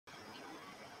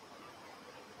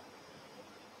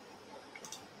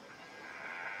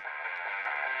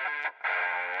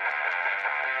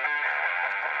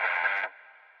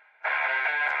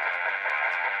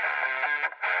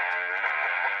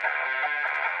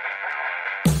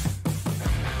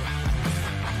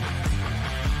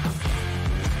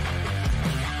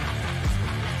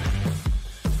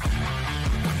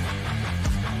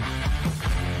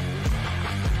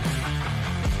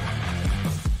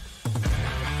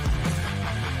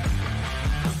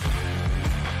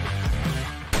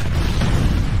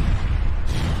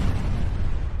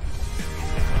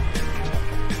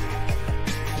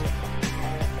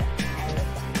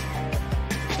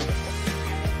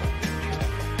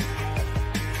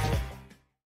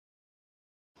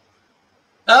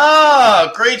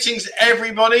Greetings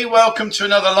everybody. Welcome to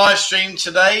another live stream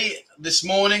today, this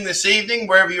morning, this evening,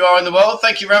 wherever you are in the world.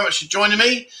 Thank you very much for joining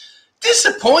me.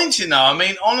 Disappointing though. I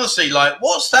mean, honestly, like,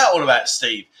 what's that all about,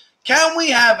 Steve? Can we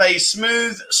have a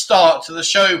smooth start to the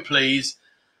show, please?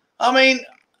 I mean,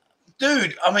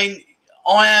 dude, I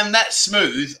am that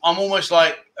smooth. I'm almost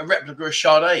like a replica of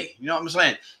Sade. You know what I'm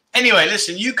saying? Anyway,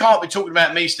 listen, you can't be talking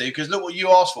about me, Steve, because look what you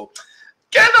asked for.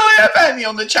 Can I have Annie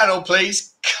on the channel,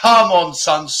 please? Come on,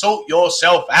 son. Sort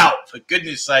yourself out, for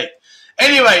goodness sake.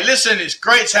 Anyway, listen, it's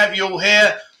great to have you all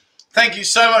here. Thank you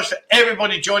so much for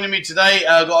everybody joining me today.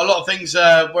 I've got a lot of things.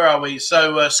 Where are we?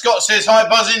 So Scott says, hi,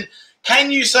 Buzzing.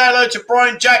 Can you say hello to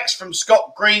Brian Jacks from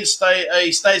Scott Green?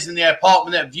 He stays in the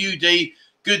apartment at View D.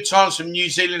 Good times from New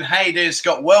Zealand. How you doing,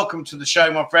 Scott? Welcome to the show,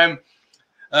 my friend.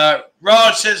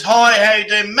 Raj says, hi, how you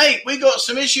doing? Mate, we got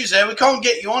some issues there. We can't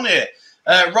get you on here.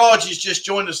 Raj has just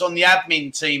joined us on the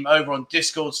admin team over on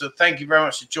Discord, so thank you very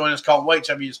much for joining us. Can't wait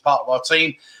to have you as part of our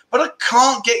team. But I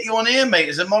can't get you on here, mate,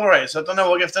 as a moderator, so I don't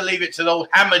know. We'll have to leave it to the old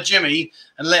Hammer Jimmy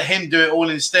and let him do it all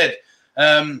instead.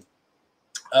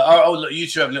 Look, you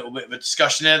two have a little bit of a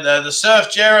discussion there. The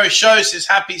Surf Jero Show says,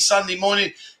 happy Sunday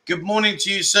morning. Good morning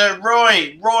to you, sir.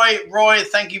 Roy,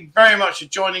 thank you very much for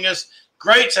joining us.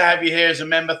 Great to have you here as a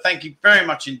member. Thank you very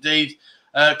much indeed.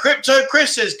 Crypto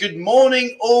Chris says, good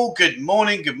morning, all. Good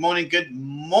morning. Do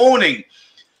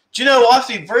you know, I have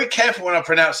to be very careful when I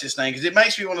pronounce this name because it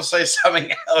makes me want to say something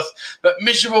else. But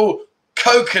Miserable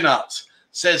Coconut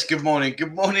says, good morning.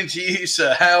 Good morning to you,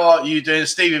 sir. How are you doing?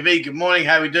 Stevie V, good morning.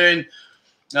 How are we doing?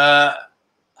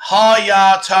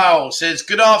 Haya Tao says,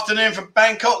 good afternoon from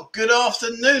Bangkok. Good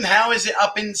afternoon. How is it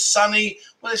up in sunny?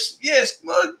 Well, it's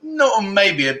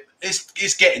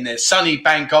getting there. Sunny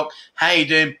Bangkok. How you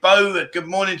doing? Bo, good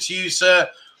morning to you, sir.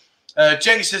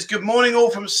 Jenny says, good morning all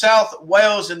from South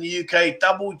Wales in the UK.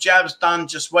 Double jabs done.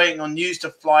 Just waiting on news to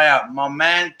fly out. My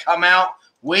man, come out.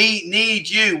 We need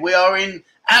you. We are in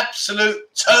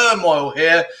absolute turmoil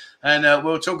here. And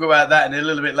we'll talk about that in a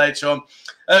little bit later on.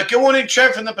 Good morning,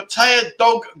 Trev from the Pattaya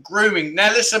Dog Grooming.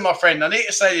 Now, listen, my friend, I need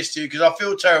to say this to you because I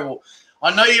feel terrible.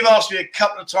 I know you've asked me a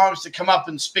couple of times to come up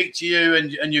and speak to you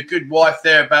and your good wife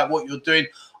there about what you're doing.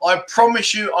 I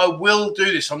promise you I will do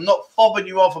this. I'm not fobbing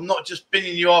you off. I'm not just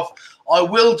binning you off. I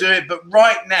will do it. But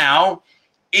right now,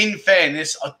 in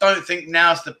fairness, I don't think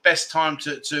now's the best time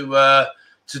to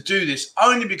do this,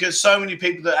 only because so many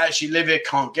people that actually live here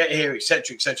can't get here,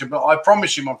 etc., etc. But I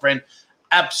promise you, my friend,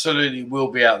 absolutely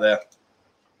will be out there.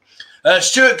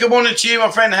 Stuart, good morning to you, my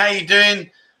friend. How you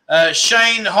doing?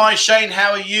 Shane, hi, Shane.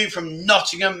 How are you from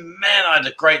Nottingham? Man, I had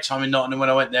a great time in Nottingham when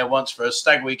I went there once for a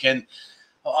stag weekend.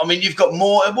 I mean, you've got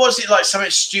more. Was it like something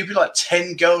stupid, like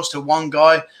 10 girls to one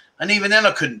guy? And even then,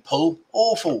 I couldn't pull.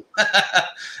 Awful.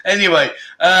 Anyway,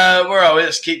 where are we?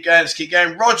 Let's keep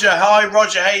going. Roger, hi,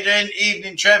 Roger. How you doing?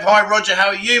 Evening, Trev. Hi, Roger. How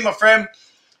are you, my friend?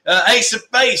 Ace of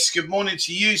Base, good morning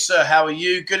to you, sir. How are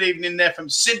you? Good evening there from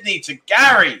Sydney to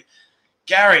Gary.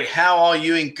 Gary, how are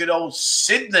you in good old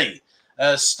Sydney?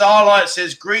 Starlight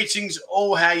says, greetings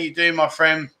all. How you doing, my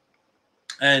friend?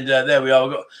 And there we are.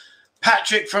 We've got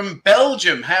Patrick from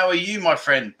Belgium. How are you, my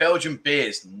friend? Belgian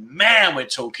beers. Man, we're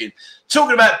talking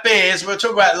about beers. We'll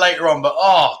talk about it later on, but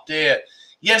oh, dear.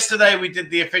 Yesterday, we did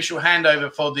the official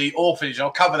handover for the orphanage.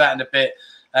 I'll cover that in a bit.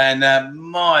 And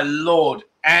my Lord,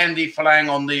 Andy Flang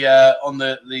on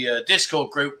the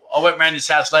Discord group. I went round his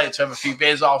house later to have a few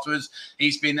beers afterwards.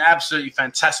 He's been absolutely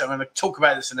fantastic. I'm going to talk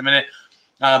about this in a minute.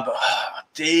 But oh,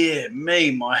 dear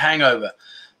me, my hangover.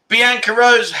 Bianca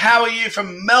Rose, how are you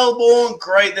from Melbourne?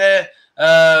 Great there.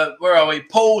 Where are we?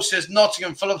 Paul says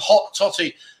Nottingham full of hot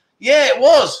toddy. Yeah, it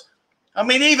was. I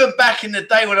mean, even back in the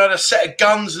day when I had a set of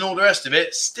guns and all the rest of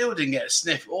it, still didn't get a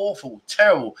sniff. Awful,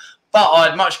 terrible. But I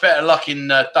had much better luck in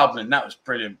Dublin. That was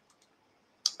brilliant.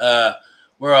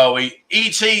 Where are we?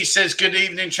 E.T. says, good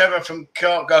evening, Trevor from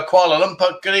Kuala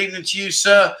Lumpur. Good evening to you,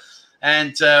 sir.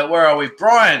 And where are we?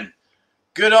 Brian,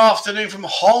 good afternoon from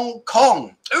Hong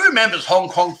Kong. Who remembers Hong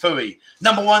Kong Fooey?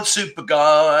 #1 super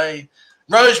guy.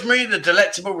 Rosemary, the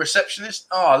delectable receptionist.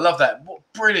 Oh, I love that. What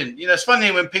brilliant. You know, it's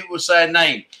funny when people say a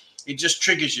name. It just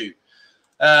triggers you.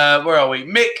 Where are we?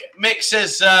 Mick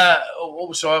says,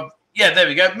 also, yeah, there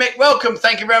we go. Mick, welcome.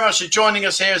 Thank you very much for joining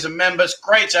us here as a member. It's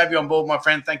great to have you on board, my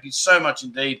friend. Thank you so much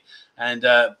indeed. And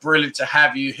brilliant to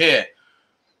have you here.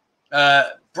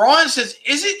 Brian says,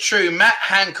 is it true Matt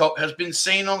Hancock has been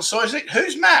seen on Soyslick?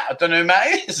 Who's Matt? I don't know who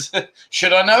Matt is.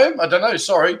 Should I know him? I don't know.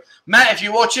 Sorry. Matt, if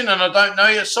you're watching and I don't know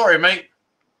you, sorry, mate.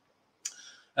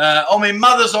 My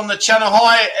mother's on the channel.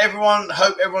 Hi, everyone.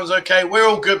 Hope everyone's okay. We're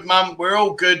all good, Mum. We're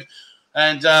all good.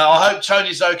 And I hope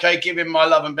Tony's okay. Give him my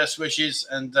love and best wishes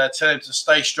and tell him to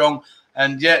stay strong.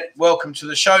 And yet, welcome to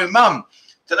the show, Mum.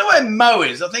 Don't know where Mo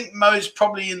is. I think Mo's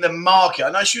probably in the market.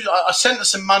 I know I sent her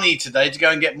some money today to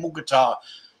go and get Mugatar.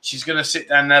 She's going to sit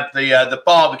down and have the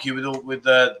barbecue with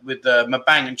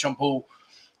Mabang and Chompul.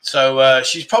 So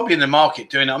she's probably in the market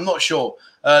doing it. I'm not sure.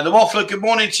 The Waffler, good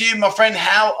morning to you, my friend.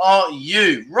 How are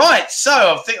you? Right. So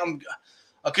I think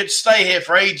I could stay here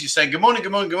for ages saying good morning,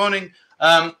 good morning, good morning.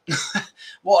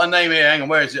 What a name here. Hang on.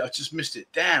 Where is it? I just missed it.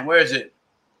 Damn. Where is it?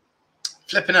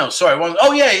 Flipping hell. Sorry.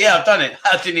 Oh, yeah. I've done it.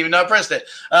 I didn't even know I pressed it.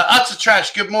 Utter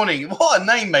Trash. Good morning. What a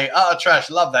name, mate. Utter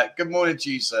Trash. Love that. Good morning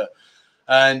to you, sir.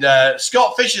 And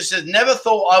Scott Fisher says, never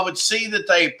thought I would see the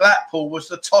day Blackpool was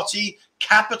the totty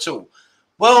capital.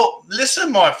 Well,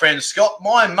 listen, my friend Scott,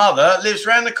 my mother lives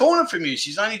around the corner from you.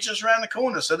 She's only just around the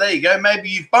corner. So there you go. Maybe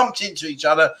you've bumped into each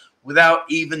other without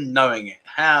even knowing it.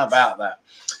 How about that?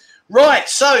 Right.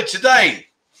 So today,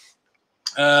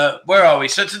 where are we?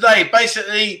 So today,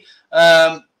 basically,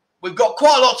 we've got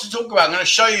quite a lot to talk about. I'm going to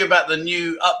show you about the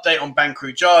new update on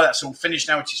Bangkok Jar. That's all finished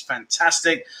now, which is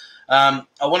fantastic. I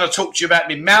want to talk to you about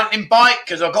my mountain bike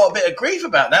because I got a bit of grief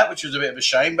about that, which was a bit of a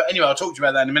shame. But anyway, I'll talk to you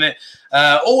about that in a minute.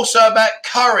 Also about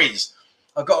curries.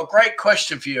 I've got a great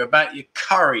question for you about your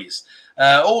curries.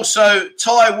 Also,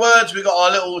 Thai words. We've got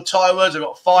our little Thai words. I've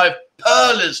got 5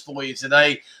 pearlers for you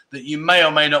today that you may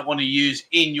or may not want to use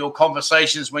in your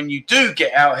conversations when you do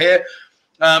get out here.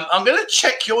 I'm going to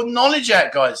check your knowledge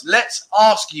out, guys. Let's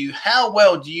ask you, how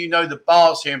well do you know the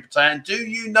bars here in Pattaya? And do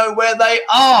you know where they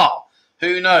are?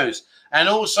 Who knows? And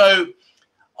also,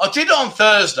 I did it on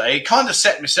Thursday. Kind of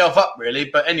set myself up, really.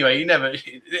 But anyway,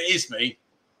 it is me.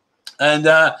 And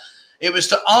it was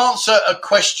to answer a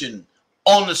question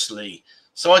honestly.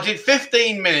 So I did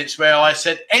 15 minutes where I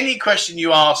said, any question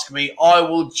you ask me, I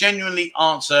will genuinely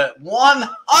answer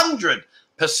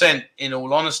 100% in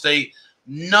all honesty.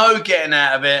 No getting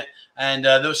out of it. And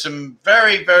there was some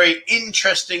very, very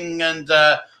interesting and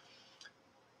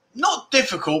not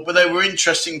difficult, but they were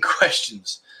interesting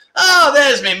questions. Oh,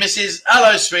 there's me, Mrs.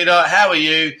 Hello, sweetheart. How are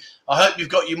you? I hope you've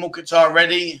got your Mukatar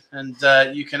ready and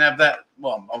you can have that.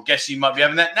 Well, I'm guessing you might be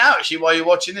having that now, actually, while you're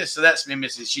watching this. So that's me,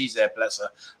 Mrs. She's there, bless her.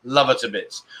 Love her to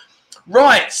bits.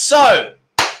 Right, so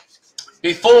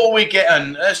before we get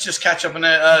on, let's just catch up on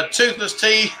Toothless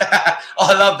Tea. I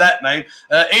love that name.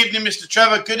 Evening, Mr.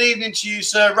 Trevor. Good evening to you,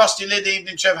 sir. Rusty Lid,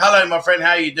 evening, Trevor. Hello, my friend.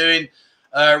 How are you doing?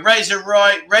 Razor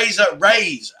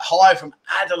Rays. Hi from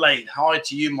Adelaide. Hi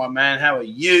to you, my man. How are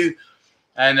you?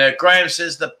 And Graham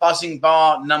says the buzzing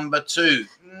bar number 2.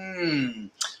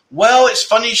 Well, it's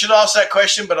funny you should ask that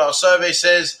question, but our survey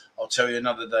says, I'll tell you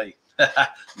another day.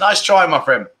 Nice try, my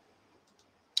friend.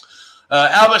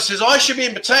 Albert says, I should be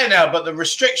in Pattaya now, but the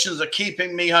restrictions are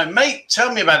keeping me home. Mate,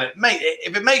 tell me about it. Mate,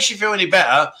 if it makes you feel any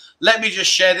better, let me just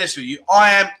share this with you.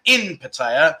 I am in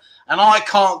Pattaya, and I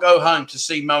can't go home to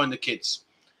see Mo and the kids.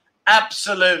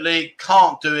 Absolutely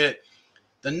can't do it.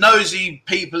 The nosy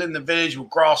people in the village will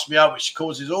grasp me up, which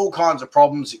causes all kinds of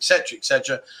problems, etc.,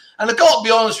 etc. And I've got to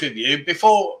be honest with you,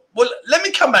 let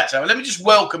me come back to that. Let me just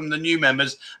welcome the new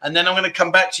members, and then I'm going to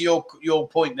come back to your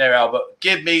point there, Albert.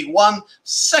 Give me 1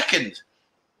 second.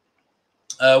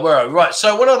 Where are we? Right,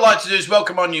 so what I'd like to do is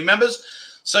welcome our new members.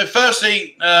 So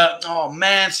firstly, oh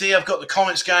man, see, I've got the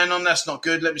comments going on. That's not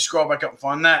good. Let me scroll back up and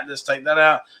find that. Let's take that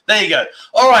out. There you go.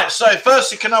 All right, so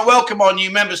firstly, can I welcome our new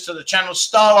members to the channel?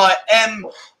 Starlight M,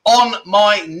 On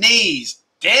My Knees.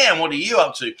 Damn, what are you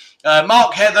up to?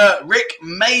 Mark Heather, Rick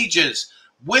Majors,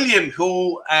 William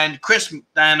Hall, and Chris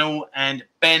McDaniel, and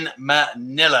Ben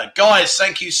Manila. Guys,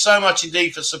 thank you so much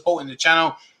indeed for supporting the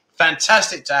channel.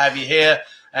 Fantastic to have you here.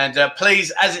 And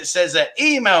please, as it says there,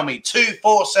 email me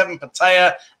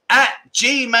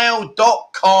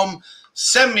 247pattaya@gmail.com.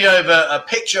 Send me over a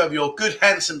picture of your good,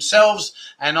 handsome selves,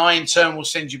 and I, in turn, will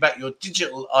send you back your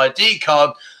digital ID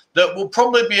card that will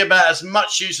probably be about as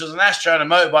much use as an ashtray and a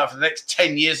motorbike for the next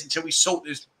 10 years until we sort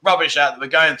this rubbish out that we're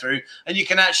going through, and you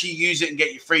can actually use it and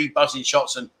get your free buzzing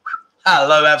shots and,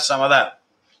 hello, have some of that.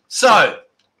 So,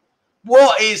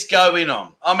 what is going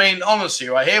on? I mean, honestly,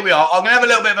 right, here we are. I'm going to have a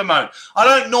little bit of a moan. I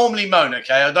don't normally moan,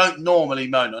 okay? I don't normally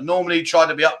moan. I normally try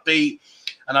to be upbeat,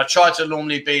 and I try to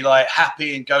normally be, like,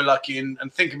 happy and go lucky and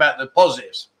think about the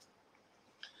positives.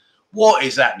 What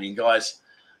is happening, guys?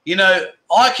 You know,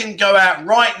 I can go out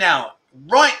right now.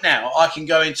 Right now, I can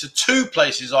go into 2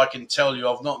 places I can tell you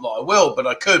of. Not that I will, but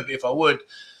I could if I would.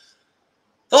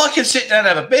 I can sit down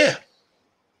and have a beer.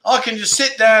 I can just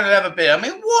sit down and have a beer. I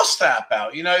mean, what's that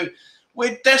about? You know,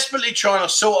 we're desperately trying to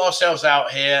sort ourselves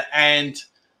out here, and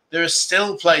there are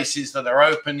still places that are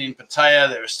open in Pattaya.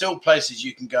 There are still places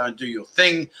you can go and do your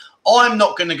thing. I'm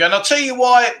not going to go. And I'll tell you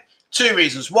why. 2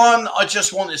 reasons. 1, I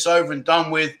just want this over and done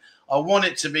with. I want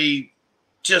it to be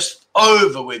just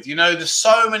over with. You know, there's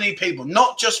so many people,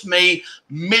 not just me,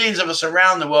 millions of us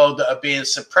around the world that are being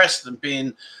suppressed and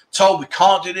being told we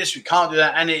can't do this, we can't do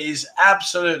that, and it is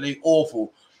absolutely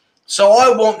awful. So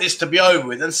I want this to be over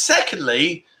with. And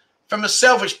secondly, from a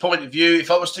selfish point of view,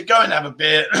 if I was to go and have a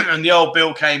beer and the old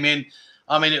bill came in,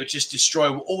 I mean, it would just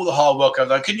destroy all the hard work I've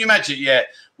done. Can you imagine? Yeah,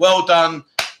 well done,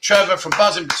 Trevor from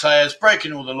Buzzing Potatoes,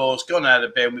 breaking all the laws, gone out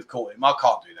of beer, and we've caught him. I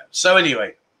can't do that. So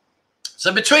anyway,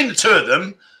 so between the two of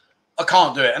them, I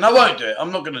can't do it, and I won't do it.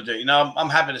 I'm not going to do it. You know, I'm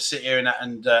happy to sit here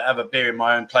and have a beer in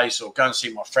my own place or go and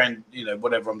see my friend, you know,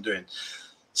 whatever I'm doing.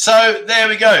 So there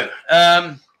we go.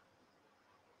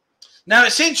 Now,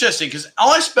 it's interesting because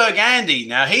Iceberg Andy,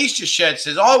 now he's just shared,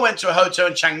 says, I went to a hotel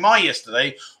in Chiang Mai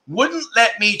yesterday, wouldn't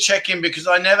let me check in because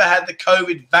I never had the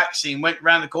COVID vaccine, went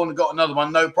round the corner, got another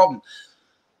one, no problem.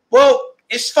 Well,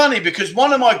 it's funny because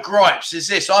one of my gripes is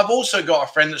this. I've also got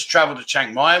a friend that's travelled to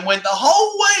Chiang Mai and went the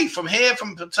whole way from here,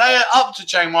 from Pattaya up to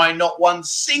Chiang Mai, not one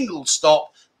single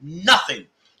stop, nothing.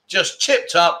 Just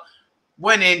chipped up,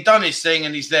 went in, done his thing,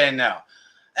 and he's there now.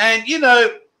 And, you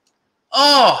know,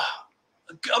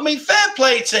 I mean, fair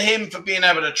play to him for being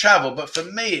able to travel. But for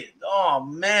me, oh,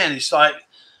 man, it's like,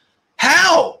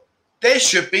 how? There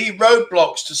should be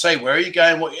roadblocks to say, where are you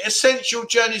going? What essential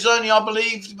journeys only, I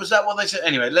believe. Was that what they said?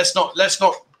 Anyway, let's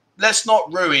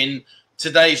not ruin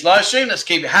today's live stream. Let's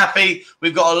keep it happy.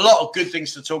 We've got a lot of good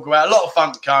things to talk about, a lot of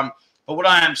fun to come. But what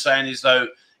I am saying is, though,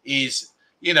 is,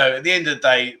 you know, at the end of the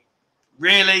day,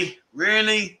 really?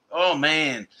 Oh,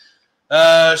 man.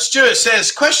 Stuart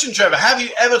says, question, Trevor, have you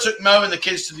ever took Mo and the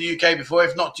kids to the UK before?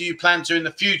 If not, do you plan to in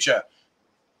the future?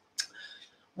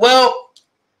 Well,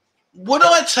 would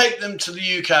I take them to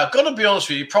the UK? I've got to be honest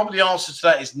with you. Probably the answer to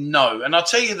that is no. And I'll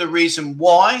tell you the reason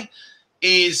why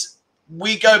is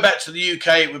we go back to the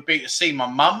UK, it would be to see my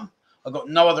mum. I've got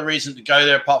no other reason to go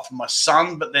there apart from my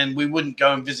son, but then we wouldn't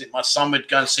go and visit my son. We'd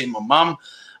go and see my mum.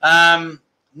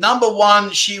 Number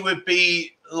one, she would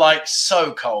be like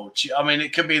so cold. I mean,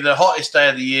 it could be the hottest day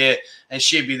of the year and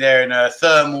she'd be there in her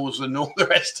thermals and all the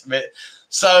rest of it.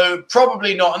 So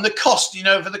probably not. And the cost, you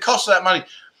know, for the cost of that money,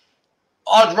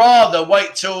 I'd rather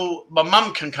wait till my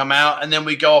mum can come out and then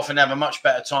we go off and have a much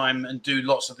better time and do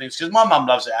lots of things because my mum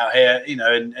loves it out here, you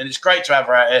know, and it's great to have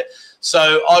her out here.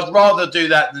 So I'd rather do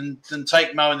that than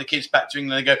take Mo and the kids back to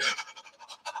England and go,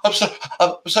 I'm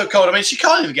so cold. I mean, she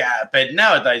can't even get out of bed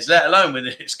nowadays, let alone when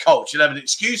it's cold. She'll have an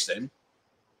excuse then.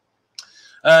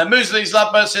 Muesli's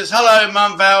Lovebird says, hello,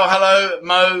 Mum Val. Hello,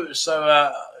 Mo.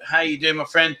 So how you doing, my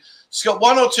friend? She's got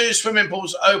 1 or 2 swimming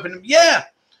pools open. Yeah.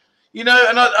 You know,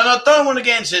 and I don't want to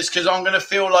get into this because I'm going to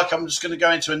feel like I'm just going to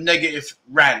go into a negative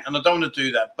rant, and I don't want to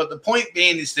do that. But the point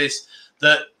being is this,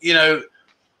 that, you know,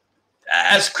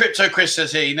 as Crypto Chris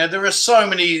says here, you know, there are so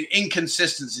many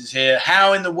inconsistencies here.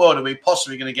 How in the world are we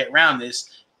possibly going to get around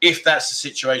this if that's the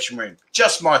situation we're in?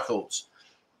 Just my thoughts.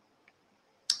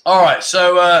 All right,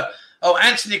 so,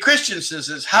 Anthony Christensen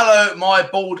says, hello, my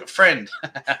bald friend.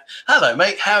 Hello,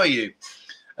 mate. How are you?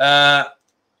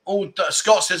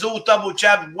 Scott says, all double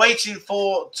jab, waiting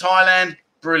for Thailand.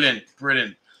 Brilliant.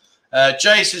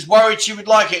 Jay says, worried she would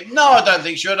like it. No, I don't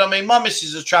think she would. I mean, my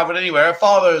missus has travelled anywhere. Her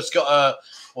father has got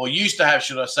or used to have,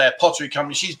 should I say, a pottery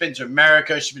company. She's been to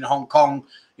America. She's been to Hong Kong.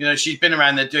 You know, she's been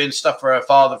around there doing stuff for her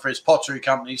father, for his pottery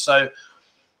company. So,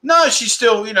 no, she's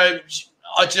still, you know,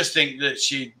 I just think that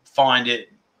she'd find it.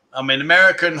 I mean,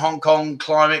 America and Hong Kong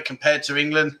climate compared to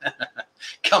England.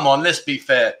 Come on, let's be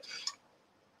fair.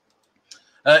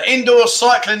 Indoor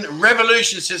Cycling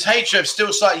Revolution says, hey, Trev,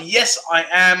 still cycling? Yes, I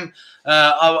am.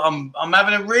 I'm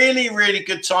having a really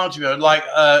good time to be honest. Like,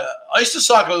 I used to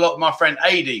cycle a lot with my friend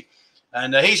Adi,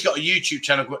 and he's got a YouTube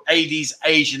channel called Adi's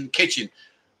Asian Kitchen.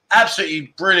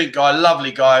 Absolutely brilliant guy,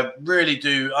 lovely guy. Really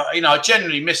do. You know, I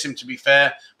genuinely miss him, to be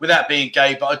fair, without being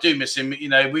gay, but I do miss him. You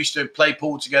know, we used to play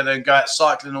pool together and go out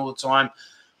cycling all the time.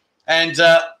 And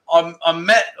I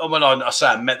met, well, I say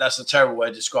I met, that's a terrible way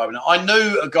of describing it. I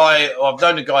knew a guy, or I've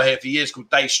known a guy here for years called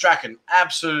Dave Strachan.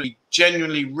 Absolutely,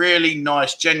 genuinely, really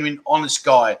nice, genuine, honest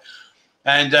guy.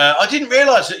 And I didn't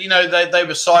realise that, you know, they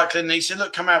were cycling. And he said,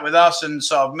 look, come out with us. And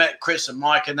so I've met Chris and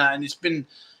Mike and that, and it's been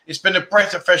a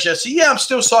breath of fresh air. So, yeah, I'm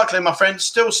still cycling, my friend.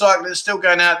 Still cycling, still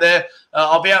going out there.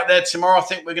 I'll be out there tomorrow. I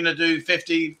think we're going to do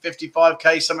 50,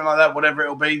 55K, something like that, whatever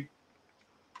it'll be.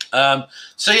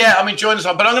 So, yeah, I'm enjoying this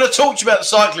one. But I'm going to talk to you about the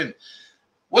cycling.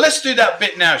 Well, let's do that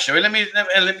bit now, shall we? Let me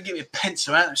get me a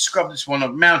pencil out and scrub this one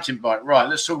on mountain bike. Right,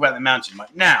 let's talk about the mountain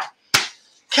bike. Now,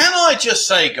 can I just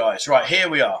say, guys, right, here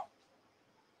we are.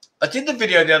 I did the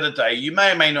video the other day. You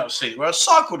may or may not have seen it, where I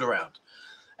cycled around.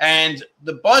 And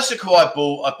the bicycle I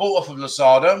bought off of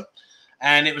Lazada.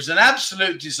 and it was an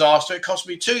absolute disaster. It cost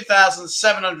me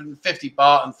 2,750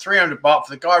 baht and 300 baht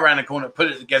for the guy around the corner to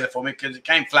put it together for me because it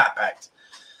came flat packed.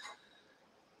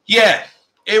 Yeah,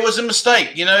 it was a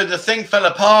mistake. You know, the thing fell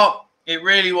apart. It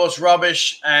really was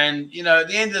rubbish. And, you know, at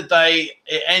the end of the day,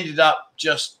 it ended up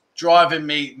just driving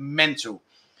me mental.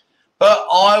 But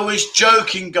I was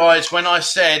joking, guys, when I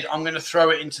said I'm going to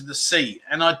throw it into the sea.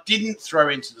 And I didn't throw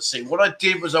it into the sea. What I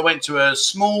did was I went to a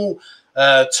small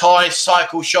Thai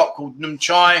cycle shop called Num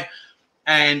Chai.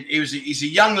 And he's a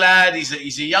young lad.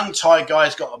 He's a young Thai guy.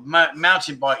 He's got a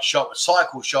mountain bike shop, a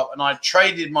cycle shop. And I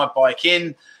traded my bike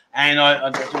in. And I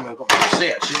think I've got a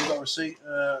receipt, actually. I've got a receipt.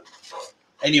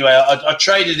 Anyway, I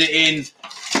traded it in,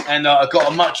 and I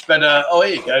got a much better. Oh,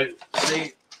 here you go.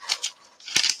 See,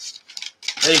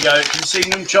 there you go. Can you see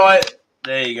them? Try it.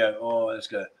 There you go. Oh, let's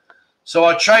go. So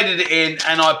I traded it in,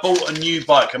 and I bought a new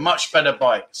bike, a much better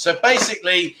bike. So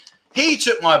basically, he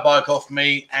took my bike off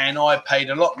me, and I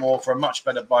paid a lot more for a much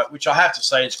better bike, which I have to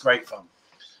say is great fun.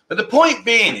 But the point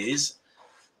being is,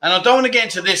 and I don't want to get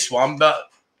into this one, but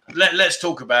let's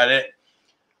talk about it.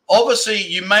 Obviously,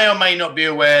 you may or may not be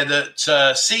aware that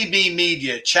CB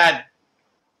Media, Chad,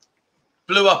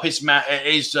 blew up his bike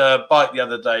the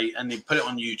other day and he put it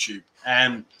on YouTube.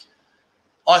 And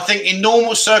I think in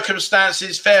normal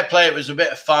circumstances, fair play, it was a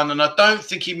bit of fun. And I don't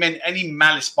think he meant any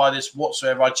malice by this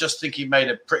whatsoever. I just think he made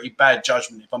a pretty bad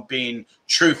judgment, if I'm being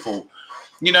truthful.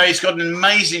 You know, he's got an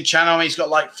amazing channel. He's got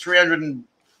like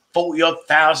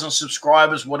 340,000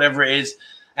 subscribers, whatever it is.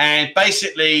 And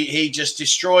basically, he just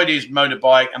destroyed his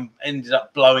motorbike and ended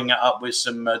up blowing it up with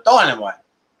some dynamite.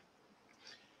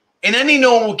 In any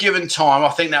normal given time, I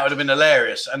think that would have been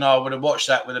hilarious. And I would have watched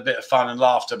that with a bit of fun and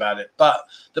laughed about it. But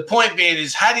the point being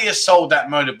is, had he sold that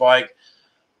motorbike,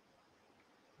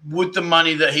 would the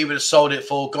money that he would have sold it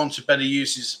for gone to better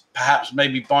uses, perhaps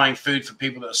maybe buying food for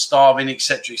people that are starving,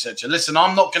 etc., etc.? Listen,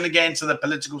 I'm not going to get into the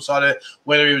political side of it,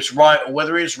 whether he was right or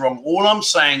whether he was wrong. All I'm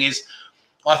saying is,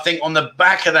 I think on the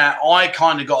back of that, I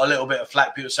kind of got a little bit of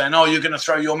flack. People saying, oh, you're going to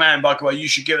throw your mountain bike away. You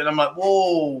should give it. And I'm like,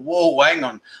 whoa, hang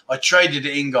on. I traded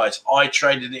it in, guys. I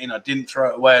traded it in. I didn't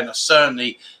throw it away, and I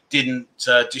certainly didn't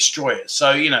destroy it.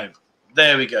 So, you know,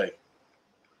 there we go.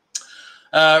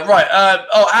 Right.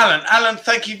 Alan,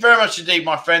 thank you very much indeed,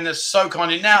 my friend. That's so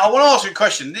kind. Now, I want to ask you a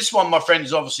question. This one, my friend,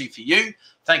 is obviously for you.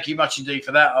 Thank you much indeed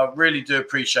for that. I really do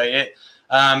appreciate it.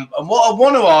 And what I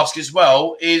want to ask as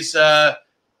well is...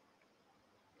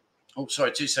 oh,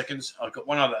 sorry, 2 seconds. I've got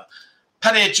one other.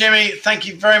 Pattaya Jimmy, thank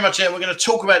you very much. We're going to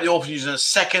talk about the orphanages in a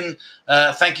second.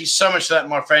 Thank you so much for that,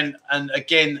 my friend. And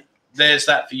again, there's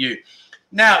that for you.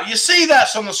 Now, you see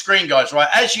that's on the screen, guys, right?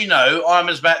 As you know, I'm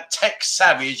as about tech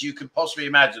savvy as you could possibly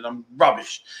imagine. I'm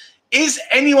rubbish. Is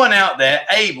anyone out there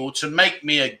able to make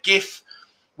me a GIF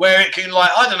where it can,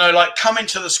 like, I don't know, like come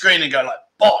into the screen and go like,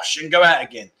 bosh, and go out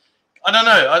again? I don't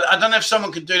know. I don't know if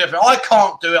someone can do that. I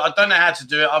can't do it. I don't know how to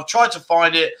do it. I've tried to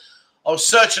find it. I was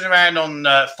searching around on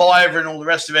Fiverr and all the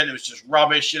rest of it. And it was just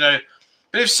rubbish, you know.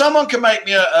 But if someone can make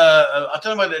me I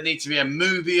don't know whether it needs to be a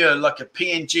movie or like a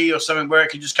PNG or something where it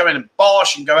can just come in and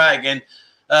bosh and go out again.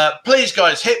 Please,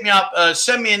 guys, hit me up.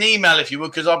 Send me an email if you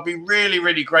would, because I'd be really,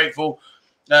 really grateful.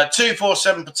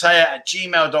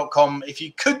 247pattaya@gmail.com. If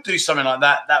you could do something like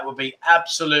that, that would be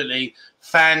absolutely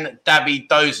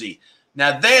fan-dabby-dozy.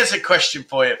 Now, there's a question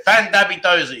for you.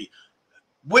 Fan-dabby-dozy.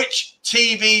 Which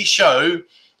TV show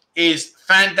is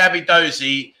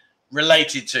Fan-dabby-dozy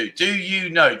related to? Do you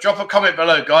know? Drop a comment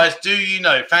below, guys. Do you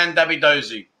know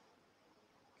Fan-dabby-dozy?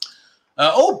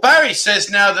 Barry says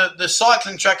now that the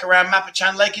cycling track around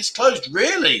Mapachan Lake is closed.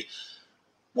 Really?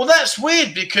 Well, that's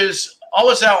weird because I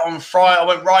was out on Friday. I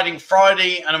went riding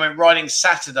Friday and I went riding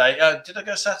Saturday. Did I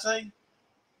go Saturday?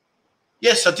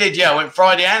 Yes, I did. Yeah, I went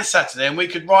Friday and Saturday and we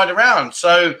could ride around.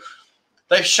 So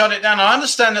they've shut it down. I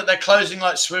understand that they're closing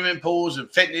like swimming pools and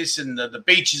fitness and the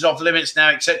beach is off limits now,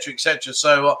 etc., etc.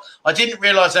 So I didn't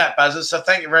realise that, Bazza. So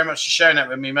thank you very much for sharing that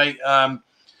with me, mate.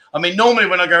 I mean, normally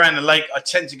when I go around the lake, I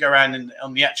tend to go around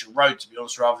on the actual road, to be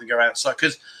honest, rather than go around the side.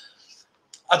 Because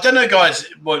I don't know, guys,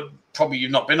 well, probably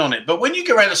you've not been on it, but when you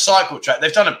go around the cycle track,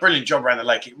 they've done a brilliant job around the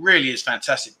lake. It really is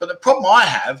fantastic. But the problem I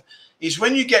have is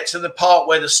when you get to the part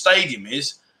where the stadium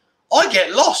is, I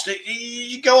get lost.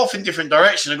 You go off in different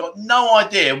directions. I've got no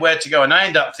idea where to go. And I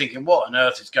end up thinking, what on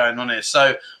earth is going on here?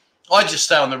 So I just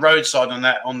stay on the roadside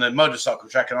on the motorcycle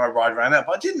track and I ride around that.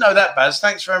 But I didn't know that, Baz.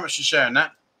 Thanks very much for sharing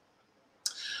that.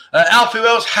 Alfie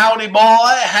Wells, howdy boy.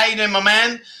 How you doing, my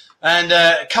man?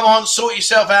 And come on, sort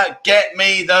yourself out. Get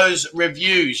me those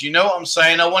reviews. You know what I'm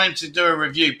saying? I want him to do a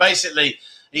review. Basically,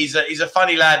 he's a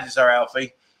funny lad, is our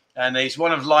Alfie. And he's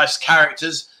one of life's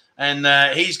characters.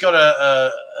 and he's got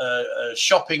a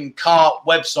shopping cart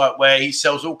website where he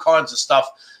sells all kinds of stuff.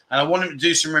 And I want him to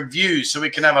do some reviews so we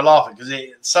can have a laugh at, because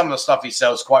some of the stuff he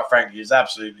sells, quite frankly, is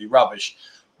absolutely rubbish.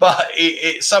 But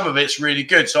some of it's really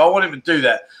good. So I want him to do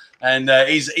that. And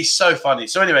he's so funny.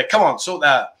 So anyway, come on, sort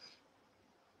that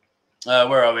out.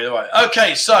 Where are we? Right.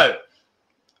 Okay, so.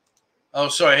 Oh,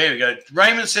 sorry, here we go.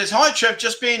 Raymond says, hi, Trev,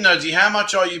 just being nosy. How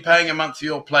much are you paying a month for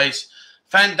your place?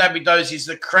 Fan Dabby Dozies,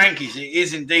 the Crankies. It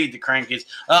is indeed the Crankies.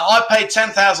 I pay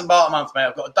 10,000 baht a month, mate.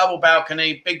 I've got a double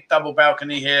balcony, big double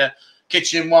balcony here.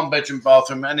 Kitchen, 1-bedroom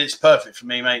bathroom, and it's perfect for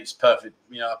me, mate. It's perfect.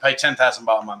 You know, I pay 10,000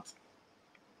 baht a month.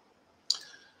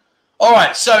 All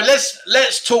right, so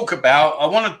let's talk about. I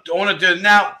want to do it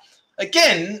now.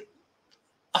 Again,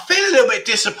 I feel a little bit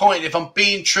disappointed if I'm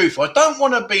being truthful. I don't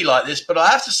want to be like this, but I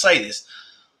have to say this: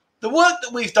 the work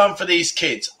that we've done for these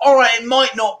kids. All right, it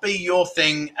might not be your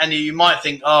thing, and you might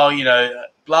think, oh, you know,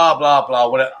 blah blah blah,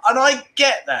 whatever. And I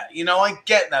get that. You know, I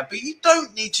get that, but you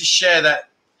don't need to share that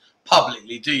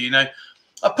publicly, do you? You know,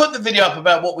 I put the video up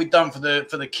about what we've done for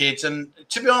the kids, and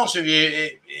to be honest with you,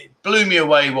 it blew me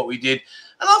away what we did.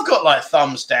 And I've got like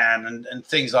thumbs down and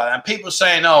things like that. And people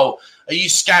saying, oh, are you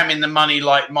scamming the money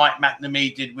like Mike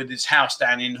McNamee did with his house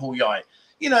down in Hua Yai?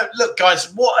 You know, look,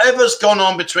 guys, whatever's gone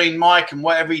on between Mike and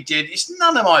whatever he did, it's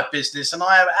none of my business. And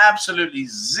I have absolutely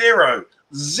zero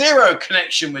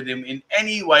connection with him in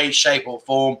any way, shape or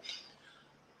form.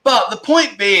 But the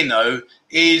point being, though,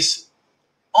 is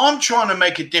I'm trying to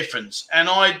make a difference. And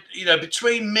you know,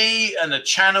 between me and the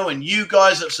channel and you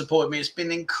guys that support me, it's been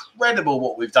incredible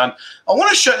what we've done. I want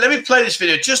to show, let me play this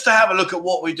video just to have a look at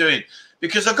what we're doing.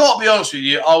 Because I've got to be honest with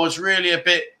you, I was really a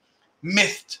bit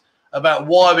miffed about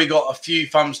why we got a few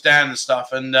thumbs down and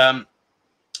stuff. And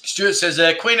Stuart says,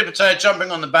 Queen of Pattaya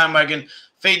jumping on the bandwagon,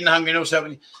 feeding the hungry and also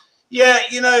helping. Yeah,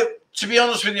 you know, to be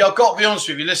honest with you, I've got to be honest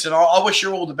with you. Listen, I wish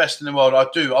you all the best in the world. I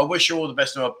do. I wish you all the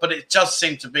best in the world. But it does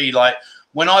seem to be like,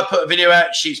 when I put a video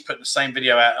out, she's put the same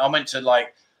video out. I went to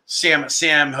like CM at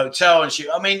CM Hotel, and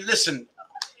I mean, listen,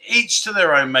 each to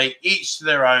their own, mate. Each to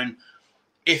their own.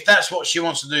 If that's what she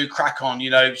wants to do, crack on.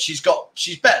 You know, she's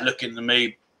better looking than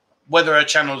me. Whether her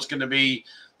channel is going to be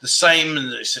the same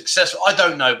and successful, I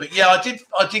don't know. But yeah,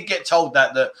 I did get told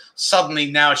that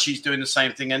suddenly now she's doing the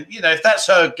same thing. And you know, if that's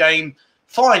her game,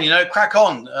 fine, you know, crack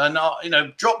on. And, you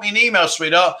know, drop me an email,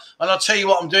 sweetheart, and I'll tell you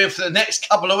what I'm doing for the next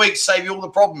couple of weeks, save you all the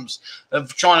problems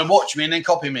of trying to watch me and then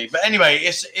copy me. But anyway,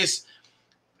 it's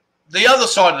the other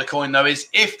side of the coin, though, is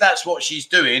if that's what she's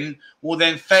doing, well,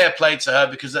 then fair play to her,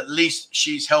 because at least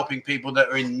she's helping people that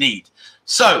are in need.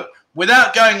 So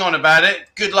without going on about it,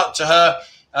 good luck to her.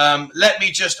 Let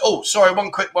me just, oh, sorry,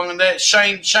 one quick one there.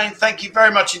 Shane, thank you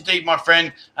very much indeed, my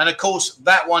friend. And of course,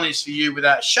 that one is for you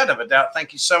without a shadow of a doubt.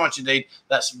 Thank you so much indeed.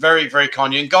 That's very, very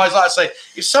kind of you. And guys, like I say,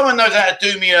 if someone knows how to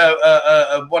do me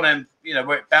a one, you know,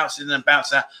 where it bounces in and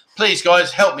bounces out, please,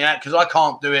 guys, help me out, because I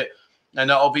can't do it.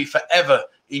 And I'll be forever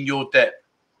in your debt.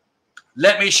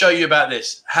 Let me show you about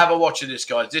this. Have a watch of this,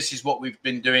 guys. This is what we've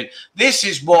been doing. This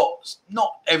is what,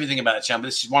 not everything about the channel, but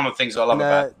this is one of the things I love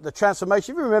about the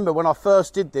transformation. If you remember, when I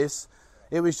first did this,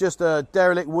 it was just a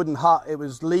derelict wooden hut. It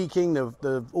was leaking.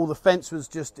 All the fence was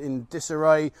just in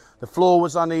disarray. The floor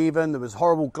was uneven. There was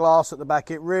horrible glass at the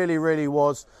back. It really, really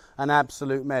was an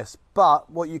absolute mess. But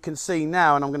what you can see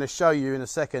now, and I'm going to show you in a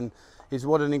second, is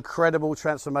what an incredible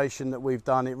transformation that we've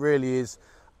done. It really is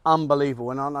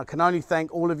unbelievable. And I can only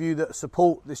thank all of you that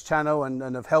support this channel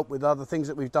and have helped with other things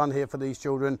that we've done here for these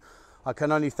children. I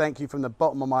can only thank you from the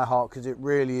bottom of my heart, because it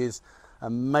really is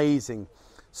amazing.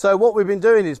 So what we've been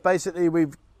doing is basically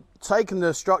we've taken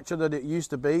the structure that it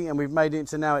used to be and we've made it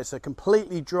into now it's a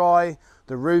completely dry.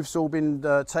 The roof's all been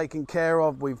taken care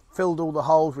of. We've filled all the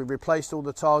holes. We've replaced all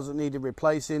the tiles that needed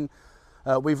replacing.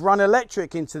 We've run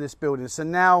electric into this building. So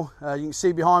now you can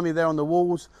see behind me there on the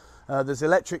walls, there's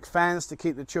electric fans to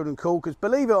keep the children cool, because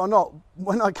believe it or not,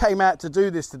 when I came out to do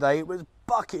this today, it was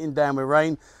bucketing down with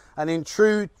rain. And in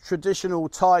true traditional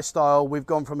Thai style, we've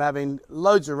gone from having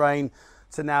loads of rain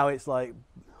to now it's like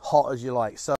hot as you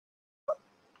like. So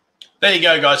there you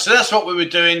go, guys. So that's what we were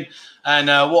doing. And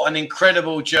what an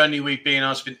incredible journey we've been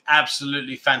on. It's been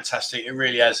absolutely fantastic. It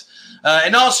really has.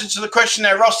 In answer to the question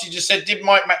there, Ross, you just said, did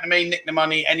Mike McNamee nick the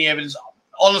money? Any evidence?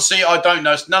 Honestly, I don't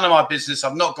know. It's none of my business.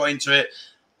 I've not got into it.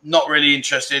 Not really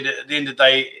interested. At the end of the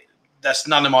day, that's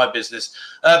none of my business.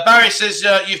 Barry says,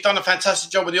 you've done a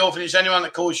fantastic job with the orphanage. Anyone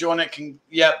that calls you on it can,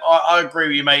 yeah, I agree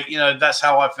with you, mate. You know, that's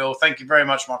how I feel. Thank you very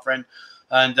much, my friend.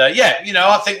 And yeah, you know,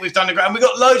 I think we've done a great, and we've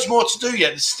got loads more to do yet.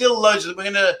 There's still loads of,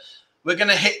 we're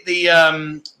gonna hit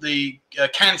the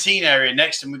canteen area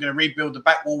next, and we're gonna rebuild the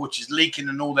back wall, which is leaking,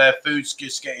 and all their food's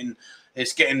just getting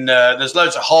it's getting there's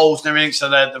loads of holes and everything, so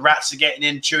the rats are getting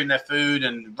in, chewing their food,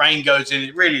 and rain goes in.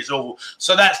 It really is awful.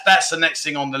 So that's the next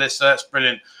thing on the list. So that's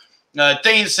brilliant.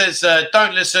 Dean says,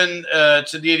 don't listen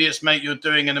to the idiots, mate. You're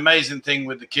doing an amazing thing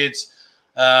with the kids.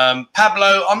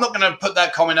 Pablo, I'm not going to put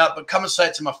that comment up, but come and say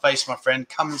it to my face, my friend.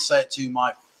 Come and say it to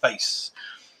my face.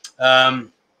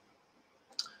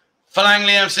 Falang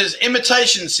Liam says,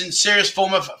 imitation, sincerest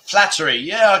form of flattery.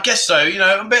 Yeah, I guess so. You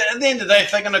know, but at the end of the day,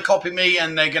 if they're going to copy me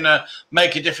and they're going to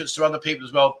make a difference to other people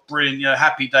as well, brilliant, you know,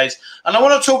 happy days. And I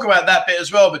want to talk about that bit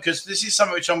as well, because this is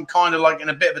something which I'm kind of like in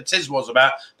a bit of a tiz-was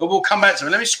about, but we'll come back to it.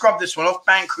 Let me scrub this one off.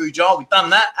 Bank crew jar. We've done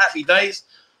that. Happy days.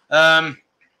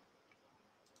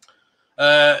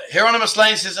 Hieronymus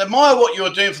Lane says, admire what you're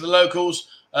doing for the locals.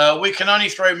 We can only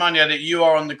throw money at it. You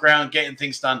are on the ground getting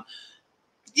things done.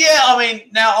 Yeah, I mean,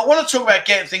 now I want to talk about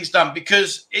getting things done,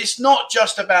 because it's not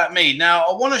just about me. Now,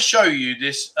 I want to show you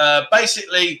this.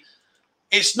 Basically,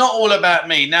 it's not all about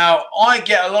me. Now, I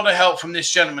get a lot of help from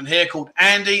this gentleman here called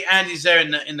Andy. Andy's there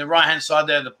in the right-hand side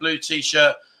there, the blue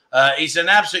T-shirt. He's an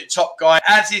absolute top guy,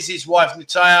 as is his wife,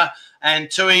 Nataya.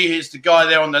 And Tui is the guy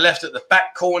there on the left at the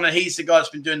back corner. He's the guy that's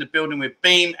been doing the building with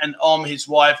Beam and his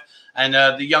wife. And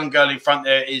the young girl in front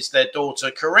there is their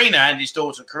daughter, Karina, Andy's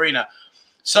daughter, Karina.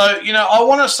 So, you know, I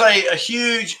want to say a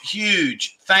huge,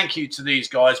 huge thank you to these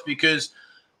guys, because,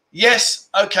 yes,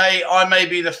 okay, I may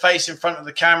be the face in front of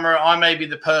the camera. I may be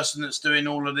the person that's doing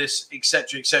all of this,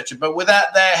 etc., etc. But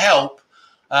without their help,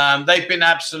 they've been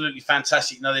absolutely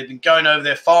fantastic. You know, they've been going over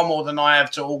there far more than I have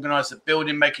to organise the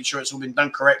building, making sure it's all been done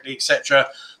correctly, etc.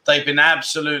 They've been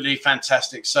absolutely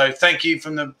fantastic. So thank you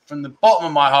from the bottom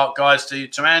of my heart, guys,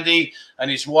 to Andy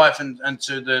and his wife and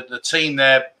to the team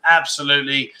there.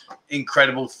 Absolutely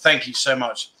incredible. Thank you so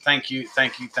much. Thank you,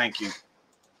 thank you, thank you.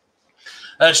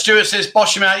 Stuart says,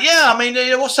 bosh him out. Yeah, I mean,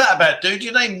 what's that about, dude?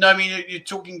 You don't even know me. You're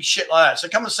talking shit like that. So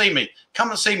come and see me. Come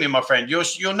and see me, my friend.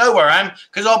 You'll know where I am,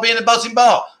 because I'll be in the buzzing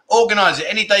bar. Organise it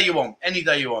any day you want. Any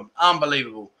day you want.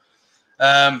 Unbelievable.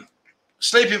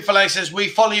 Sleeping Filet says, we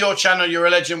follow your channel. You're a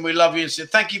legend. We love you. And so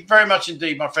thank you very much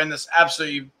indeed, my friend. That's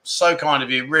absolutely so kind of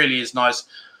you. It really is nice.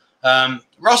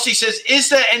 Rusty says, is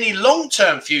there any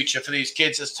long-term future for these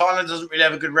kids, as Thailand doesn't really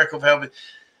have a good record of helping?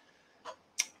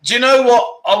 Do you know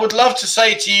what? I would love to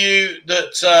say to you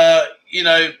that, you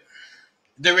know,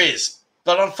 there is.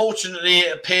 But unfortunately,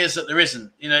 it appears that there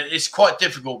isn't. You know, it's quite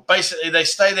difficult. Basically, they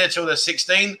stay there till they're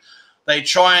 16. They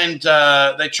try and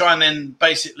then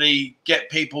basically get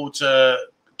people to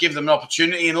give them an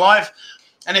opportunity in life.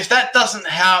 And if that doesn't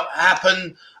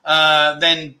happen,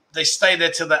 then they stay there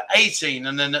till they're 18.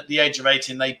 And then at the age of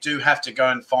 18, they do have to go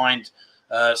and find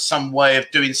some way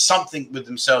of doing something with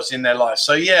themselves in their life.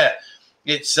 So, yeah,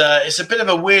 it's a bit of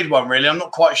a weird one, really. I'm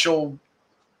not quite sure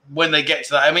when they get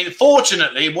to that. I mean,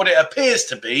 fortunately, what it appears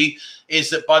to be is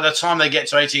that by the time they get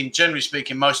to 18, generally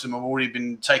speaking, most of them have already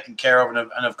been taken care of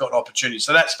and have got opportunities.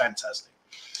 So that's fantastic.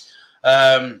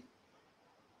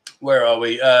 Where are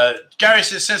we? Gary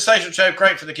says, sensational show,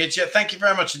 great for the kids. Yeah, thank you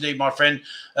very much indeed, my friend.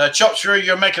 Chop through,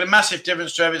 you're making a massive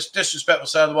difference, Trevor. It's disrespectful to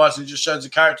say otherwise, and it just shows the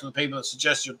character of the people that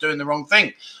suggest you're doing the wrong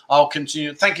thing. I'll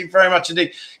continue. Thank you very much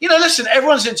indeed. You know, listen,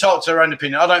 everyone's entitled to their own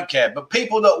opinion. I don't care. But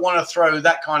people that want to throw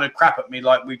that kind of crap at me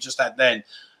like we just had then,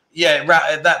 yeah,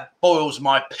 that boils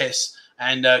my piss.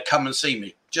 And come and see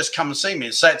me. Just come and see me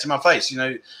and say it to my face. You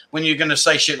know, when you're going to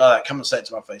say shit like that, come and say it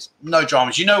to my face. No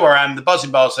dramas. You know where I am. The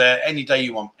buzzing bar's there any day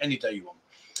you want. Any day you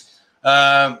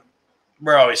want.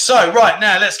 Where are we? So, right,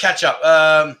 now let's catch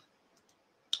up.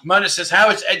 Mona says,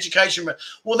 how is education?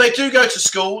 Well, they do go to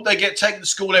school. They get taken to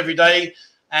school every day.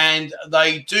 And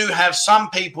they do have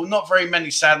some people, not very many,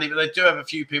 sadly, but they do have a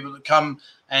few people that come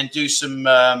and do some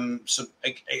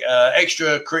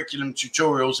extra curriculum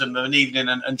tutorials in an evening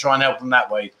and try and help them that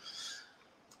way.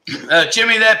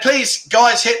 Jimmy there, please,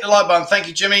 guys, hit the like button. Thank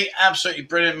you, Jimmy. Absolutely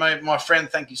brilliant, my friend.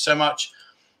 Thank you so much.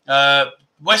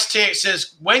 West TX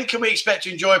says, when can we expect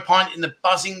to enjoy a pint in the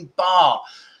buzzing bar?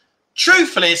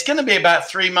 Truthfully, it's going to be about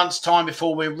 3 months' time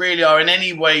before we really are in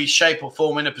any way, shape or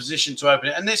form in a position to open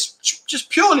it. And this just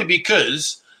purely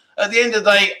because at the end of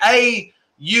the day, A,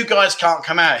 you guys can't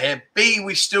come out here. B,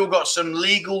 we've still got some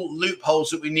legal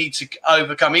loopholes that we need to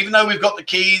overcome. Even though we've got the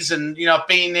keys and, you know, I've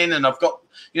been in and I've got,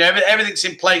 you know, everything's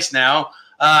in place now.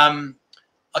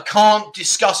 I can't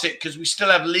discuss it because we still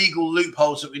have legal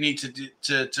loopholes that we need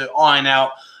to iron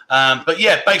out. But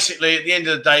yeah, basically at the end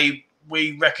of the day,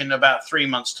 we reckon about 3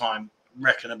 months' time.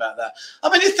 Reckon about that.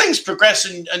 I mean, if things progress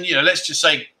and you know, let's just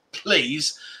say,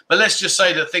 please, but let's just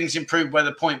say that things improve. Where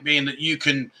the point being that you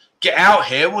can get out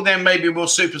here, well, then maybe we'll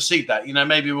supersede that. You know,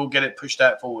 maybe we'll get it pushed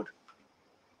out forward.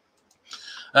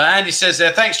 Andy says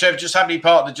there, thanks, Trev. Just happy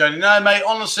part of the journey. No, mate.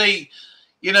 Honestly,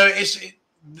 you know,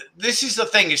 this is the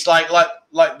thing. It's like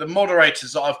the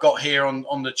moderators that I've got here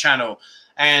on the channel,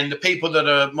 and the people that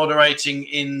are moderating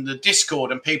in the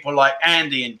Discord, and people like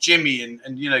Andy and Jimmy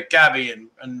and you know, Gabby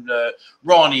and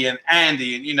Ronnie and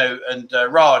Andy and, you know, and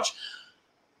Raj.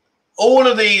 All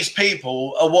of these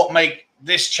people are what make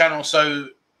this channel so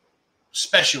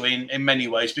special in many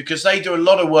ways, because they do a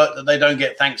lot of work that they don't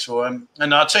get thanks for. And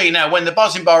I'll tell you now, when the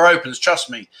Buzzing Bar opens, trust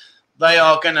me, they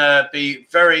are going to be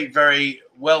very, very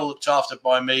well looked after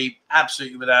by me,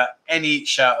 absolutely without any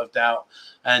shout of doubt.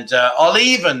 And I'll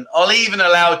even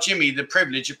allow Jimmy the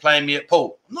privilege of playing me at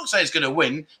pool. I'm not saying he's going to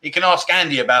win. You can ask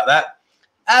Andy about that.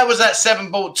 How was that 2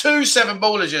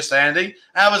 7-ballers yesterday, Andy?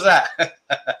 How was that?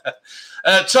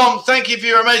 Tom, thank you for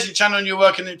your amazing channel and your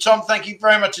work. And Tom, thank you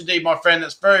very much indeed, my friend.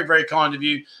 That's very, very kind of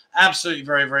you. Absolutely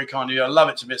very, very kind of you. I love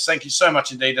it to bits. Thank you so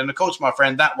much indeed. And of course, my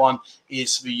friend, that one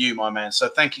is for you, my man. So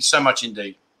thank you so much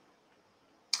indeed.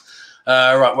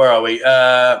 Right, where are we?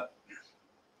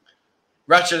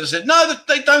 Ratchet said, no,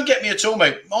 they don't get me at all,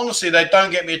 mate. Honestly, they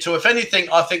don't get me at all. If anything,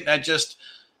 I think they're just...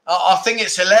 I think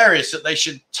it's hilarious that they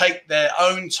should take their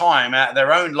own time out of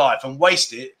their own life and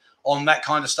waste it on that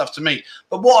kind of stuff to me.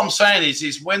 But what I'm saying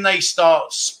is when they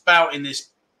start spouting this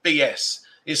BS,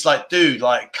 it's like, dude,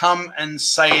 like, come and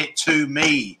say it to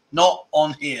me, not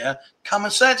on here. Come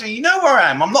and say it to me. You know where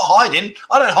I am. I'm not hiding.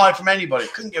 I don't hide from anybody.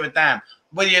 Couldn't give a damn.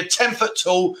 Whether you're 10 foot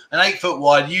tall and 8 foot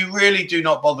wide, you really do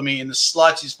not bother me in the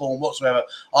slightest form whatsoever.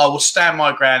 I will stand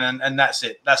my ground, and that's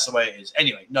it. That's the way it is.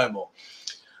 Anyway, no more.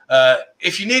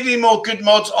 If you need any more good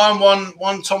mods, I'm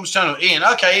one Tom's channel. Ian.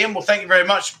 Okay, Ian. Well, thank you very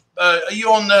much. Are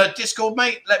you on Discord,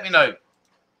 mate? Let me know.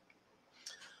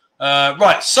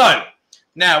 Right. So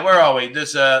now, where are we? There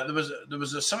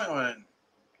was something.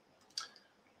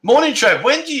 Morning, Trev.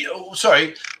 When do you? Oh,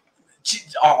 sorry.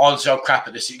 I'll crap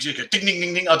at this. Ding, ding,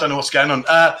 ding, ding. I don't know what's going on.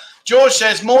 George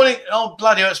says, morning. Oh,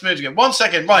 bloody hell, it's moved again. 1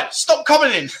 second. Right. Stop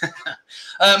commenting.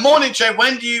 Morning, Trev.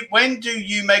 When do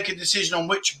you make a decision on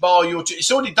which bar you're to?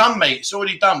 It's already done, mate. It's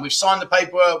already done. We've signed the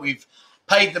paperwork. We've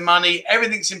paid the money.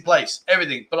 Everything's in place.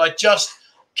 Everything. But I just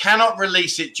cannot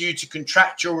release it due to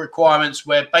contractual requirements,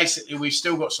 where basically we've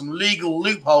still got some legal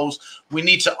loopholes we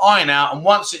need to iron out. And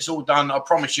once it's all done, I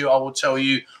promise you, I will tell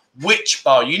you which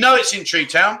bar. You know, it's in Tree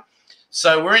Town.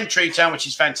 So we're in Tree Town, which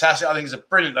is fantastic. I think it's a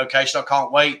brilliant location. I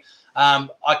can't wait.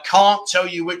 I can't tell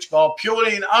you which bar,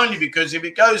 purely and only because if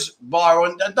it goes viral,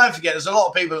 and don't forget, there's a lot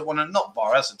of people that want to, not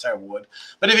viral, that's a terrible word,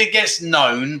 but if it gets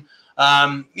known,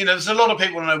 you know, there's a lot of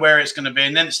people who know where it's going to be,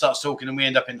 and then it starts talking and we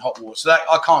end up in hot water. So that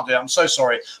I can't do it. I'm so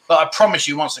sorry. But I promise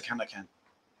you, once I can, I can.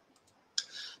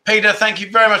 Peter, thank you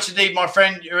very much indeed, my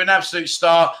friend. You're an absolute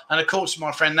star. And of course,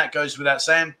 my friend, that goes without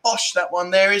saying. Bosh, that one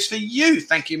there is for you.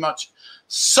 Thank you much.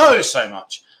 So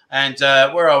much. And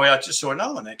where are we? I just saw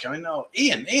another one there coming. Oh,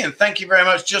 Ian, thank you very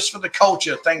much just for the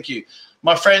culture. Thank you.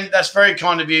 My friend, that's very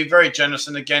kind of you, very generous.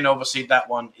 And again, obviously, that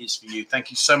one is for you.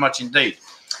 Thank you so much indeed.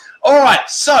 All right,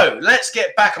 so let's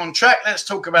get back on track. Let's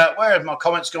talk about where have my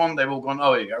comments gone. They've all gone.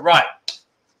 Oh, here you go. Right.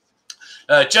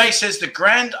 Jay says the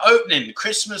grand opening,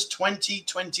 Christmas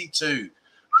 2022.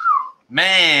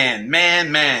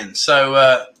 Man.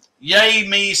 So, Yay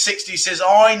Me 60 says,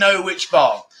 I know which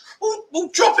bar. Well,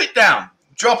 drop it down.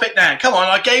 Drop it down. Come on,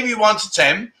 I gave you 1 to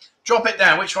 10. Drop it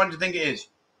down. Which one do you think it is?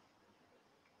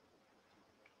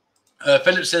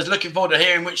 Philip says, looking forward to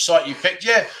hearing which site you picked.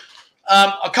 Yeah,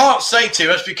 I can't say too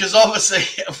much because obviously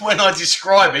when I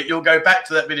describe it, you'll go back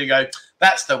to that video and go,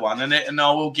 that's the one, and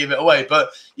I will give it away. But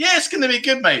yeah, it's going to be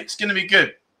good, mate. It's going to be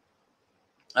good.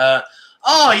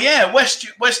 Oh, yeah, West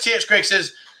TX Greg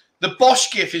says, the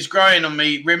Bosch gif is growing on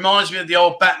me. Reminds me of the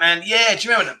old Batman. Yeah, do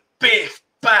you remember the biff,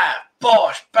 bat,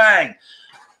 Bosch, bang?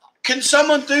 Can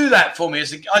someone do that for me?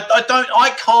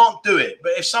 I can't do it,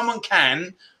 but if someone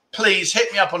can, please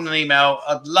hit me up on an email.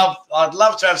 I'd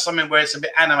love to have something where it's a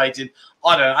bit animated.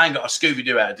 I ain't got a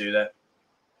Scooby-Doo how to do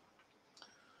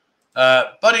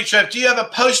that. Buddy Trev, do you have a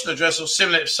postal address or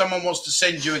similar if someone wants to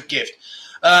send you a gift?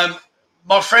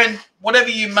 My friend, whatever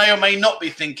you may or may not be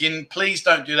thinking, please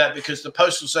don't do that because the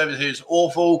postal service here is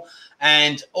awful.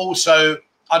 And also,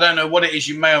 I don't know what it is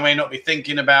you may or may not be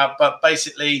thinking about, but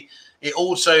basically it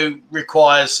also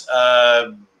requires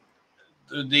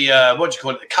what do you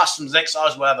call it? The customs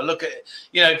excise will have a look at it.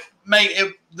 You know, mate,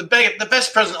 the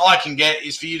best present I can get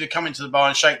is for you to come into the bar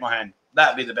and shake my hand.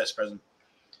 That'd be the best present.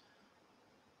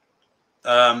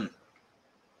 I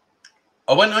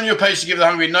went on your page to give the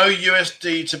hungry no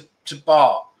USD to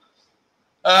bar.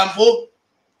 Well,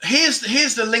 here's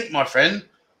the link, my friend.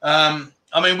 I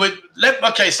mean,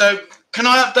 okay. So can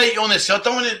I update you on this? I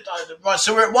don't want it. Right.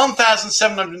 So we're at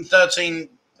 £1,713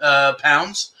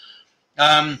 pounds.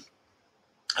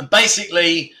 And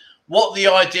basically, what the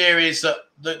idea is that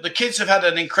the kids have had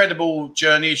an incredible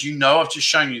journey, as you know. I've just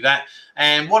shown you that.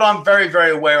 And what I'm very,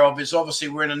 very aware of is obviously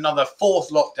we're in another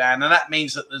 4th lockdown, and that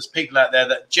means that there's people out there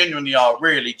that genuinely are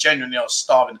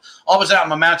starving. I was out on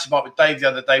my mountain bike with Dave the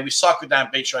other day. We cycled down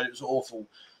Beach Road. It was awful.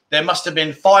 There must have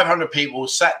been 500 people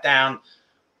sat down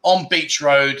on Beach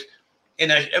Road.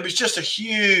 It was just a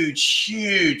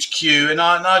huge queue. And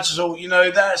I just thought, you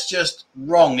know, that's just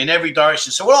wrong in every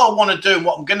direction. So what I want to do and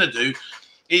what I'm going to do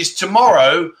is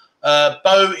tomorrow,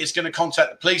 Bo is going to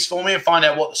contact the police for me and find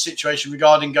out what the situation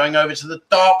regarding going over to the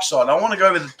dark side. I want to go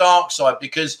over the dark side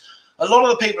because a lot of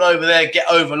the people over there get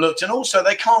overlooked, and also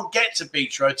they can't get to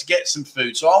Beach Road to get some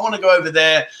food. So I want to go over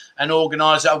there and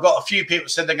organise it. I've got a few people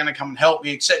said they're going to come and help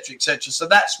me, etc., etc. So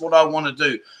that's what I want to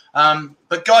do.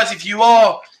 But guys, if you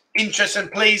are interested,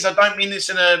 and please, I don't mean this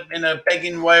in a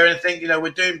begging way or anything. You know,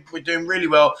 we're doing really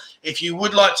well. If you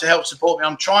would like to help support me,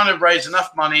 I'm trying to raise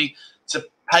enough money to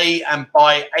pay and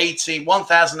buy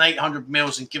 1,800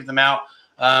 meals and give them out.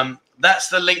 That's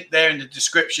the link there in the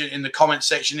description, in the comment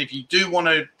section. If you do want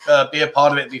to be a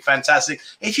part of it, it'd be fantastic.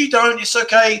 If you don't, it's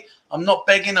okay. I'm not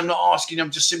begging. I'm not asking.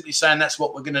 I'm just simply saying that's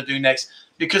what we're going to do next,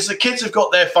 because the kids have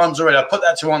got their funds already. I put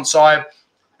that to one side,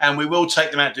 and we will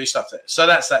take them out and do stuff there. So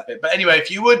that's that bit. But anyway,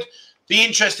 if you would be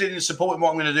interested in supporting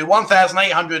what I'm going to do,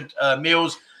 1,800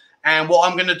 meals. And what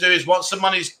I'm going to do is once the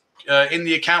money's in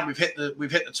the account, we've hit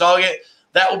the target,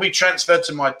 that will be transferred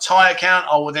to my Thai account.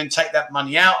 I will then take that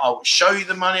money out. I will show you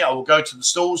the money. I will go to the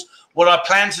stalls. What I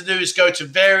plan to do is go to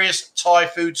various Thai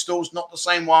food stalls, not the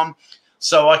same one,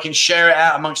 so I can share it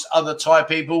out amongst other Thai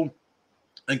people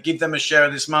and give them a share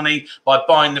of this money by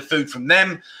buying the food from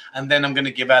them. And then I'm going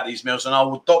to give out these meals, and I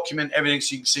will document everything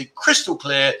so you can see crystal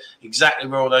clear exactly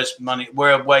where all those money,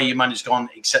 where your money's gone,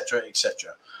 etc.,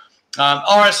 etc.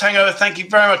 RS Hangover, thank you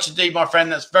very much indeed, my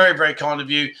friend. That's very, very kind of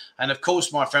you. And of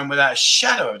course, my friend, without a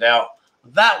shadow of a doubt,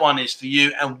 that one is for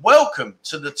you. And welcome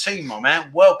to the team, my man.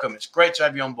 Welcome. It's great to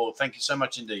have you on board. Thank you so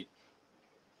much indeed.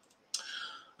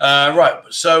 Right.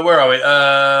 So where are we?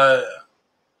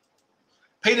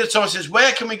 Peter Thomas says,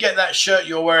 where can we get that shirt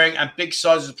you're wearing and big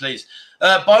sizes, please?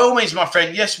 By all means, my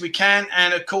friend, yes, we can.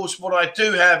 And of course, what I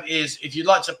do have is, if you'd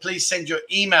like to please send your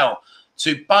email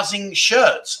to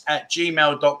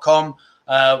buzzingshirts@gmail.com.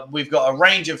 We've got a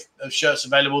range of shirts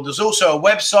available. There's also a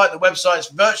website. The website's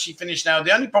virtually finished now.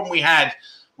 The only problem we had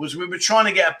was we were trying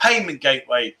to get a payment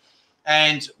gateway,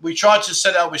 and we tried to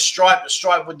set it up with Stripe, but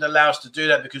Stripe wouldn't allow us to do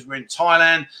that because we're in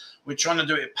Thailand. We're trying to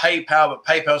do it with PayPal, but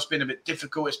PayPal's been a bit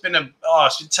difficult. It's been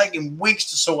taking weeks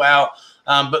to sort out.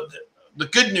 But the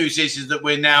good news is that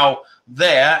we're now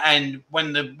there, and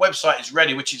when the website is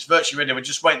ready, which is virtually ready, we're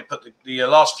just waiting to put the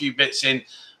last few bits in,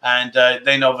 and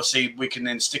then obviously we can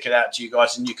then stick it out to you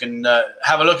guys, and you can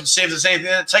have a look and see if there's anything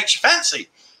that takes your fancy.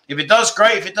 If it does,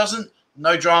 great. If it doesn't,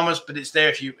 no dramas, but it's there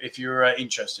if you're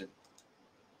interested.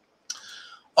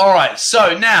 All right,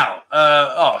 so now,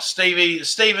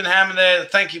 Stephen Hammond there.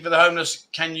 Thank you for the homeless.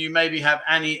 Can you maybe have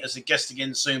Annie as a guest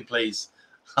again soon, please?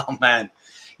 Oh man.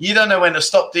 You don't know when to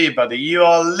stop, do you, buddy? You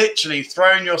are literally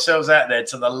throwing yourselves out there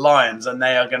to the lions, and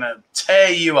they are going to tear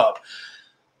you up.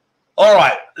 All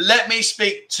right, let me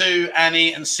speak to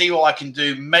Annie and see what I can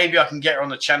do. Maybe I can get her on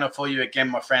the channel for you again,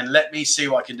 my friend. Let me see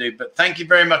what I can do. But thank you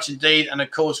very much indeed. And, of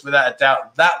course, without a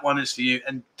doubt, that one is for you.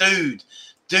 And, dude,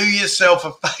 do yourself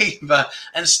a favor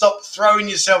and stop throwing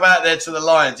yourself out there to the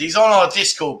lions. He's on our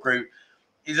Discord group.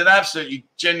 He's an absolutely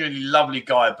genuinely lovely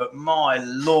guy, but my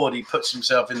Lord, he puts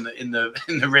himself in the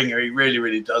ringer. He really,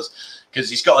 really does, because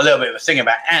he's got a little bit of a thing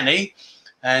about Annie.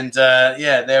 And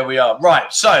yeah, there we are.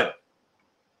 Right, so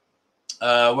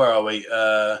where are we?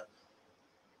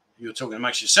 You're talking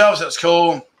amongst yourselves. That's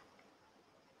cool.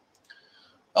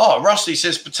 Oh, Rusty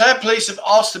says, Pattaya police have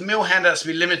asked the meal handouts to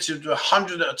be limited to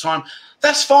 100 at a time.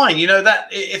 That's fine. You know, that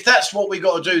if that's what we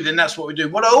got to do, then that's what we do.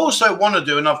 What I also want to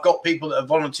do, and I've got people that have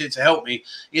volunteered to help me,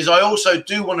 is I also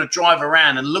do want to drive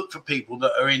around and look for people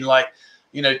that are in, like,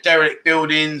 you know, derelict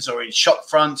buildings or in shop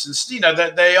fronts. And, you know,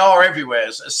 they are everywhere,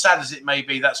 as sad as it may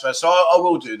be. That's where. So I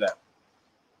will do that.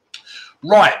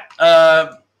 Right.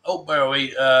 Where are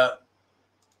we?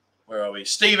 Where are we?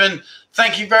 Stephen,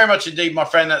 thank you very much indeed, my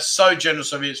friend. That's so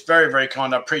generous of you. It's very, very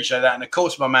kind. I appreciate that. And, of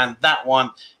course, my man, that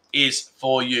one is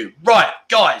for you. Right,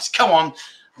 guys, come on.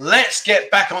 Let's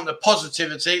get back on the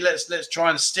positivity. Let's try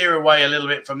and steer away a little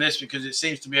bit from this, because it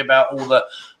seems to be about all the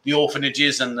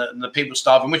orphanages and the people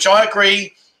starving, which I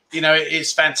agree, you know,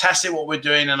 it's fantastic what we're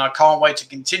doing, and I can't wait to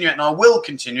continue it, and I will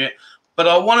continue it. But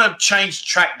I want to change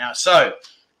track now. So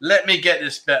let me get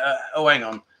this better. Oh, hang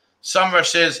on. Summer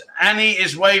says, Annie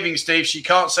is waving, Steve. She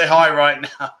can't say hi right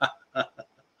now.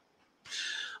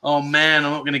 Oh, man,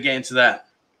 I'm not going to get into that.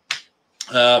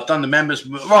 I've done the members.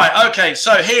 Right, okay,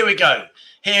 so here we go.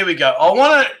 Here we go. I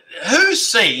want to... Who's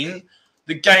seen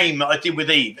the game that I did with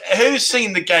Eve? Who's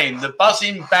seen the game, the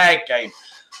buzzing bag game?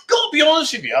 Got to be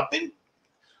honest with you,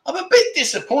 I'm a bit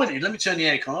disappointed. Let me turn the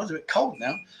aircon on. It's a bit cold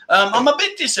now. I'm a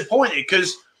bit disappointed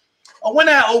because I went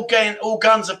out all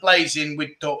guns a blazing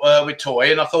with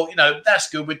Toy, and I thought, you know, that's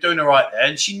good. We're doing all right there.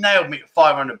 And she nailed me at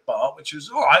 500 baht, which was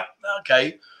all right,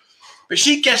 okay. But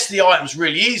she guessed the items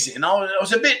really easy, and I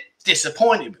was a bit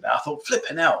disappointed with that. I thought,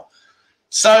 flipping hell.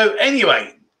 So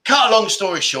anyway, cut a long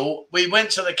story short, we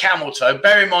went to the Camel Toe.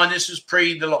 Bear in mind, this was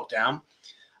pre the lockdown.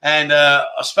 And I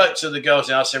spoke to the girls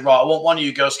and I said, right, I want one of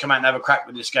you girls to come out and have a crack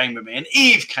with this game with me. And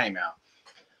Eve came out.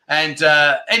 And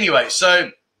anyway, so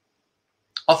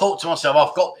I thought to myself,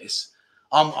 I've got this.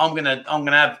 I'm gonna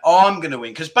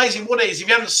win. Because basically what it is, if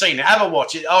you haven't seen it, have a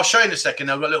watch it. I'll show you in a second.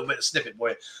 I've got a little bit of snippet for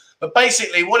you. But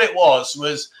basically what it was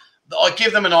that I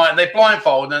give them an item, they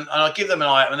blindfold, and I give them an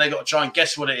item, and they got to try and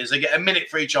guess what it is. They get a minute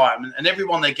for each item, and every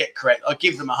one they get correct, I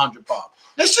give them 100 baht.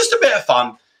 It's just a bit of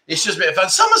fun. It's just a bit of fun.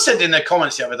 Someone said in their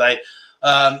comments the other day,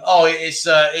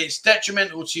 it's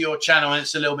detrimental to your channel and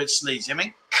it's a little bit sleazy. I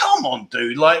mean, come on,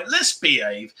 dude. Like, let's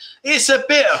behave. It's a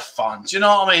bit of fun. Do you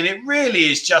know what I mean? It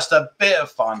really is just a bit of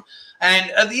fun.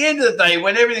 And at the end of the day,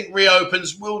 when everything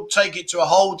reopens, we'll take it to a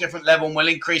whole different level and we'll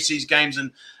increase these games.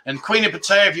 And Queen of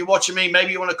Pattaya, if you're watching me,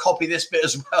 maybe you want to copy this bit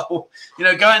as well. You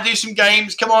know, go and do some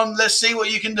games. Come on, let's see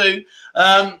what you can do.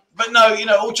 But no, you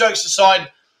know, all jokes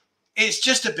aside, it's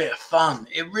just a bit of fun.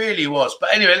 It really was.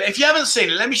 But anyway, if you haven't seen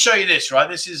it, let me show you this, right?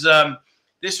 This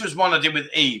was one I did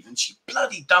with Eve, and she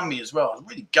bloody done me as well. I was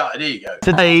really gutted. Here you go.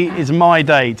 Today is my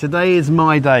day. Today is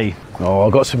my day. Oh,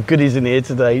 I've got some goodies in here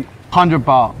today. 100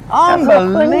 baht.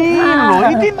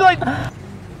 Unbelievable. You did like...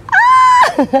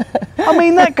 I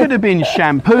mean, that could have been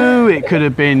shampoo. It could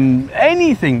have been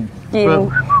anything. But...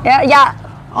 Yeah.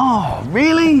 Oh,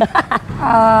 really?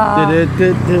 Carrot.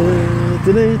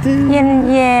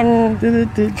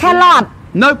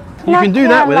 Nope, you can do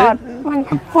that with it.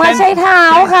 หัวใช้เท้า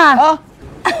ค่ะ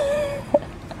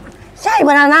ใช่บ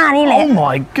านาน่านี่แหละ Oh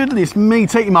my goodness me,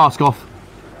 take your mask off.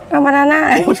 บานาน่า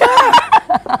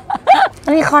อั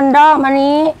นนี้คอนดอมอัน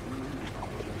นี้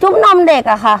จุ๊บนมเด็ก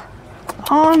อะค่ะ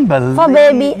Unbelievable. For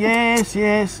baby.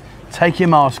 Yes. Take your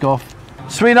mask off.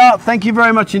 Sweetheart, thank you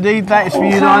very much indeed. That is for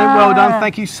you, darling. Well done.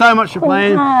 Thank you so much for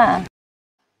playing.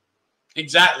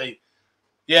 Exactly.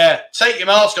 Yeah, take your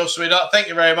mask off, sweetheart. Thank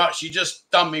you very much. You just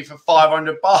done me for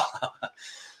 500 baht.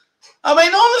 I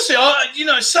mean, honestly, you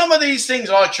know, some of these things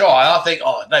I try, I think,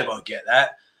 oh, they won't get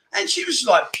that. And she was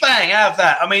like, bang, have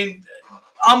that. I mean,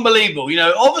 unbelievable. You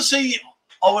know, obviously,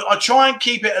 I try and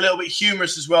keep it a little bit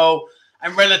humorous as well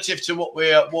and relative to what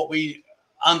we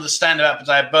understand about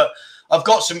Pattaya. But I've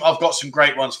got some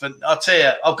great ones. I'll tell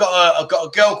you, I've got a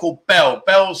girl called Belle.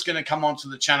 Belle's going to come onto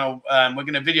the channel. We're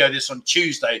going to video this on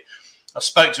Tuesday. I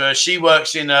spoke to her. She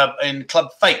works in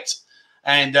Club Fate,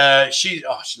 and she's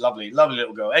lovely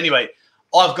little girl. Anyway,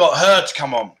 I've got her to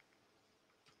come on.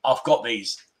 I've got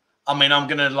these. I mean, I'm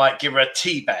gonna like give her a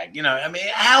tea bag. You know, I mean,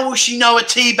 how will she know a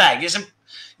tea bag isn't?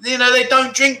 You know, they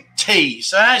don't drink tea,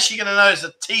 so how's she gonna know it's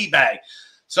a tea bag?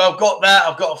 So I've got that.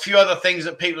 I've got a few other things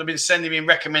that people have been sending me in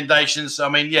recommendations. So I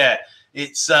mean, yeah,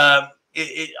 it's I've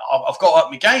got to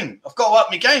up my game. I've got to up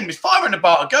my game. It's 500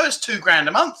 baht a go. It's $2,000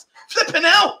 a month. Flipping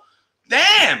hell.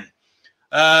 Damn.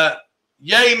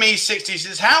 Yay me 60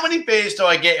 says, how many beers do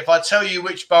I get if I tell you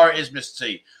which bar it is, Mr.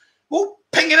 T? Well,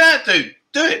 ping it out, dude.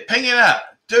 Do it. Ping it out.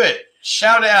 Do it.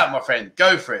 Shout it out, my friend.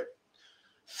 Go for it.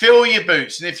 Fill your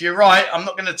boots. And if you're right, I'm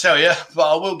not going to tell you,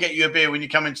 but I will get you a beer when you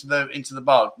come into the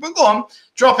bar. But go on.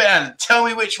 Drop it in. Tell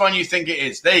me which one you think it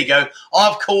is. There you go.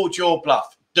 I've called your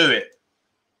bluff. Do it.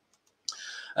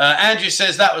 Andrew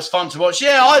says that was fun to watch.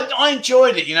 Yeah, I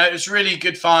enjoyed it. You know, it was really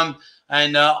good fun.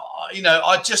 And, you know,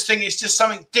 I just think it's just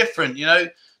something different, you know.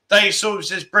 Dave Sorb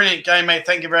says, brilliant game, mate.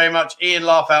 Thank you very much. Ian,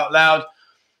 laugh out loud.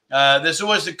 There's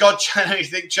always the God channel. You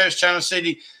think Chose Channel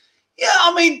City. Yeah,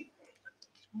 I mean,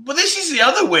 but this is the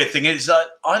other weird thing is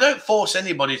that I don't force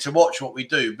anybody to watch what we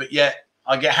do, but yet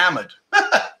I get hammered.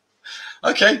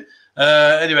 Okay.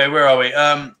 Anyway, where are we?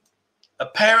 A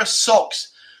pair of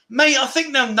socks. Mate, I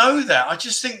think they'll know that. I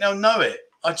just think they'll know it.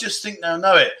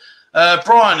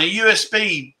 Brian, a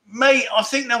USB. Mate, I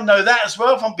think they'll know that as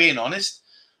well, if I'm being honest.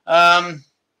 I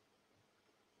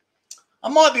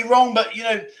might be wrong, but, you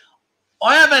know,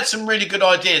 I have had some really good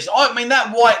ideas. I mean,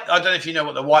 that white, I don't know if you know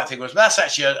what the white thing was, but that's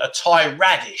actually a Thai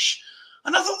radish.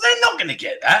 And I thought, they're not going to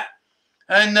get that.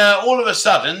 And all of a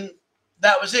sudden,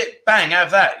 that was it. Bang,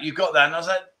 have that. You got that. And I was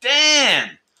like,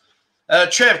 damn.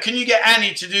 Trev, can you get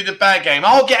Annie to do the bag game?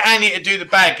 I'll get Annie to do the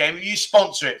bag game if you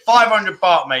sponsor it. 500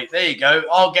 baht, mate. There you go.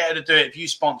 I'll get her to do it if you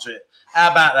sponsor it.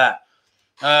 How about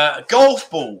that? Golf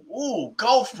ball. Ooh,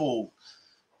 golf ball.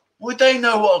 Would they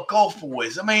know what a golf ball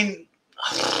is? I mean,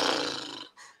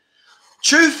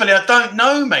 truthfully, I don't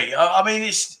know, mate. I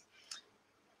mean,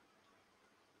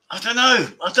 I don't know.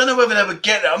 I don't know whether they would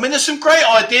get it. I mean, there's some great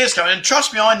ideas coming, and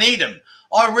trust me, I need them.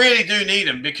 I really do need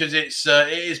them because it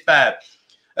is bad.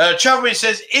 Travelman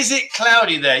says, is it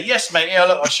cloudy there? Yes, mate. Yeah,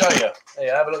 look, I'll show you.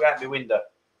 There, have a look out the window.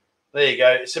 There you go.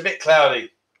 It's a bit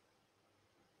cloudy.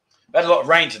 We had a lot of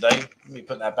rain today. Let me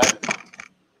put that back.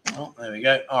 Oh, there we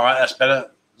go. All right, that's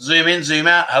better. Zoom in, zoom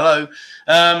out. Hello.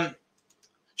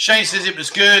 Shane says it was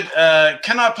good.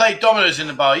 Can I play dominoes in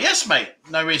the bar? Yes, mate.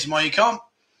 No reason why you can't.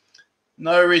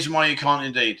 No reason why you can't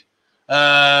indeed.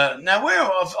 Now, where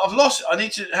I've lost. I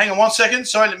need to hang on 1 second.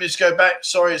 Sorry, let me just go back.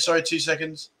 Sorry, 2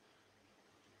 seconds.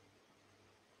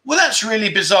 Well, that's really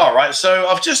bizarre, right? So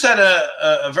I've just had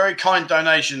a very kind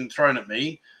donation thrown at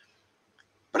me,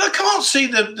 but I can't see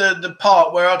the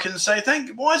part where I can say thank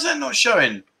you. Why is that not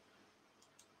showing?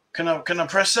 Can I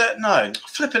press that? No.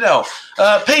 Flip it out.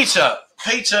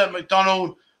 Peter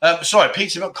McDonald.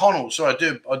 Peter McConnell. Sorry,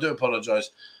 I do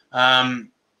apologise.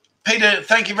 Peter,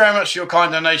 thank you very much for your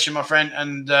kind donation, my friend.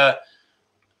 And I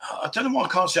don't know why I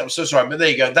can't see it. I'm so sorry, but there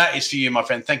you go. That is for you, my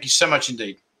friend. Thank you so much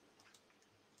indeed.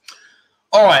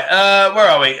 All right, where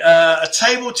are we? A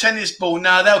table tennis ball.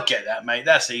 No, they'll get that, mate.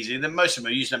 That's easy. Then most of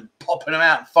them are using them, popping them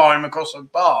out and firing them across the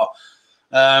bar.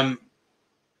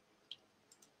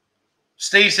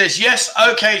 Steve says, yes,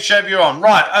 okay, Trev, you're on.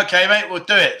 Right, okay, mate, we'll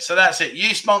do it. So that's it.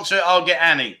 You sponsor it, I'll get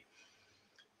Annie.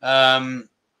 An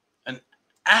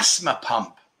asthma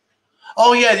pump.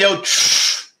 Oh, yeah, the old...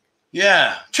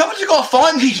 Yeah. Trouble is, you've got to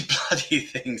find these bloody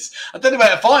things. I don't know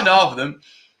where to find half of them.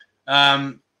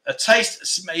 A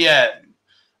taste... Yeah.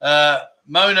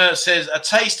 Mona says a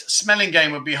taste smelling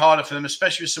game would be harder for them,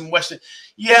 especially with some Western.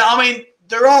 Yeah, I mean,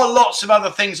 there are lots of other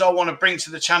things I want to bring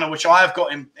to the channel, which I have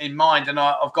got in mind, and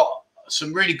I've got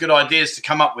some really good ideas to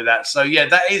come up with that. So, yeah,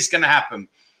 that is going to happen.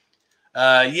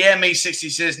 Yeah, me60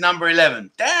 says number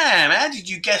 11. Damn, how did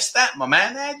you guess that, my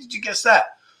man? How did you guess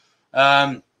that?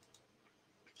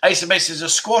 Ace of Base says a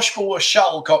squash ball, a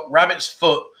shuttlecock, rabbit's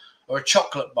foot, or a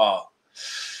chocolate bar.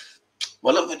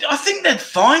 Well, look, I think they'd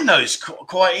find those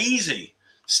quite easy.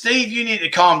 Steve, you need to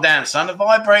calm down, son. A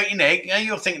vibrating egg. Yeah,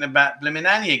 you're thinking about blimmin'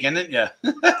 Annie again, aren't you?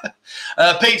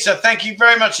 Pizza, thank you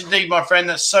very much indeed, my friend.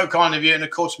 That's so kind of you. And, of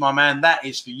course, my man, that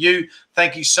is for you.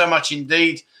 Thank you so much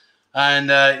indeed. And,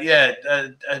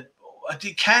 a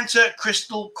decanter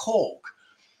crystal cork.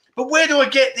 But where do I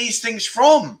get these things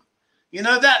from? You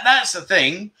know, that's the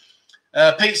thing.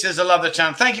 Pete says, I love the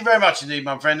channel. Thank you very much indeed,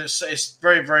 my friend. It's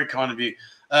very, very kind of you.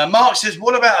 Mark says,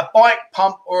 what about a bike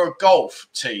pump or a golf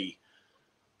tee?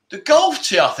 The golf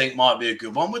tee, I think, might be a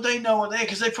good one. Would they know what they're?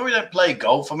 Because they probably don't play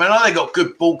golf. I mean, I know they got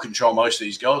good ball control, most of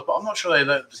these girls, but I'm not sure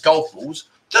they golf balls.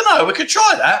 Don't know. We could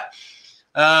try that.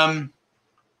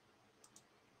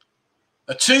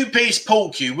 A two-piece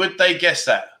pool cue. Would they guess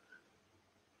that?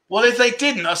 Well, if they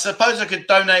didn't, I suppose I could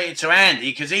donate it to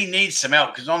Andy because he needs some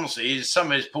help. Because honestly, some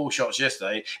of his pool shots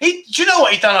yesterday. Do you know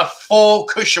what? He done a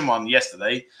 4-cushion one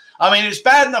yesterday. I mean, it was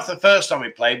bad enough the first time we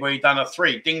played where he done a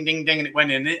 3, ding, ding, ding, and it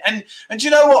went in. And do you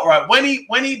know what? Right,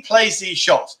 when he plays these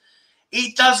shots,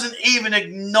 he doesn't even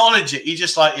acknowledge it. He's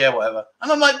just like, yeah, whatever.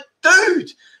 And I'm like,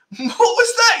 dude, what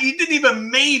was that? You didn't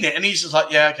even mean it. And he's just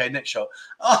like, yeah, okay, next shot.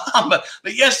 But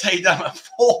yesterday he done a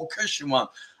 4-cushion one.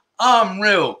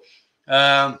 Unreal.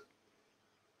 Where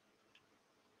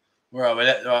are we?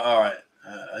 All right.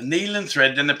 A needle and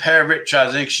thread, then a pair of ripped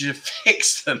trousers, and she should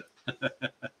fix them.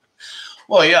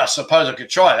 Well, yeah, I suppose I could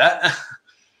try that.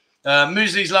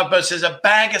 Muesli's Lovebird says a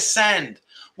bag of sand.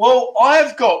 Well,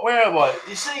 I've got, where am I?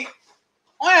 You see,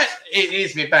 it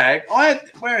is my bag.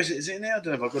 Where is it? Is it in there? I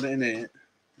don't know if I've got it in here.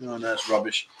 Oh, no, it's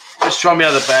rubbish. Let's try my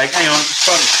other bag. Hang on,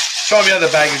 try my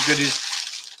other bag of goodies.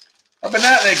 I've been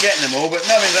out there getting them all, but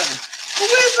nothing's happening. Well,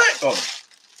 where's that gone?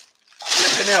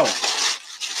 Flipping hell.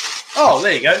 Oh,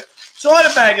 there you go. So I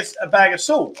had a bag of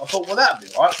salt. I thought, well, that'd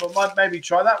be all right, but I might maybe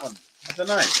try that one. I don't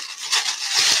know.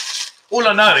 All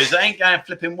I know is it ain't going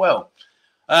flipping well.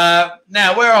 Now,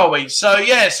 where are we? So,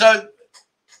 yeah,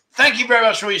 thank you very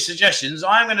much for all your suggestions.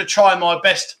 I'm going to try my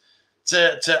best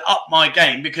to up my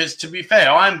game because, to be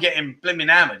fair, I'm getting blimmin'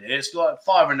 hammered here. It's like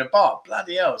 500 baht.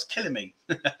 Bloody hell, it's killing me.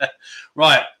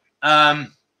 Right.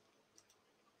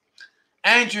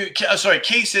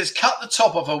 Keith says, cut the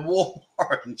top off a warm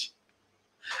orange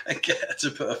and get her to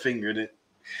put a finger in it.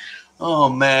 Oh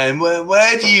man,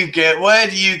 where do you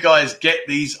guys get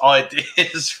these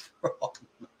ideas from?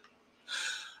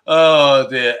 Oh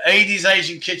dear. 80s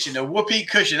Asian kitchen, a whoopee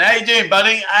cushion. How you doing,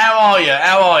 buddy? How are you?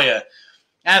 How are you?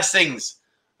 How's things?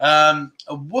 A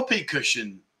whoopee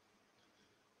cushion.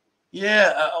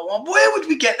 Yeah. Where would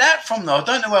we get that from, though? I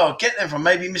don't know where I'd get them from.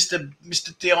 Maybe Mr.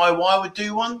 DIY would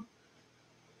do one.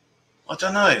 I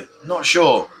don't know. Not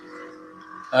sure.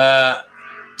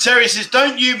 Terry says,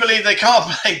 "Don't you believe they can't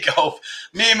play golf?"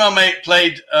 Me and my mate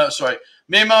played.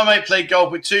 Me and my mate played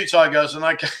golf with 2 Thai girls, and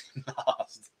I came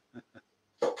last.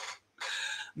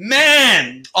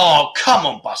 Man, oh come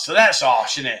on, Buster, that's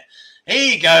harsh, isn't it?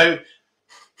 Here you go.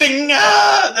 Bing! They're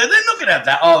not going to have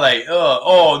that, are they?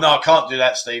 Oh no, I can't do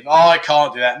that, Steve. Oh, I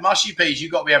can't do that. Mushy peas,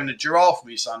 you've got to be having a giraffe for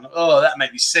me, son. Oh, that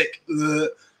makes me sick.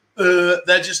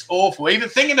 They're just awful. Even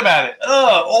thinking about it.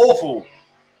 Awful.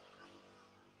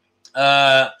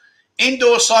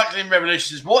 Indoor cycling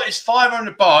revolution says, what is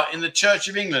 500 baht in the Church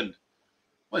of England?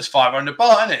 Well, it's 500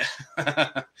 baht, isn't it?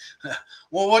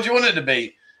 Well, what do you want it to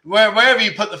be? Wherever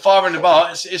you put the 500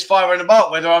 baht, it's 500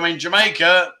 baht. Whether I'm in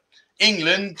Jamaica,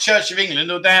 England, Church of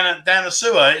England, or down the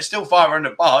sewer, it's still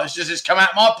 500 baht. It's just it's come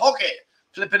out of my pocket.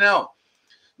 Flipping hell.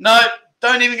 No,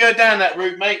 don't even go down that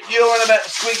route, mate. You're on about the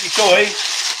squeaky toy.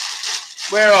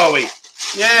 Where are we?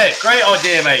 Yeah, great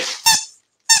idea, mate.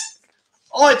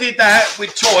 I did that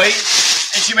with Toy, and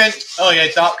she went, "Oh yeah,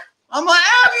 duck." I'm like,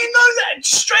 "How do you know that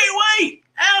straight away?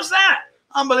 How's that?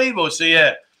 Unbelievable." So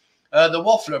yeah, the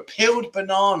waffler, peeled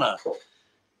banana.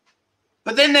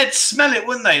 But then they'd smell it,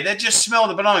 wouldn't they? They'd just smell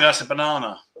the banana. That's a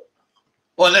banana.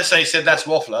 Well, unless they said that's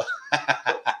waffler.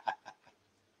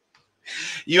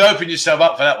 You opened yourself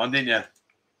up for that one, didn't you?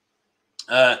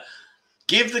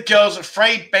 Give the girls a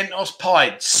frayed bentos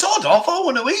pie. Sod off, I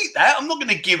want to eat that. I'm not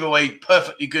going to give away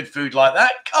perfectly good food like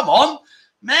that. Come on,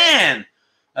 man.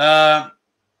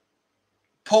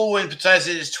 Paul in Pattaya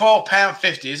City is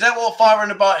 £12.50. Is that what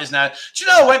 500 baht is now? Do you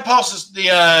know, I went past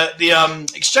the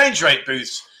exchange rate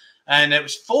booths, and it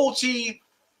was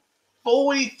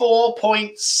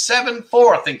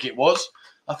 44.74, I think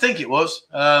it was.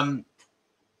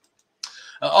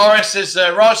 RS says,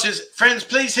 Raj says, friends,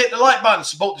 please hit the like button.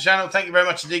 Support the channel. Thank you very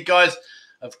much indeed, guys.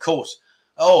 Of course.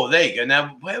 Oh, there you go.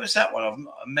 Now, where was that one? A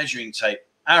measuring tape.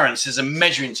 Aaron says a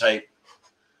measuring tape.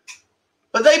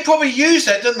 But they probably use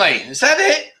that, don't they? Is that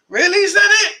it? Really? Is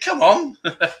that it? Come on.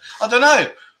 I don't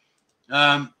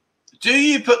know. Do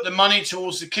you put the money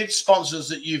towards the kids' sponsors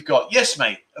that you've got? Yes,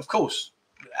 mate. Of course.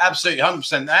 Absolutely.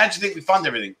 100%. How do you think we fund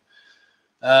everything?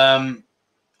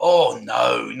 Oh,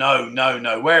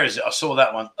 no. Where is it? I saw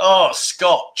that one. Oh,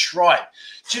 Scott, tripe.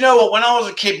 Do you know what? When I was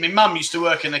a kid, my mum used to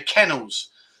work in the kennels,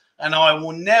 and I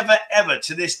will never, ever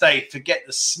to this day forget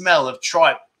the smell of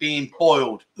tripe being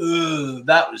boiled. Ugh,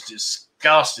 that was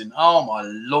disgusting. Oh, my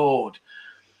Lord.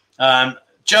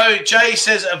 Jay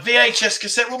says a VHS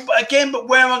cassette. Well, again, but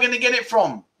where am I going to get it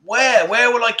from? Where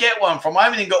will I get one from? I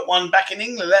haven't even got one back in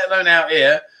England, let alone out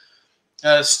here.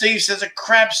 Steve says a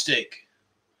crab stick.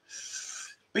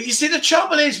 But you see, the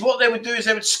trouble is, what they would do is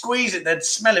they would squeeze it, they'd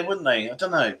smell it, wouldn't they? I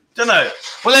don't know.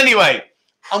 Well, anyway,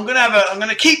 I'm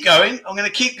gonna keep going. I'm gonna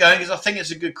keep going because I think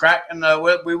it's a good crack, and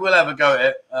we will have a go at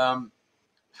it.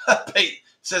 Pete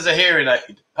says a hearing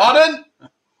aid. Pardon?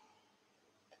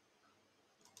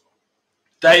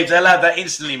 Dave, they'll have that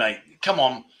instantly, mate. Come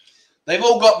on. They've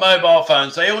all got mobile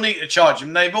phones. They all need to charge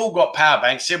them. They've all got power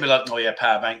banks. He'll be like, "Oh yeah,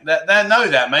 power bank." They know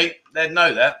that, mate. They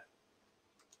know that.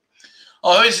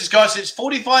 Oh, this guy says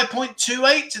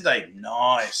 45.28 today.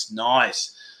 Nice.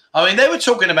 I mean, they were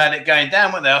talking about it going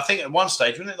down, weren't they? I think at one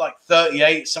stage, wasn't it like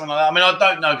 38, something like that? I mean, I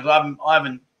don't know because I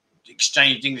haven't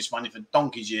exchanged English money for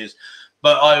donkey's years,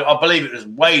 but I believe it was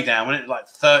way down, wasn't it? Like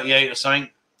 38 or something.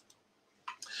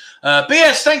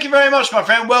 BS, thank you very much, my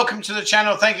friend. Welcome to the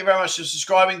channel. Thank you very much for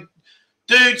subscribing.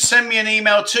 Dude, send me an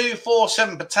email,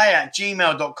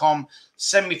 247pattaya@gmail.com.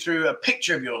 Send me through a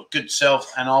picture of your good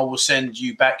self, and I will send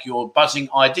you back your buzzing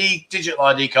ID, digital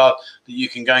ID card, that you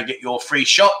can go and get your free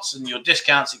shots and your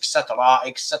discounts, etc.,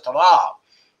 etc.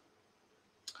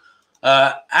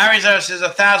 Arizona says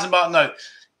 1,000 baht note.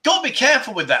 Got to be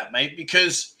careful with that, mate,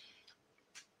 because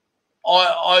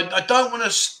I don't want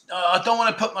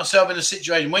to put myself in a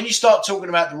situation when you start talking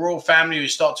about the royal family, or you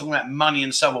start talking about money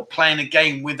and stuff, or playing a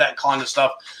game with that kind of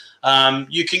stuff.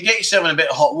 You can get yourself in a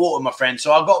bit of hot water, my friend.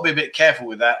 So I've got to be a bit careful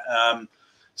with that.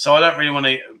 So I don't really want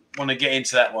to get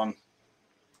into that one.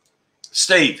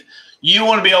 Steve, you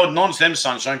want to be holding on to them,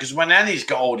 sunshine, because when Annie's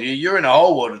got older, you're in a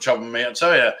whole world of trouble, mate. I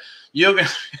tell you, you're gonna.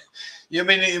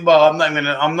 Well, I'm not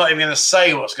even gonna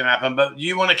say what's gonna happen, but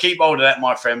you want to keep hold of that,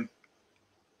 my friend.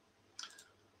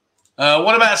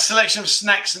 What about a selection of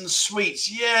snacks and sweets?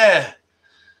 Yeah.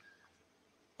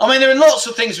 I mean, there are lots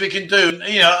of things we can do.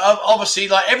 You know, obviously,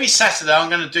 like every Saturday, I'm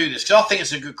going to do this because I think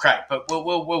it's a good crack. But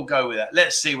we'll go with that.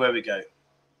 Let's see where we go.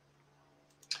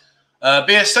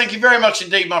 BS, thank you very much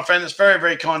indeed, my friend. That's very,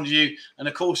 very kind of you. And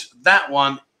of course, that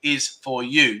one is for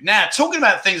you. Now, talking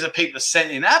about things that people have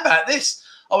sent in. How about this?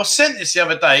 I was sent this the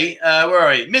other day. Where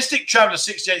are you? Mystic Traveller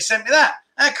 68 sent me that.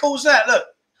 How cool is that? Look,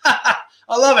 I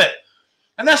love it.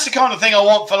 And that's the kind of thing I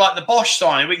want for like the Bosch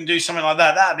sign. We can do something like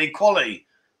that. That'd be quality.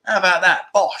 How about that?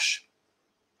 Bosch.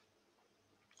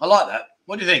 I like that.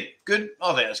 What do you think? Good?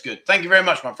 I think that's good. Thank you very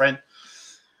much, my friend.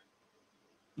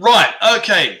 Right.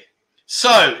 Okay.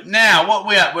 So now what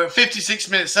we're at? We're at 56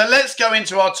 minutes. So let's go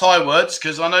into our Thai words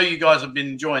because I know you guys have been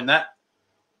enjoying that.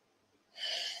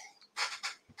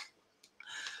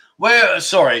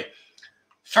 Sorry.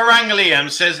 Farang Liam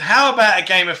says, how about a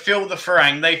game of Feel the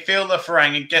Farang? They feel the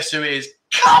Farang and guess who it is?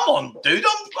 Come on, dude.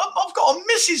 I've got a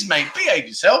missus, mate. Behave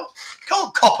yourself.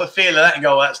 Can't cop a feel of that and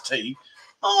go, oh, that's tea.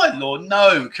 Oh, Lord,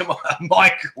 no. Come on,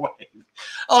 microwave.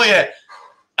 Oh, yeah.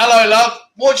 Hello, love.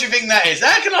 What do you think that is?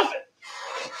 How can I...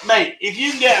 Mate, if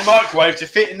you can get a microwave to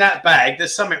fit in that bag,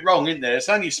 there's something wrong, isn't there? It's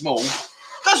only small.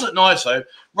 Does look nice, though.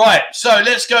 Right, so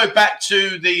let's go back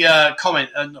to the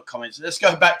not comments. Let's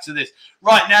go back to this.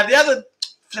 Right, now the other...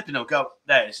 Flipping will go.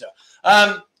 There it is.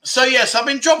 So, yes, I've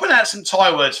been dropping out some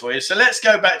Thai words for you. So let's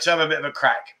go back to have a bit of a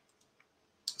crack.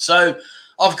 So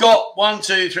I've got 1,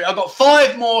 2, 3. I've got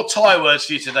 5 more Thai words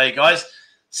for you today, guys.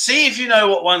 See if you know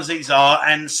what ones these are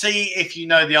and see if you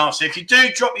know the answer. If you do,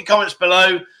 drop your comments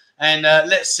below and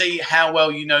let's see how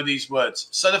well you know these words.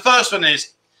 So the first one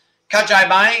is Kajai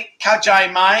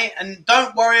Mai, and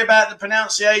don't worry about the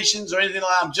pronunciations or anything like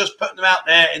that. I'm just putting them out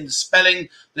there in the spelling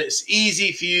that's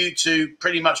easy for you to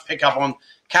pretty much pick up on.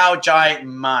 Kajai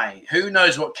Mai. Who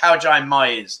knows what Kajai Mai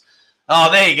is? Oh,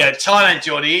 there you go. Thailand,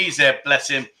 Geordie. He's there, bless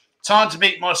him. Time to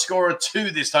beat my score of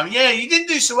 2 this time. Yeah, you didn't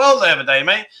do so well the other day,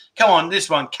 mate. Come on, this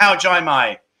one, Kajai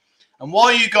Mai. And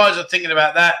while you guys are thinking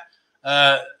about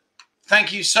that,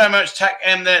 thank you so much, Tac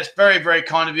M. There, it's very, very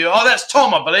kind of you. Oh, that's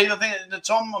Tom, I believe. I think it's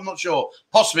Tom. I'm not sure,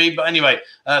 possibly, but anyway,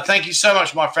 thank you so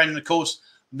much, my friend. And of course,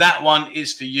 that one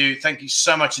is for you. Thank you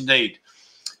so much indeed.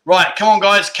 Right, come on,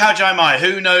 guys. Kajai Mai.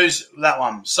 Who knows that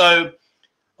one? So,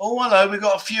 oh, hello. We've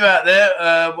got a few out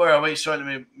there. Where are we? Sorry, let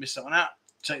me miss that one out.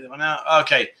 Take that one out.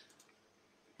 Okay.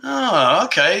 Oh,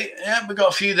 okay. Yeah, we've got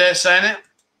a few there saying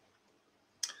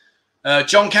it.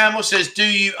 John Campbell says, do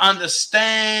you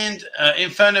understand?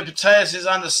 Inferno Pattaya says,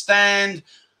 understand.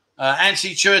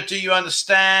 Anthony Stewart, do you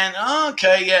understand? Oh,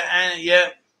 okay, yeah, yeah.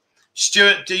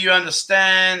 Stuart, do you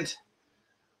understand?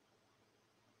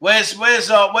 Where's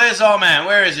our man?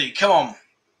 Where is he? Come on.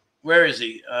 Where is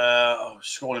he?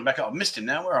 Scrolling back up. I missed him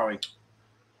now. Where are we?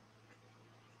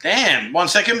 Damn. 1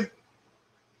 second.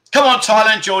 Come on,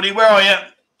 Thailand, Geordie. Where are you?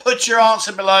 Put your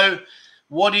answer below.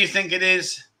 What do you think it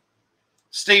is?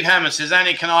 Steve Hammond says,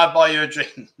 Annie, can I buy you a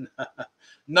drink?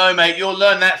 No, mate. You'll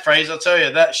learn that phrase. I'll tell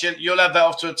you. That shit. You'll have that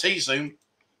off to a tea soon.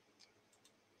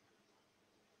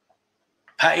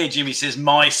 Patty Jimmy says,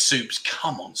 my soups.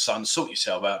 Come on, son. Sort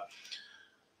yourself out.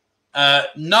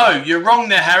 No, you're wrong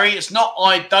there, Harry. It's not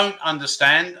I don't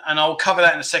understand, and I'll cover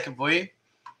that in a second for you.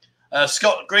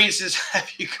 Scott Green says, have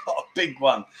you got a big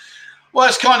one? Well,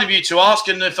 it's kind of you to ask,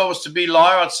 and if I was to be a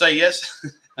liar, I'd say yes.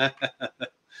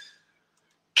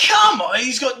 Come on,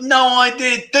 he's got no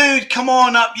idea. Dude, come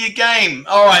on, up your game.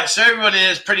 All right, so everybody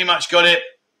has pretty much got it.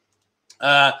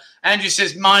 Andrew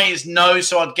says, my is no,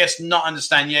 so I'd guess not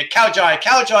understand. Yeah, Kaujai.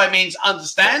 Kaujai means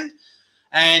understand.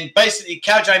 And basically,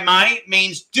 Kaujai Mai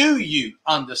means do you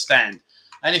understand?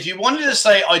 And if you wanted to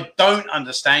say I don't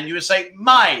understand, you would say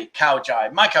my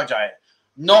Kaujai,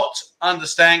 not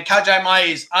understand. Kaujai Mai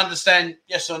is understand,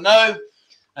 yes or no.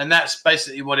 And that's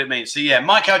basically what it means. So, yeah,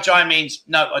 my Kaujai means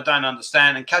no, I don't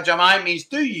understand. And Kaujai Mai means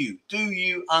do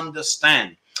you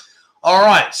understand? All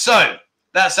right, so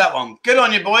that's that one. Good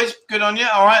on you, boys. Good on you.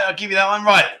 All right, I'll give you that one.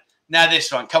 Right, now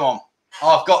this one. Come on.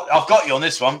 I've got you on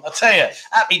this one. I'll tell you,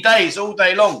 happy days all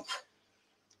day long.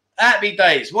 Happy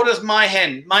days. What does my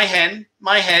hen?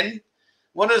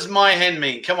 What does my hen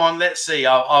mean? Come on, let's see.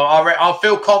 I'll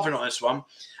feel confident on this one.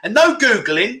 And no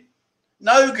Googling.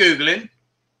 No Googling.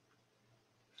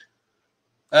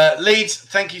 Leeds,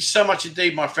 thank you so much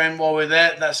indeed, my friend, while we're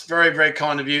there. That's very, very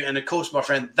kind of you. And, of course, my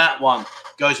friend, that one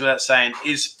goes without saying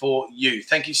is for you.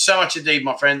 Thank you so much indeed,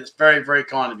 my friend. That's very, very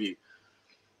kind of you.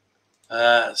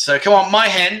 So come on, my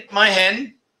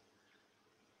hen.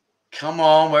 Come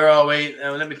on, where are we?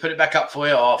 Let me put it back up for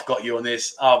you. Oh, I've got you on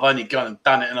this. Oh, I've only gone and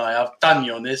done it, and I've done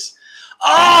you on this.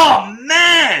 Oh,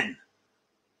 man.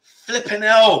 Flipping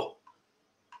hell.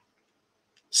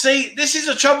 See, this is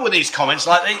the trouble with these comments.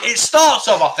 Like, it starts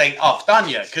off, I think, oh, done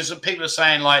you, because people are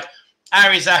saying, like,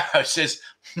 Aries Arrow says,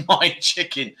 my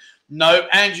chicken. No,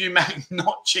 Andrew Mac,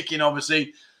 not chicken,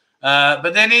 obviously.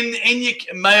 But then in your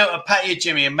mail, Pattaya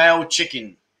Jimmy, a male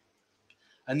chicken.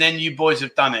 And then you boys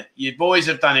have done it. You boys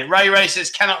have done it. Ray says,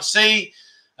 cannot see.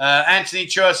 Anthony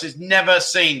Chua says, never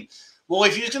seen. Well,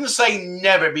 if you're going to say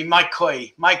never, it'd be my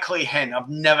koi hen. I've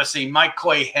never seen my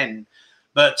koi hen.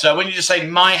 But when you just say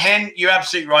my hen, you're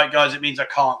absolutely right, guys. It means I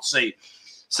can't see.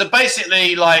 So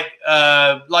basically, like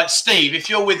Steve, if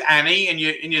you're with Annie and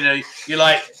you're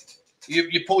like,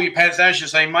 you pull your pants down, she'll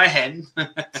say my hen.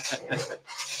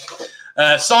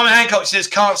 Simon Hancock says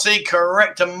can't see.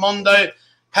 Correct, Mondo.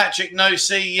 Patrick no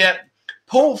see yet.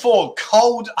 Paul Ford,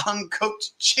 cold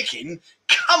uncooked chicken.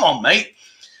 Come on, mate.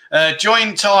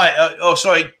 Join Thai.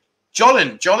 Jolin.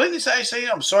 Jolin, is that how you say it?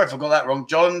 I'm sorry if I got that wrong.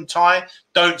 Jolin Thai,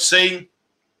 don't see.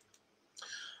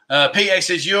 PA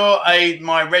says, you're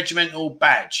my regimental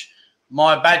badge.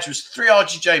 My badge was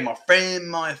 3RGJ, my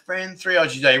friend,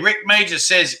 3RGJ. Rick Major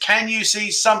says, can you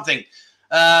see something?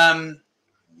 Not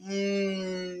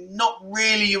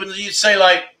really. You'd say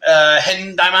like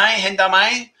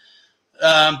hendame.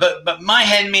 But my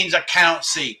hen means I cannot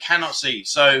see.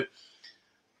 So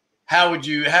I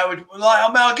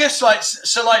guess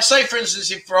say for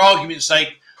instance, if for argument's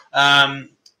sake,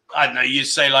 I don't know, you'd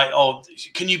say like, oh,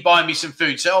 can you buy me some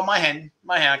food? Say, oh, my hen,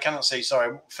 I cannot see.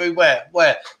 Sorry, food where?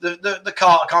 The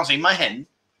car, I can't see. My hen.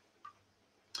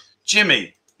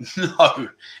 Jimmy, no,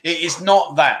 it is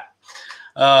not that.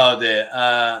 Oh dear.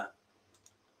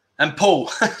 And Paul,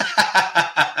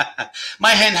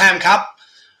 my hen ham cup.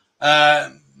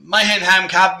 My hen ham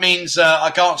cup means I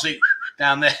can't see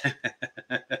down there.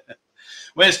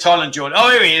 Where's Thailand Jordan? Oh,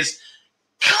 here he is.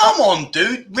 Come on,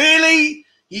 dude. Really?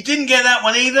 You didn't get that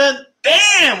one either?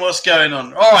 Damn, what's going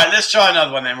on? All right, let's try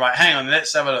another one then. Right, hang on.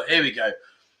 Let's have a look. Here we go.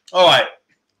 All right.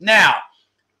 Now,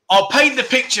 I'll paint the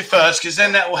picture first because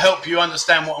then that will help you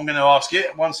understand what I'm going to ask you.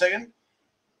 1 second.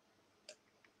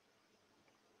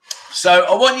 So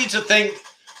I want you to think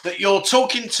that you're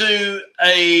talking to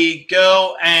a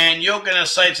girl and you're going to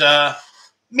say to her,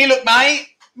 me look mate,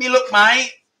 me look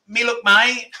mate, me look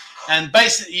mate. And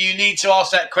basically you need to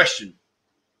ask that question.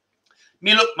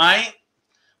 Me look mate.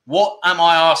 What am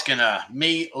I asking her?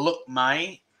 Me look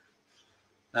mate.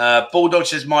 Bulldog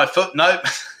says my foot. No.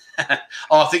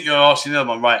 Oh, I think you're asking the other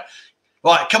one. Right.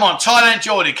 Right. Come on. Thailand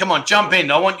Geordie. Come on. Jump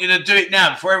in. I want you to do it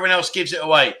now before everyone else gives it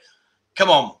away. Come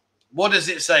on. What does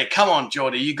it say? Come on,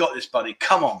 Geordie. You got this, buddy.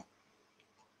 Come on.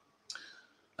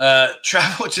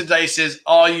 Travel Today says,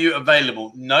 are you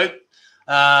available? Nope.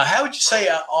 How would you say,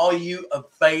 are you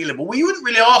available? Well, you wouldn't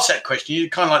really ask that question.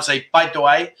 You'd kind of like say, by the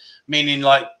way, meaning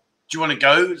like, do you want to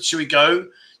go? Should we go?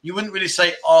 You wouldn't really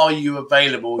say, are you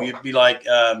available? You'd be like,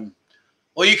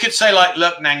 or you could say like,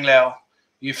 look, Nang Lao,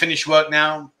 you finish work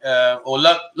now? Or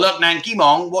look, Nang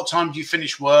Kimong, what time do you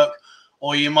finish work?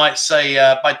 Or you might say,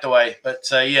 by the way, but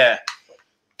yeah.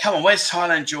 Come on, where's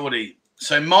Thailand Geordie?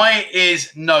 So my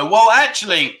is no. Well,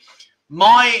 actually,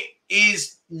 my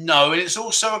is no, and it's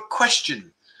also a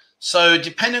question. So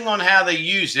depending on how they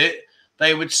use it,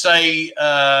 they would say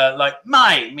like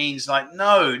my means like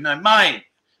no, my.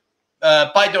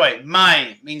 By the way,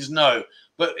 my means no.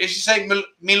 But if you say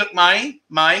me look my,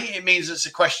 it means it's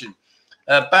a question.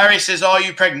 Barry says, are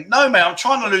you pregnant? No, mate, I'm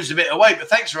trying to lose a bit of weight, but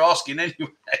thanks for asking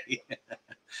anyway.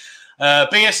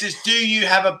 BS says, do you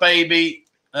have a baby?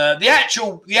 The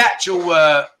actual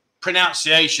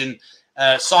pronunciation,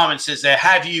 Simon says there,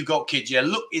 have you got kids? Yeah,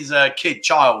 look is a kid,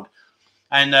 child.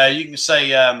 And you can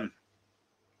say,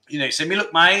 say me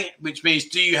look mate, which means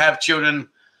do you have children?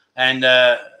 And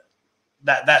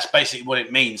that's basically what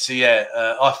it means. So yeah,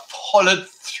 I followed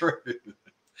through.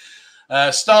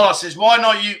 Starlight says,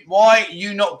 why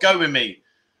you not go with me?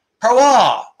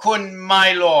 Prawa kun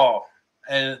mai law.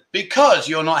 Because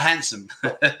you're not handsome.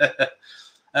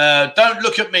 Don't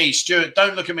look at me, Stuart.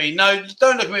 Don't look at me. No,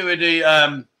 don't look at me with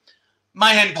the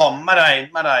my hen pom.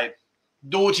 Madai.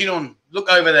 Do tinun. Look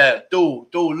over there. Do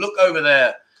look over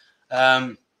there.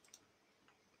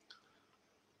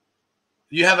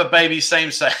 You have a baby,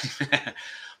 same.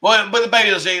 Well, but the baby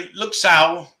does say look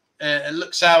sow, and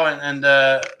look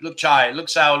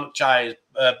chai,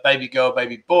 baby girl,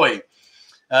 baby boy.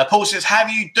 Paul says, have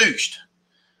you douched?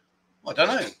 I don't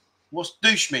know. What's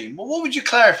douche mean? Well, what would you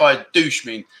clarify douche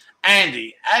mean?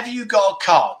 Andy, have you got a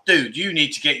car? Dude, you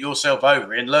need to get yourself over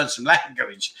here and learn some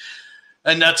language.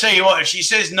 And I'll tell you what, if she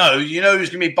says no, you know who's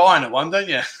going to be buying her one, don't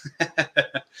you?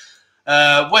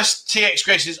 West TX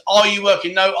Grace says, are you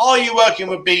working? No, are you working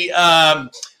would be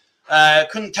kun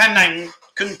tanang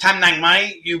Kun tam nang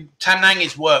mai. You tam nang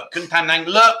is work. Kun tam nang.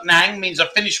 Lurk nang means I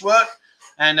finished work.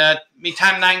 And mi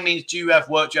tam nang means do you have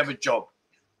work? Do you have a job?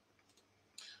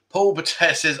 Paul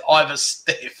Bates says either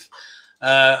stiff.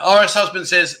 RS husband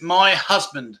says my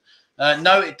husband.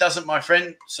 No, it doesn't, my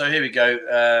friend. So here we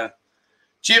go.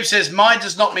 Jim says my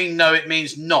does not mean no, it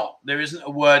means not. There isn't a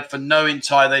word for no in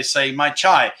Thai. They say my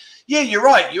chai. Yeah, you're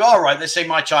right. You are right. They say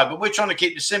my chai, but we're trying to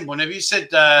keep it simple. And if you said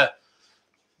by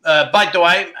the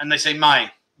way, and they say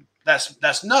my,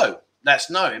 that's no. That's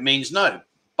no. It means no.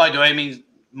 By the way means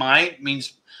my,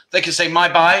 means they can say my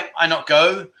bye, I not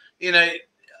go. You know,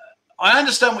 I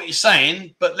understand what you're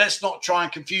saying, but let's not try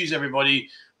and confuse everybody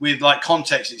with like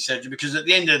context, etc. Because at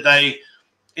the end of the day,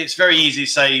 it's very easy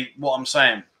to say what I'm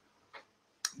saying.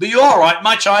 But you are right,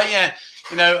 my chai, yeah.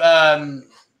 You know,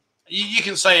 you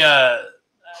can say,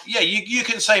 yeah, you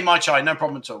can say my chai, no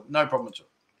problem at all. No problem at all.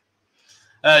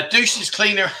 Douche is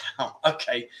cleaner.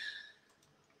 Okay.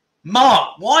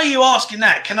 Mark, why are you asking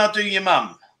that? Can I do your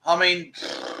mum? I mean,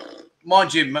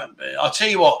 mind you, I'll tell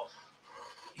you what,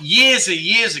 years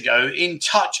ago in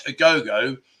Touch a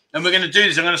Go-Go, and we're going to do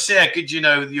this, I'm going to see how good you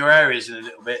know your areas in a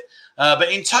little bit.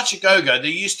 But in Touch a Go-Go, there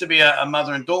used to be a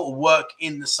mother and daughter work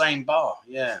in the same bar.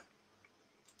 Yeah.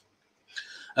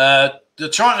 The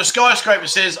Toronto Skyscraper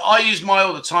says, I use my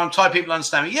all the time. Thai people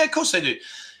understand me. Yeah, of course they do.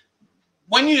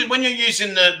 When you're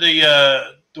using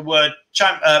the word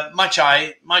my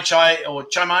chai or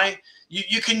chai mai,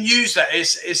 you can use that.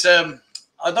 It's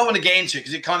I don't want to get into it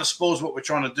because it kind of spoils what we're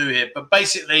trying to do here. But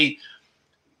basically,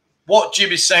 what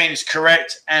Jib is saying is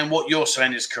correct, and what you're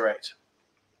saying is correct.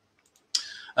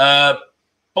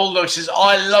 Bulldog says,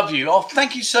 I love you. Oh,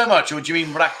 thank you so much. Or do you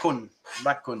mean Rakun?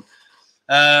 Rakun.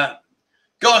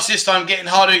 Got us this time, getting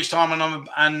harder each time, and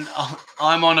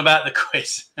I'm on about the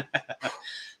quiz.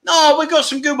 No, we've got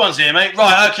some good ones here, mate.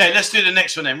 Right, okay, let's do the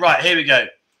next one then. Right, here we go.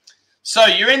 So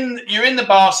you're in the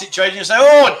bar situation. You say,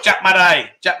 oh, Jap Madai,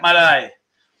 Jap Madai.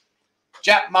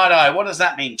 Jap Madai. What does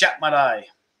that mean? Jap Madai.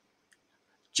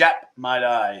 Jap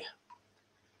Madai.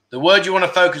 The word you want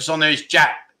to focus on there is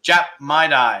Jap. Jap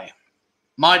Madai.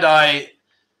 Madai.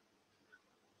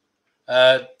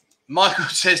 Michael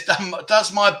says,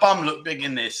 does my bum look big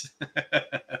in this?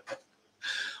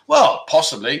 Well,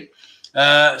 possibly.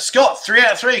 Scott, 3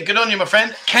 out of 3. Good on you, my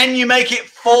friend. Can you make it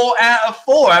 4 out of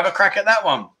 4? Have a crack at that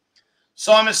one.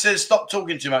 Simon says, stop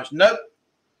talking too much. Nope.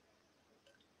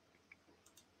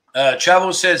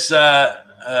 Travel says,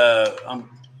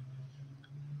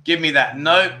 give me that.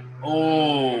 Nope.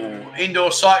 Oh,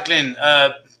 indoor cycling.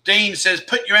 Dean says,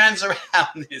 put your hands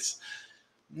around this.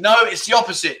 No, it's the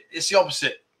opposite. It's the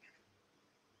opposite.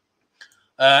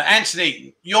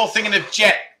 Anthony, you're thinking of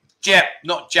jet. Jet,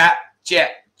 not jap.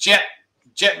 Jet. Jet.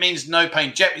 Jet means no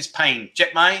pain. Jet is pain.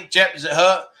 Jet, mate. Jet, does it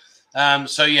hurt?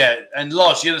 So, yeah. And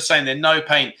Loz, you're the same. There's no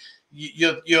pain.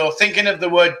 You're thinking of the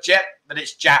word jet, but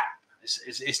it's jap.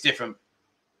 It's different.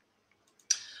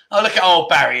 Oh, look at old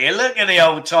Barry here. Look at the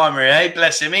old timer here. Eh?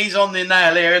 Bless him. He's on the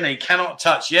nail here, and he cannot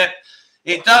touch yet.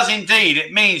 It does indeed.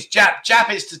 It means jap. Jap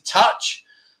is to touch.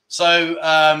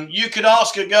 So you could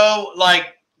ask a girl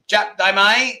like, Jap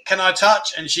Daimai, can I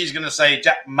touch? And she's going to say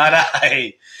Jap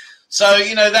Madai. So,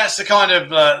 you know, that's the kind of,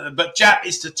 but Jap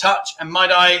is to touch and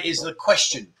Madai is the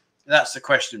question. That's the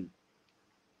question.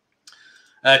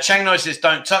 Chang Noi says,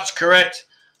 don't touch, correct.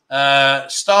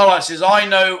 Starlight says, I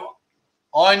know,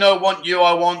 want you,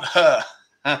 I want her.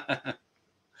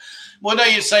 Well, no,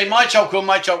 you say, my chop cow.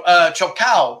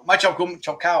 My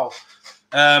chop cow.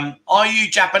 Are you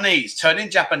Japanese? Turning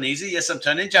Japanese? Yes, I'm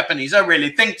turning Japanese. I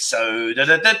really think so.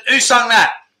 Who sung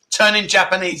that? Turning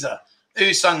Japanese.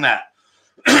 Who sung that?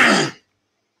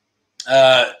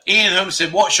 Ian Holmes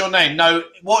said, what's your name? No,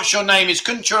 what's your name is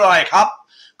Kunchurai Cup.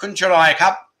 Kunchurai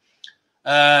Cup.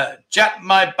 Jap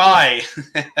my bai.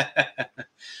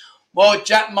 Well,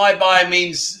 Jap my bai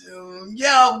means,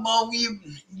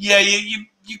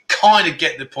 you kind of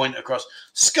get the point across.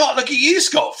 Scott, look at you,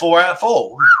 Scott. 4 out of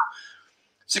 4.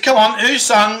 So come on, who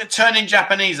sung Turning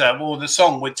Japanese? Well, the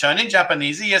song with Turning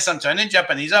Japanese. Yes, I'm turning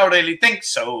Japanese. I really think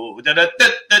so. Come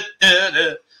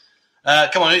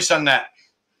on, who sung that?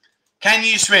 Can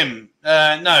you swim?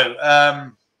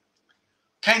 No.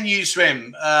 Can you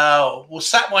swim? Well,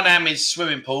 Sat Wanam is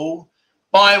swimming pool.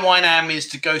 Bai Wanam is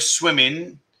to go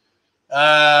swimming.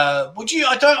 Would you?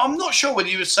 I'm not sure whether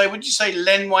you would say. Would you say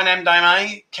Len Wanam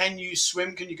Daimai? Can you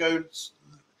swim? Can you go?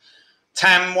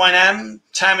 Tam Wanam.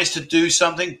 Tam is to do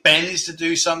something. Ben is to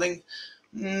do something.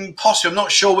 Possibly. I'm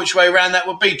not sure which way around that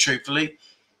would be, truthfully.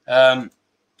 The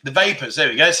Vapors. There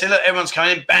we go. See, look, everyone's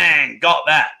coming in. Bang. Got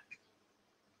that.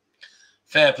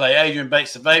 Fair play. Adrian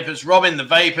Bates, the Vapors. Robin, the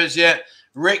Vapors. Yeah.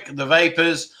 Rick, the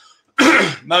Vapors.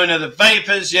 Mona the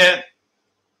Vapors, yeah.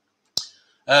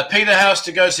 Peter House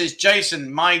to go says,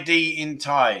 Jason, my D in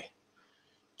Thai.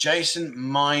 Jason,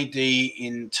 my D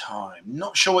in time.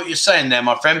 Not sure what you're saying there,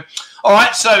 my friend. All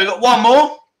right, so we've got one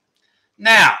more.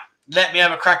 Now, let me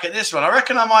have a crack at this one. I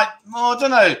reckon I might, I don't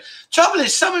know. Trouble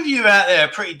is, some of you out there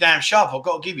are pretty damn sharp. I've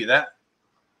got to give you that.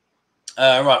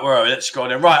 Right, where are we? Let's scroll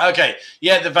down. Right, okay.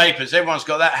 Yeah, the Vapors. Everyone's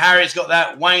got that. Harry's got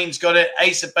that. Wayne's got it.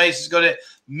 Ace of Base has got it.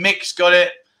 Mick's got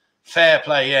it. Fair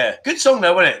play, yeah. Good song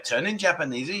though, wasn't it? Turning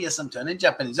Japanese. Yes, I'm turning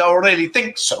Japanese. I really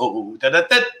think so.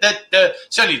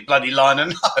 It's only bloody line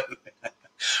and no.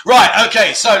 Right,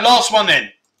 okay. So last one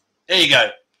then. There you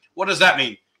go. What does that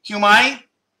mean? Humai.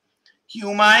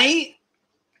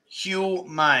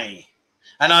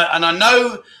 And I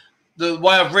know the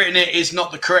way I've written it is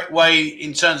not the correct way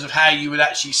in terms of how you would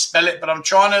actually spell it, but I'm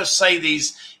trying to say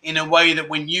these in a way that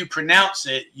when you pronounce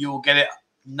it, you'll get it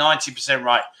 90%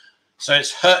 right. So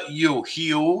it's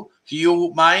Humai.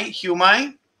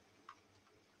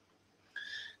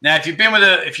 Now, if you've been with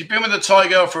a Thai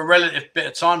girl for a relative bit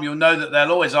of time, you'll know that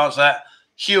they'll always answer that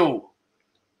Hugh.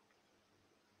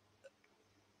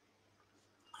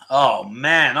 Oh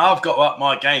man, I've got to up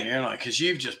my game here, because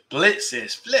you've just blitzed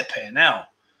this. Flip here now.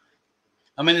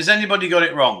 I mean, has anybody got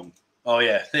it wrong? Oh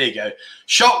yeah, there you go.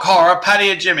 Shock horror,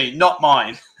 Paddy and Jimmy, not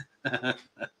mine.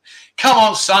 Come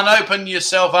on, son, open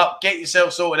yourself up, get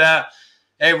yourself sorted out.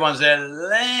 Everyone's there.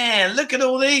 Man, look at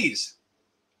all these.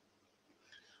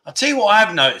 I'll tell you what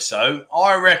I've noticed, though.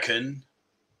 I reckon.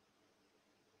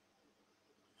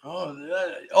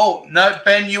 Oh no,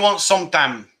 Ben, you want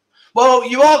somtam. Well,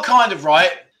 you are kind of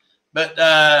right, but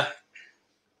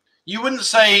you wouldn't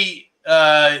say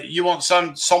you want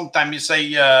somtam. You say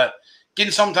gin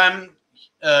somtam,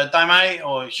 daimai,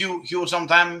 or hu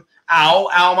somtam,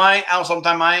 ow mai, ow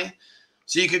somtam mai.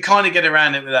 So you could kind of get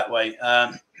around it with that way.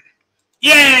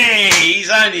 Yay! He's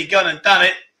only gone and done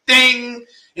it. Ding!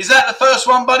 Is that the first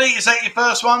one, buddy? Is that your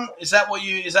first one? Is that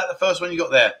the first one you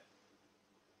got there?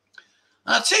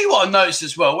 And I'll tell you what I noticed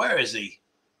as well. Where is he?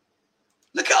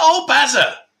 Look at old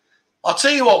Bazza. I'll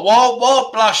tell you what,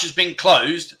 while Blush has been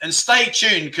closed, and stay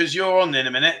tuned because you're on in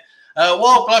a minute.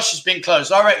 While Blush has been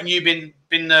closed, I reckon you've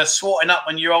been swatting up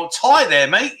on your old tie there,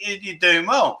 mate. You're doing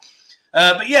well.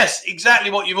 But yes,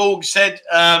 exactly what you've all said.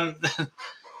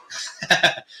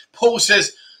 Paul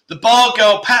says, the bar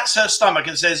girl pats her stomach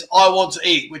and says, I want to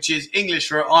eat, which is English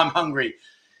for I'm hungry.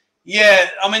 Yeah,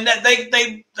 I mean,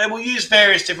 they will use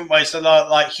various different ways. So,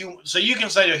 so you can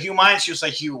say to Humai, she'll say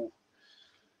Hugh.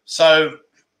 So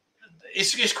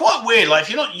it's quite weird. Like, if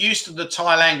you're not used to the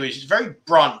Thai language, it's very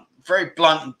blunt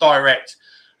and direct.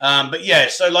 But yeah,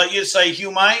 so like you'd say,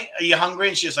 Humai, are you hungry?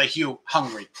 And she'll say, Hugh,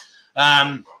 hungry.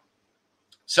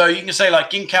 So you can say like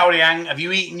Gin Kao Liang, have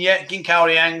you eaten yet? Gin Kao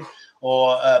Liang,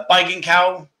 or Bai Gin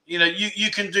Kao. You know, you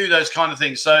can do those kind of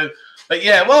things. So, but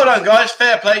yeah, well done, guys.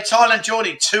 Fair play. Thailand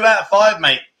Geordie, 2 out of 5,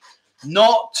 mate.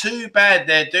 Not too bad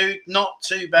there, dude. Not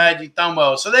too bad. You've done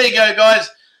well. So there you go, guys.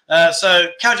 So,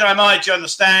 Kaujai Mai, do you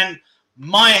understand?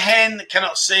 My hen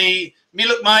cannot see. Me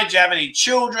look Mai, do you have any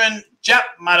children? Jap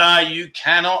Mara, you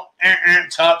cannot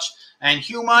touch. And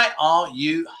Humai, are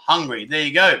you hungry? There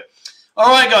you go.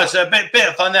 All right, guys. A bit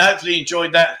of fun there. Hopefully you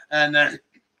enjoyed that. And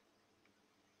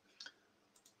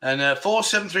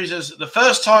 473 says, the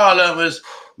first Thai I learned was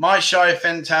Mai Shai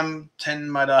Fentam Ten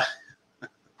Mada.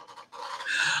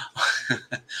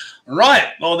 Right.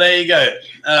 Well, there you go.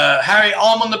 Harry,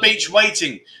 I'm on the beach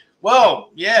waiting.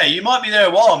 Well, yeah, you might be there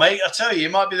a while, mate. I tell you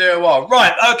might be there a while.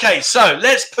 Right. Okay. So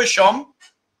let's push on.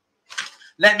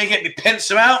 Let me get my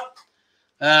pencil out.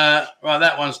 Right.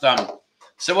 That one's done.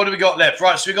 So what do we got left?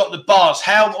 Right. So we got the bars.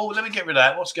 Let me get rid of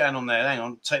that. What's going on there? Hang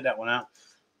on. Take that one out.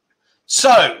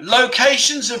 So,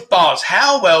 locations of bars.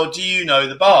 How well do you know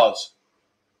the bars?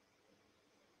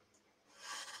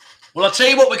 Well, I'll tell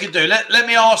you what we could do. Let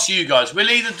me ask you guys. We'll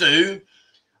either do,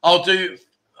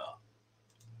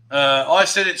 I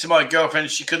said it to my girlfriend.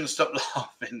 She couldn't stop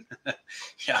laughing.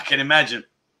 Yeah, I can imagine.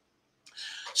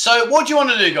 So, what do you want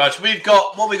to do, guys?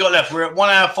 What we got left? We're at 1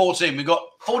 hour 14. We've got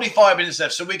 45 minutes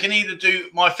left. So, we can either do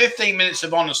my 15 minutes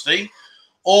of honesty,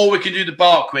 or we can do the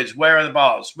bar quiz. Where are the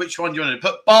bars? Which one do you want to do?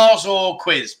 Put bars or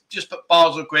quiz? Just put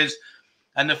bars or quiz.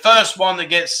 And the first one that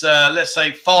gets, let's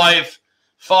say, five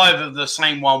of the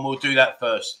same one, we'll do that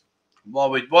first.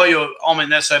 While you're on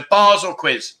there, so bars or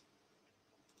quiz?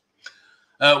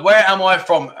 Where am I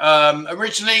from?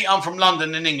 Originally, I'm from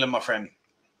London in England, my friend.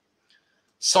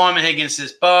 Simon Higgins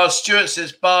says bars. Stuart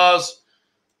says bars.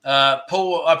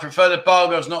 Paul, I prefer the bar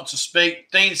girls not to speak.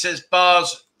 Dean says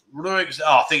bars.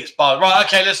 I think it's bars. Right,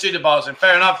 okay, let's do the bars then.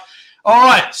 Fair enough. All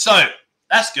right, so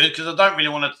That's good because I don't really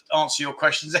want to answer your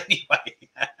questions anyway.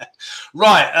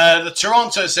 Right. The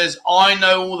Toronto says, I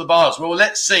know all the bars. Well,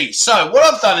 let's see. So what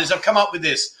I've done is I've come up with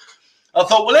this. I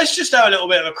thought, well, let's just have a little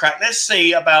bit of a crack. Let's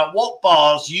see about what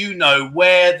bars you know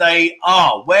where they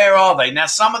are. Where are they? Now,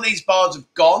 some of these bars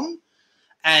have gone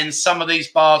and some of these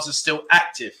bars are still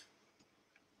active.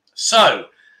 So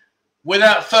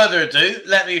without further ado,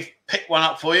 let me pick one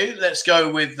up for you. Let's go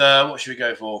with, what should we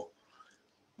go for?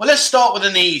 Well, let's start with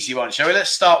an easy one, shall we? Let's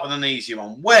start with an easy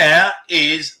one. Where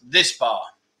is this bar?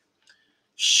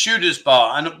 Shooter's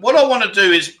Bar. And what I want to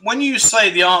do is, when you say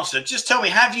the answer, just tell me,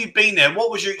 have you been there? What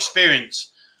was your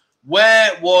experience?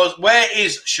 Where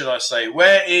is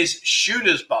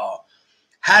Shooter's Bar?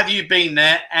 Have you been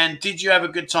there? And did you have a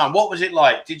good time? What was it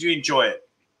like? Did you enjoy it?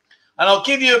 And I'll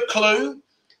give you a clue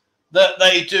that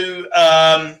they do,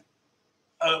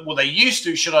 well, they used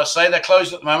to, should I say. They're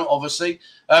closed at the moment, obviously.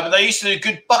 But they used to do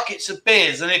good buckets of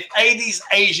beers. And if AD's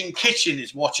Asian Kitchen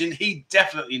is watching, he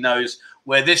definitely knows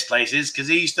where this place is because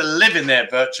he used to live in there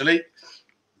virtually.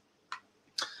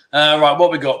 Right,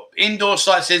 what we got? Indoor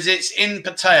site says it's in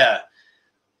Pattaya.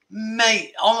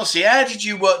 Mate, honestly, how did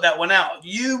you work that one out?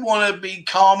 You want to be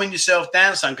calming yourself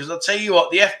down, son, because I'll tell you what,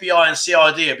 the FBI and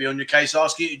CID will be on your case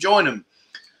asking you to join them.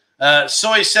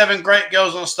 Soy 7, great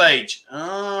girls on stage.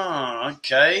 Oh,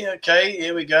 okay,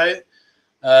 here we go.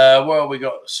 What have we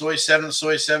got? Soy 7.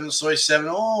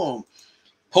 Oh,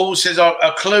 Paul says,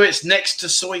 a clue, it's next to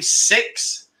Soy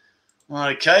 6.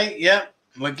 Okay, yeah,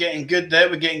 we're getting good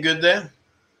there.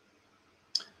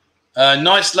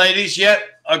 Nice ladies, yeah,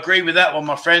 I agree with that one,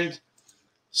 my friend.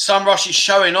 Sunrush is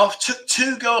showing off. Took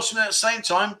 2 girls from there at the same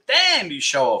time. Damn, you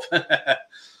show off.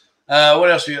 What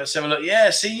else we got? Let's have a look. Yeah,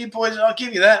 see you boys, I'll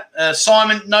give you that.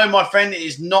 Simon, no, my friend, it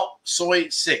is not Soy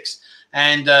 6.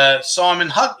 And Simon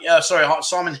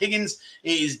Higgins,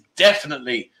 it is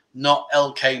definitely not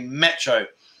LK Metro.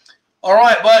 All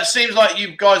right, well, it seems like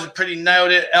you guys have pretty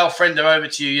nailed it. Alfredo, over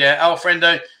to you. Yeah,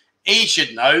 Alfredo, he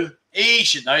should know.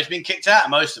 He's been kicked out of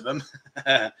most of them.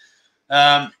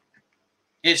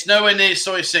 It's nowhere near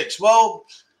Soy 6. Well,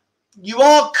 you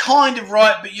are kind of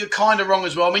right, but you're kind of wrong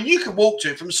as well. I mean, you could walk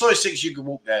to it. From Soy 6, you could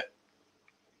walk there.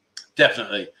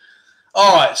 Definitely.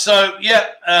 All right, so, yeah.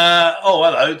 Oh,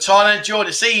 hello, Thailand,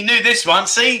 Jordan. See, you knew this one.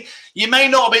 See, you may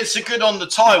not have been so good on the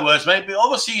Thai words, mate, but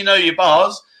obviously you know your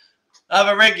bars. I have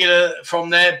a regular from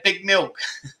there, Big Milk.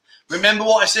 Remember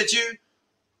what I said to you?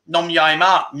 Nom yai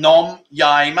ma. Nom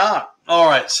yai ma. All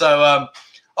right, so,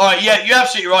 all right, yeah, you're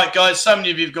absolutely right, guys. So many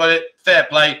of you have got it. Fair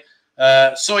play.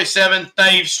 Soy 7,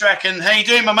 Dave Strachan. How you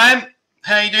doing, my man?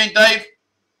 How you doing, Dave?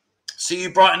 See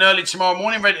you bright and early tomorrow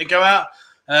morning, ready to go out.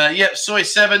 Yep, Soy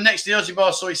 7. Next to the Aussie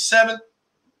Bar, Soy 7.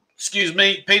 Excuse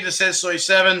me. Peter says Soy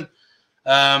 7.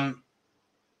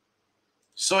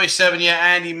 Soy 7, yeah.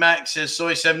 Andy Mack says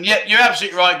Soy 7. Yep, you're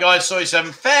absolutely right, guys. Soy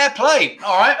 7. Fair play.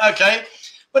 All right, okay.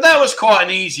 But that was quite an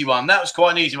easy one.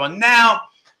 Now,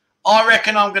 I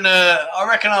reckon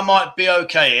I might be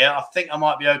okay here. I think I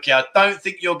might be okay. I don't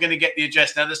think you're going to get the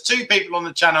address. Now, there's 2 people on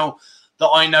the channel that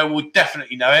I know will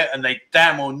definitely know it, and they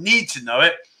damn well need to know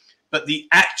it. But the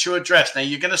actual address, now,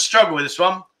 you're going to struggle with this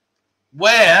one.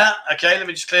 Where, okay, let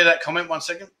me just clear that comment 1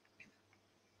 second.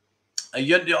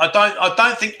 I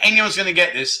don't think anyone's going to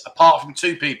get this apart from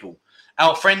 2 people,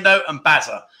 Alfredo and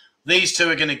Bazza. These 2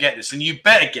 are going to get this, and you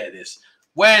better get this.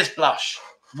 Where's Blush?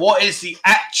 What is the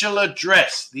actual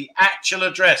address? The actual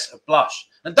address of Blush.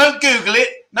 And don't Google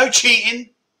it. No cheating.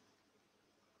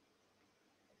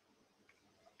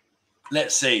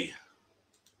 Let's see.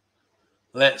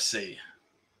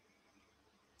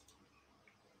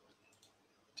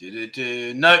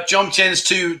 No, John Chen's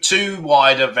too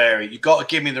wide a vary. You've got to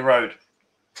give me the road.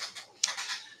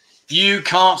 You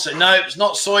can't say. No, it's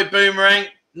not Soy Boomerang.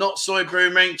 Not Soy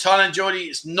Boomerang. Thailand Geordie,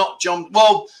 it's not John.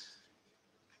 Well,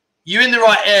 you're in the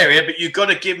right area, but you've got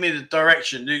to give me the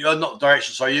direction. Not the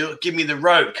direction, sorry. You give me the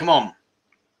road. Come on.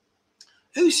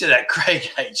 Who said that?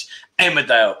 Craig H.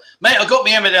 Emmerdale. Mate, I got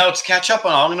me Emmerdale to catch up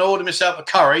on. I'm going to order myself a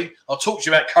curry. I'll talk to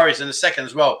you about curries in a second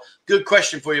as well. Good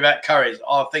question for you about curries.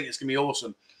 I think it's going to be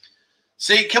awesome.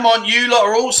 See, come on. You lot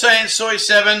are all saying Soy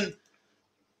 7.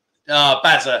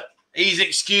 Bazza. He's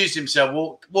excused himself.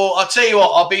 Well, I'll tell you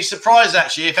what. I'll be surprised,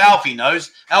 actually, if Alfie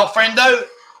knows. Alfredo,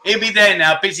 he'll be there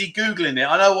now, busy Googling it.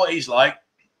 I know what he's like.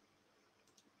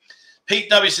 Pete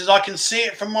W says, I can see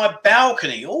it from my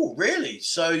balcony. Oh, really?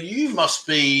 So you must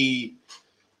be...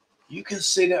 You can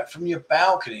see that from your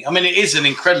balcony. I mean, it is an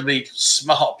incredibly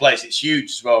smart place. It's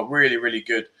huge as well. Really, really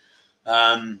good.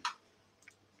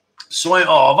 So,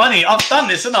 I've done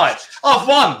this, haven't I?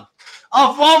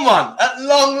 I've won one at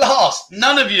long last.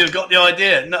 None of you have got the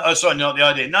idea. No, sorry, not the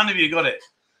idea. None of you got it.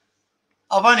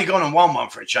 I've only gone and won one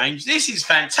for a change. This is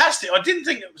fantastic. I didn't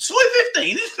think Soy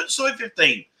 15. Let's put Soy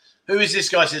 15. Who is this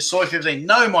guy? Says Soy 15.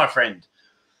 No, my friend.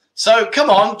 So come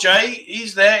on, Jay.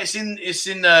 He's there. It's in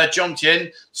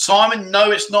Jomtien. Simon,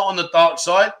 no, it's not on the dark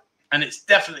side, and it's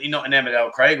definitely not in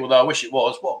Emmerdale, Craig. Although I wish it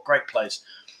was. What a great place.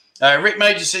 Rick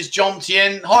Major says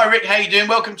Jomtien. Hi, Rick. How you doing?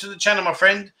 Welcome to the channel, my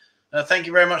friend. Thank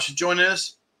you very much for joining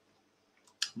us.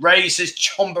 Ray says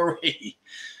Chombury.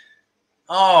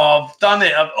 Oh, I've done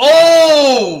it.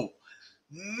 Oh,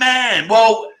 man.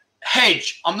 Well,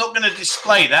 Hedge, I'm not going to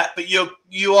display that, but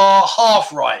you are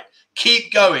half right.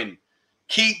 Keep going.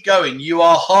 Keep going. You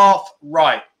are half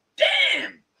right.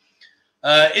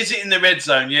 Damn. Is it in the red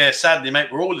zone? Yeah, sadly, mate,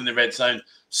 we're all in the red zone.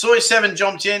 Soy 7,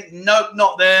 Jomtien. Nope,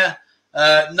 not there.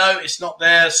 No, it's not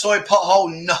there. Soy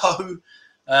Pothole. No.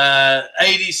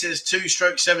 80 says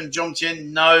 2/7, Jomtien.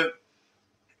 No.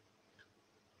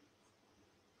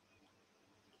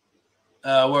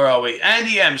 Where are we?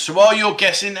 Andy M. So while you're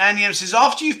guessing, Andy M says,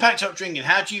 after you've packed up drinking,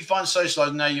 how do you find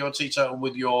socialising now you're teetotal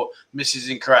with your missus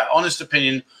in Korat? Honest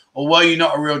opinion, or were you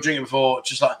not a real drinker before?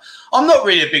 Just like, I'm not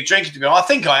really a big drinker, to be honest. I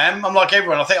think I am. I'm like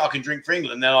everyone. I think I can drink for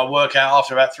England. Then I work out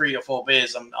after about 3 or 4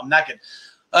 beers. I'm knackered.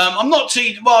 I'm not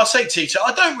well, I say teetotal.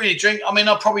 I don't really drink. I mean,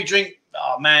 I'll probably drink,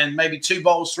 oh man, maybe 2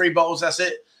 bottles, 3 bottles. That's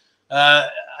it.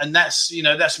 And that's,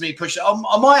 that's me pushing.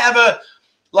 I might have a,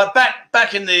 like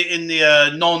back in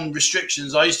the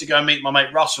non-restrictions, I used to go and meet my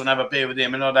mate Russell and have a beer with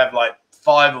him, and I'd have like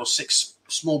 5 or 6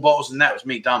 small bottles, and that was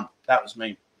me done. That was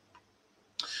me.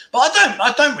 But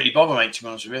I don't really bother, mate, to be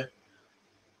honest with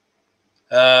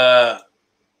you.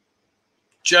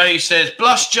 Jay says,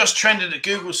 Blush just trended at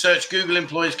Google search. Google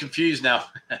employees confused now.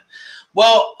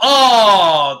 Well,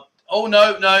 no.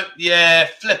 Yeah,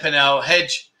 flipping hell.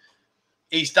 Hedge.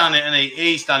 He's done it, and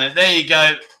he's done it. There you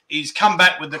go. He's come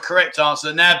back with the correct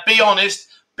answer. Now, be honest.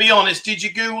 Did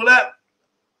you Google that?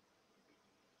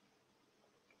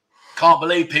 Can't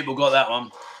believe people got that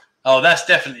one. Oh, that's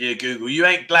definitely a Google. You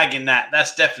ain't blagging that.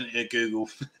 That's definitely a Google.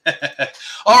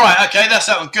 All right. Okay. That's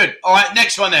that one. Good. All right.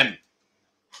 Next one then.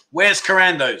 Where's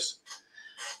Corando's?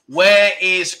 Where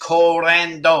is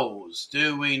Corando's?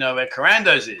 Do we know where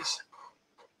Corando's is?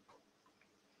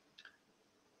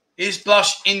 Is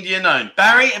Blush India known?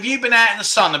 Barry, have you been out in the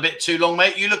sun a bit too long,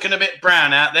 mate? You looking a bit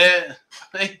brown out there?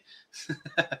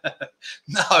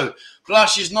 No,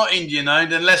 Blush is not India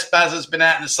known. Unless Baz has been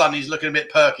out in the sun, he's looking a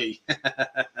bit perky.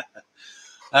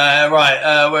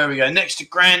 Right, where we go? Next to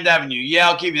Grand Avenue. Yeah,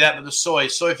 I'll give you that, but the Soy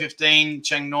 15,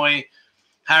 Cheng Noi,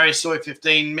 Harry Soy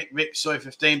 15, Mick Vick Soy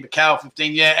 15, Bacau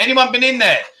 15. Yeah, anyone been in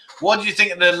there? What do you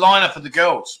think of the lineup of the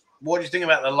girls? What do you think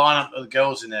about the lineup of the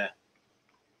girls in there?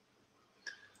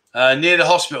 Near the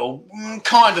hospital,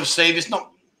 kind of, Steve. It's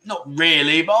not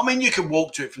really, but I mean, you can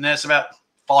walk to it from there. It's about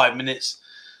 5 minutes.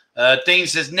 Dean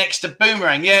says next to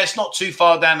Boomerang. Yeah, it's not too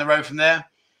far down the road from there.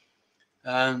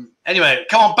 Anyway,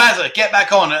 come on, Bazza, get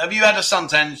back on. Have you had a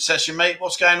suntan session, mate?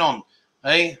 What's going on?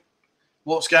 Hey,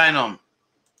 what's going on?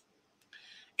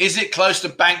 Is it close to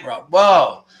bankrupt?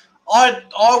 Well,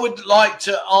 I would like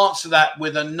to answer that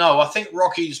with a no. I think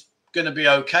Rocky's going to be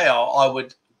okay. I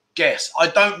would guess. I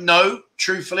don't know.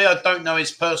 Truthfully, I don't know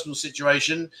his personal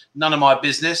situation. None of my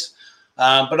business.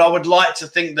 But I would like to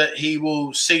think that he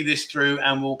will see this through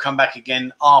and will come back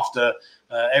again after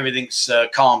everything's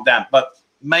calmed down. But,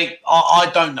 mate, I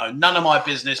don't know. None of my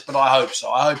business, but I hope so.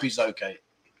 I hope he's okay.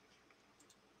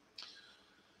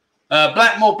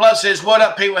 Blackmore Blood says, what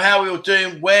up, people? How are we all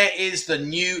doing? Where is the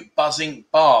new Buzzing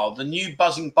Bar? The new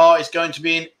Buzzing Bar is going to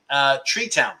be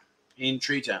in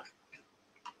Treetown.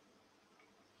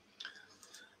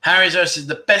 Harry says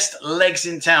the best legs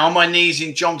in town. On my knees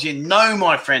in Jomtien. No,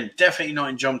 my friend. Definitely not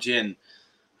in Jomtien.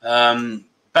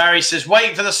 Barry says,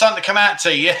 waiting for the sun to come out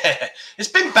to you. Yeah. It's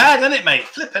been bad, hasn't it, mate?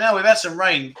 Flipping hell, we've had some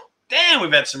rain. Damn,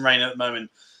 we've had some rain at the moment.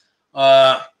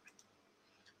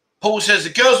 Paul says,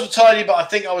 the girls were tidy, but I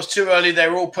think I was too early. They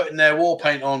were all putting their war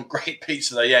paint on. Great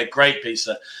pizza, though. Yeah, great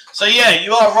pizza. So, yeah,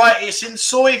 you are right. It's in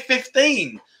Soy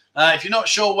 15. If you're not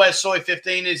sure where Soy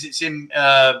 15 is, it's in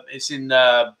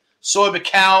Soy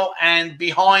Bacau and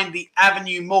behind the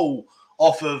Avenue Mall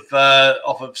off of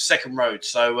 2nd Road.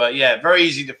 So, yeah, very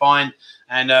easy to find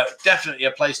and definitely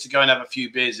a place to go and have a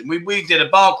few beers. And we did a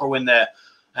bar crawl in there,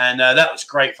 and that was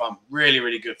great fun. Really,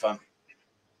 really good fun.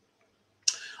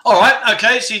 All right,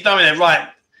 okay, so you're done with it. Right,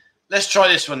 let's try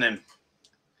this one then.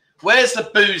 Where's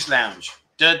the Booze Lounge?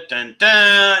 Dun, dun,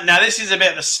 dun. Now, this is a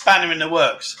bit of a spanner in the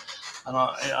works, and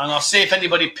I'll see if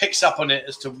anybody picks up on it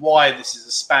as to why this is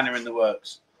a spanner in the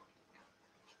works.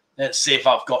 Let's see if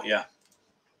I've got you.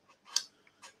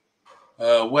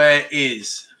 Where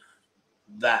is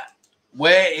that?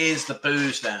 Where is the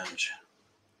Booze Lounge?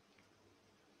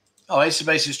 Oh, Ace of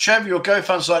Bases. Trev, your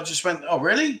GoFund site just went. Oh,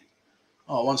 really?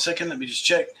 Oh, 1 second. Let me just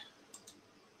check.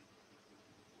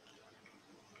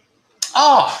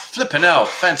 Oh, flipping hell.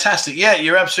 Fantastic. Yeah,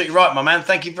 you're absolutely right, my man.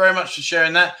 Thank you very much for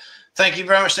sharing that. Thank you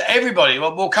very much to everybody.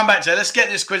 Well, we'll come back to that. Let's get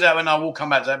this quiz out and I will come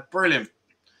back to that. Brilliant.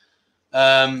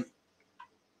 Paul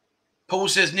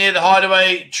says near the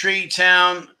Hideaway, Tree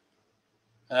Town,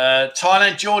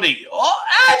 Thailand, Geordie. Oh,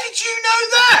 how did you know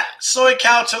that? Soy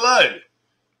Cow Talo.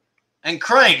 And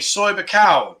Craig, Soy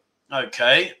Bacau.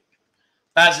 Okay.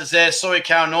 Baz is there, Soy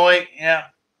Cow Noi. Yeah.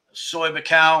 Soy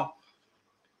Bacau.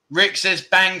 Rick says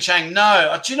Bang Chang.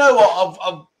 No. Do you know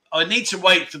what? I need to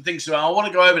wait for things to. I want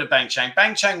to go over to Bang Chang.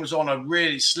 Bang Chang was on a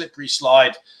really slippery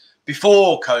slide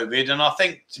before COVID, and I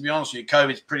think, to be honest with you,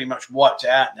 COVID's pretty much wiped it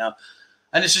out now.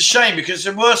 And it's a shame because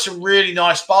there were some really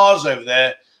nice bars over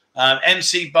there.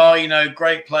 MC Bar, you know,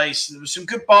 great place. There were some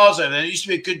good bars over there. It used to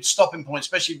be a good stopping point,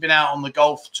 especially if you've been out on the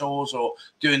golf tours or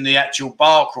doing the actual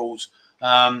bar crawls.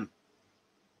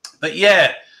 But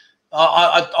yeah,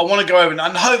 I want to go over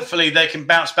and hopefully they can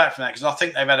bounce back from that because I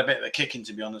think they've had a bit of a kicking,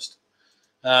 to be honest.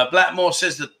 Blackmore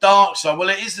says the dark side. Well,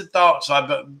 it is the dark side,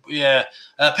 but yeah.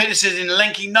 Peter says in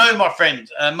Lenky, no, my friend.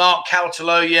 Mark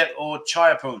Cautelo yet or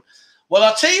Chayapun. Well,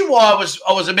 I'll tell you why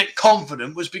I was a bit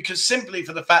confident was because simply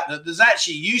for the fact that there's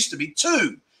actually used to be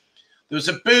two. There was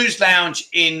a booze lounge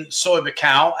in Soy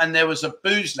Bacau and there was a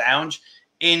booze lounge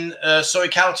in Soy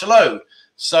Cautelo.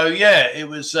 So yeah, it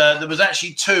was there was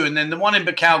actually two, and then the one in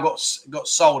Bacau got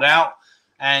sold out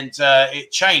and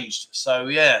it changed. So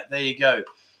yeah, there you go.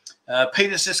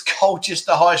 Peter says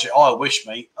Colchester the high street. Oh, I wish,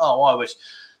 mate. Oh, I wish.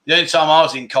 The only time I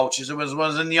was in Colchester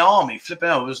was in the army. Flipping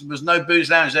out. There was no booze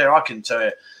lounge there, I can tell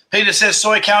you. Peter says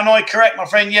Soy Cow Noi. Correct, my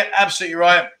friend. Yep, absolutely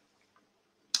right.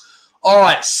 All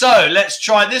right, so let's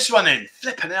try this one in.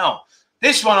 Flipping hell.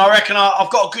 This one, I reckon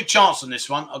I've got a good chance on this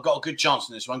one. I've got a good chance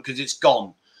on this one because it's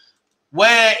gone.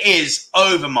 Where is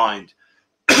Overmind?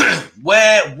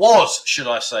 Where was, should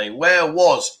I say, where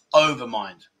was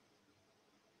Overmind?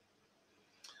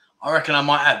 I reckon I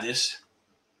might have this.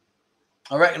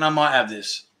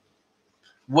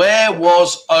 Where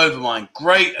was Overmind?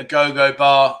 Great a go-go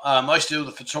bar. I used to do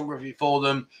the photography for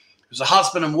them. It was a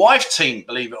husband and wife team,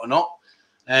 believe it or not.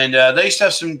 And they used to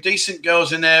have some decent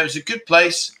girls in there. It was a good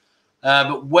place.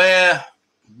 But where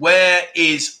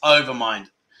is Overmind?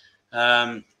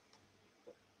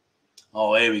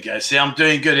 Oh, here we go. See, I'm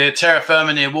doing good here. Terra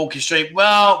Firma near Walking Street.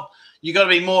 Well, you got to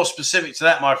be more specific to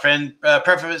that, my friend.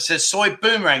 Preference says Soy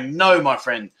Boomerang. No, my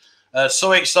friend.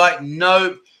 Soy Excite.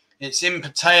 No. It's in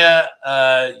Pattaya.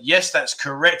 Yes, that's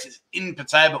correct. It's in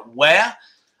Pattaya, but where?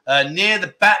 Near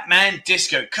the Batman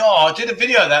Disco. God, I did a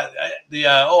video of that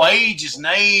ages and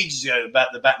ages ago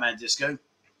about the Batman Disco.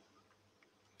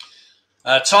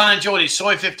 Thailand Geordie,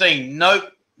 Soy 15.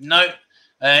 Nope.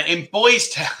 In Boys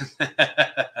Town.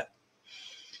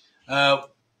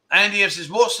 Andy F says,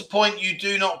 what's the point you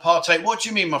do not partake? What do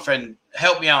you mean, my friend?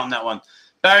 Help me out on that one.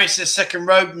 Barry says, second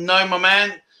row. No, my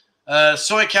man.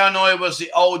 Soy Cow Noi was the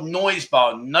old noise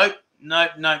bar. Nope.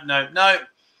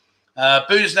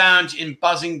 Booze Lounge in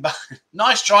Buzzing.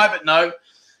 Nice try, but no.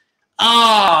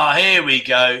 Here we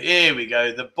go.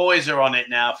 The boys are on it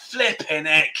now. Flipping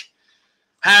heck.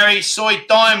 Harry, Soy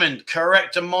Diamond.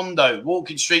 Correct, Mondo.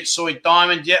 Walking Street, Soy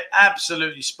Diamond. Yep,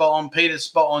 absolutely spot on. Peter,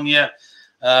 spot on. Yeah.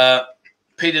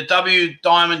 Peter W.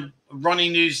 Diamond. Ronnie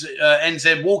News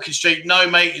NZ. Walking Street. No,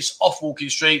 mate. It's off Walking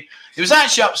Street. It was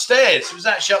actually upstairs.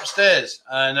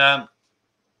 And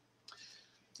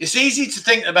it's easy to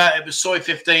think about it with Soy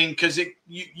 15 because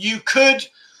you could,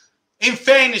 in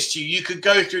fairness to you could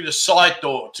go through the side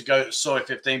door to go to Soy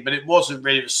 15, but it wasn't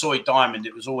really. It was Soy Diamond.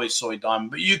 It was always Soy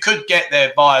Diamond. But you could get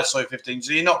there via Soy 15,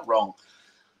 so you're not wrong.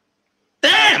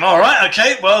 Damn. All right.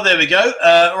 Okay. Well, there we go.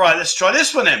 All right. Let's try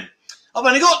this one then. I've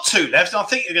only got two left, and I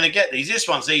think you're going to get these. This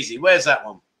one's easy. Where's that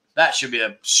one? That should be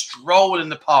a stroll in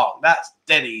the park. That's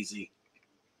dead easy.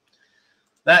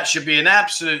 That should be an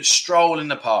absolute stroll in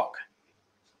the park.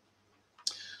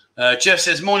 Jeff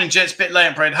says, morning, gents. Bit late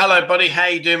and parade. Hello, buddy. How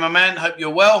you doing, my man? Hope you're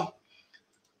well.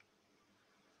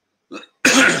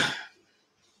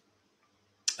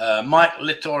 Mike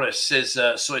Littoris says,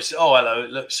 Soy 6. Oh, hello.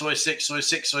 Look, Soy 6.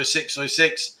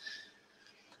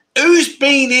 Who's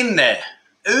been in there?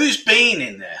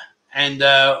 And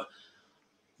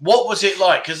what was it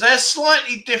like? Because they're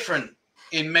slightly different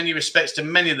in many respects to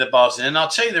many of the bars. And I'll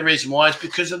tell you the reason why is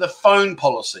because of the phone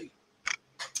policy.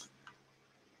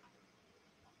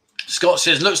 Scott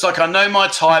says, looks like I know my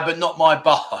Thai, but not my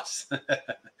bars.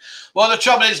 Well, the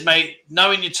trouble is, mate,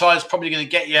 knowing your Thai is probably going to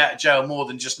get you out of jail more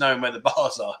than just knowing where the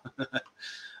bars are.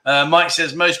 Mike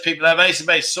says, most people have Ace of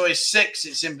Base. Soy 6,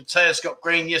 it's in Pattaya. Scott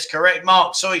Green, yes, correct.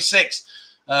 Mark, Soy 6.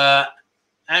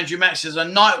 Andrew Max says a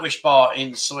Nightwish bar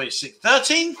in Soy 6.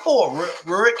 13-4,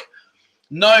 Rurik.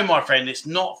 No, my friend, it's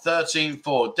not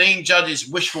 13-4. Dean Judge's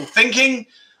wishful thinking.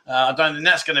 I don't think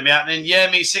that's going to be happening.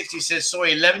 Yeah, me 60 says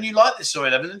Soy 11. You like this Soy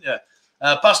 11, didn't you?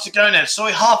 Buster Gonad,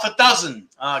 Soy half a dozen.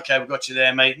 Okay, we've got you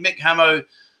there, mate. Mick Hamo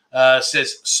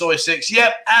says Soy 6.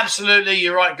 Yep, absolutely.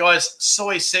 You're right, guys.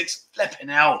 Soy 6. Flipping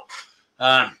hell.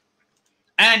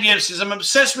 Andy M says, I'm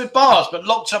obsessed with bars, but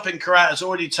locked up in Karat has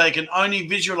already taken only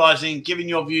visualizing and giving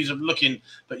your views of looking,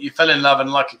 but you fell in love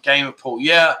and like a game of pool.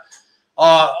 Yeah,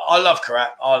 I love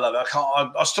Karat. I love it.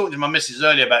 I was talking to my missus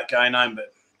earlier about going home, but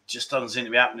it just doesn't seem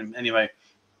to be happening. Anyway,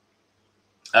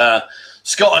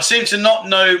 Scott, I seem to not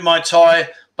know my Thai,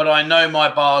 but I know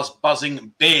my bar's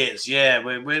buzzing beers. Yeah,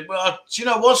 well, you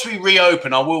know, once we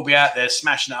reopen, I will be out there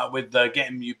smashing it up with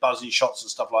getting you buzzing shots and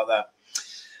stuff like that.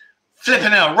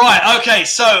 Flipping out. Right, okay,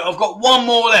 so I've got one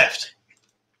more left.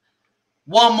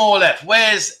 One more left.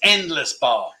 Where's Endless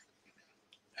Bar?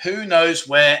 Who knows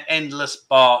where Endless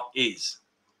Bar is?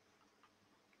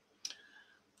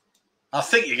 I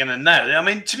think you're going to nail it. I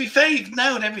mean, to be fair, you've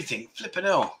nailed everything. Flipping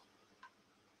out.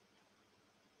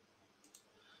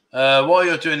 While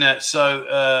you're doing that,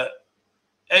 so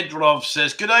Edrov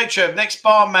says, good day, Trev. Next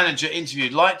bar manager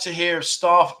interviewed. Like to hear of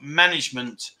staff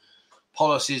management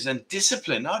policies and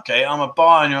discipline. Okay, I'm a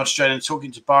bar in Australia and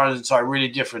talking to bar owners are really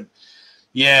different.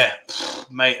 Yeah,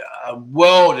 mate, a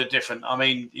world of different. I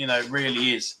mean, you know, it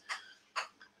really is.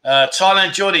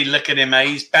 Thailand Geordie, look at him, mate.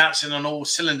 He's bouncing on all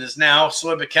cylinders now.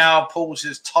 Soy Bacau, Paul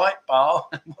says tight bar.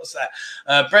 What's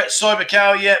that? Brett, Soy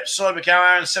Bacau, yep. Soy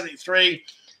Bacau, Aaron 73.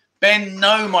 Ben,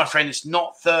 no, my friend, it's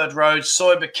not Third Road.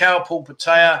 Soy Bacau, Paul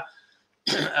Pattaya.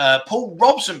 Paul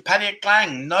Robson, Pattaya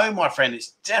Klang. No, my friend,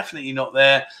 it's definitely not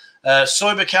there.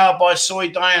 Soy Bacau by Soy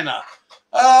Diana.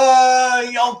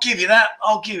 I'll give you that.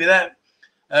 I'll give you that.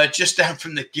 Just down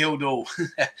from the Guildhall.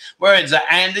 Where is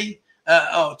that, Andy?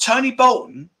 Tony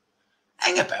Bolton.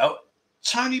 Hang about.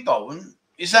 Tony Bolton.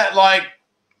 Is that like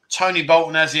Tony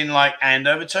Bolton as in like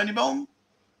Andover Tony Bolton?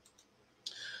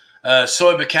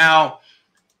 Soy Bacau.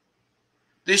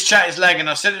 This chat is lagging.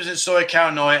 I said it was in Soy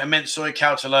Cow Noi. I meant Soy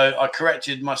Cow Talo. I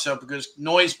corrected myself because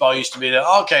Noise Bar used to be there.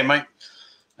 Okay, mate.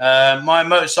 My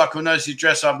motorcycle knows the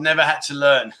address. I've never had to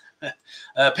learn.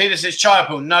 Peter says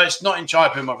Chaipool. No, it's not in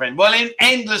Chaipool, my friend. Well, in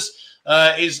Endless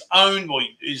is owned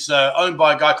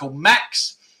by a guy called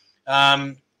Max.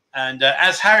 And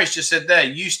as Harris just said there,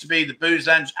 used to be the Booze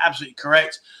Lounge. Absolutely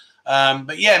correct.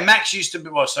 But yeah, Max used to be.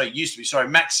 Well, sorry,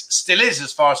 Max still is,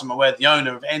 as far as I'm aware, the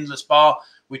owner of Endless Bar,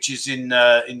 which is in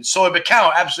Soy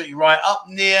Bacau. Absolutely right, up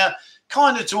near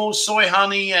kind of towards Soy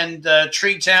Honey and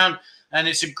Tree Town. And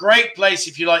it's a great place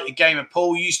if you like your game of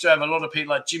pool. You used to have a lot of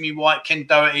people like Jimmy White, Ken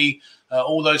Doherty,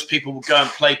 all those people would go and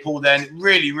play pool there. And it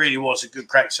really, really was a good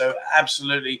crack. So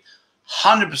absolutely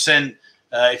 100%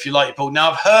 if you like your pool.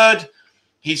 Now, I've heard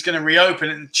he's going to reopen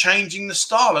it and changing the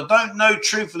style. I don't know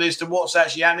truthfully as to what's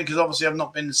actually happening because obviously I've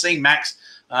not been to see Max.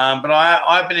 But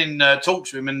I've been in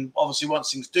talks with him. And obviously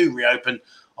once things do reopen,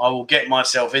 I will get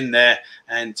myself in there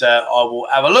and I will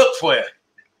have a look for you.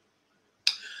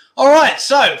 All right,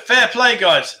 so fair play,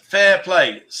 guys. Fair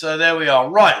play. So there we are.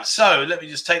 Right, so let me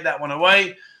just take that one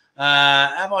away.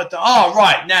 Have I done? Oh,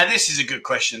 right. Now, this is a good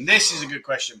question.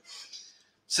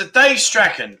 So Dave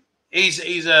Strachan, he's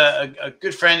a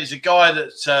good friend. He's a guy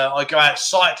that I go out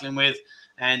cycling with,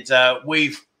 and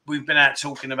we've been out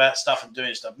talking about stuff and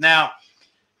doing stuff. Now,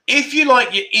 if you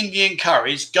like your Indian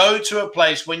curries, go to a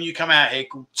place when you come out here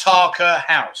called Tarka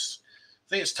House. I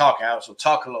think it's Tarka House or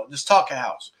Tarka Lot. It's Tarka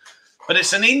House. But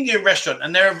it's an Indian restaurant,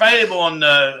 and they're available on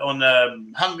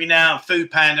Hungry Now,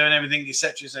 Food Panda, and everything,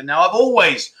 etc. So now I've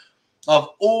always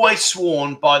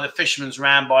sworn by the Fisherman's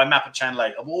Ram by Mapachan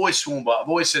Lake. I've always sworn by it. I've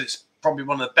always said it's probably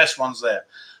one of the best ones there.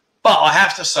 But I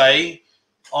have to say,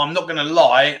 I'm not going to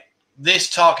lie, this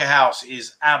Tarka House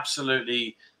is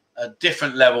absolutely a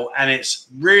different level, and it's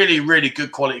really, really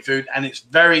good quality food, and it's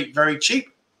very, very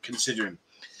cheap considering.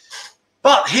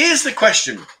 But here's the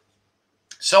question.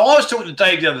 So I was talking to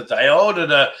Dave the other day. I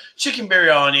ordered a chicken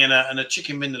biryani and a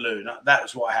chicken vindaloo. That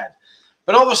was what I had.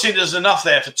 But obviously there's enough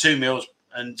there for 2 meals.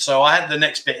 And so I had the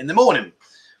next bit in the morning.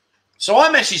 So I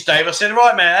messaged Dave. I said,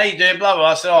 right, man, how you doing? Blah, blah,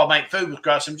 blah. I said, oh, mate, food was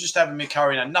gross. I'm just having my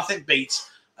curry now. Nothing beats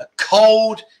a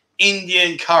cold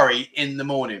Indian curry in the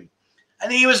morning.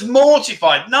 And he was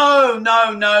mortified. No.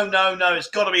 It's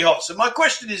got to be hot. So my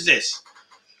question is this.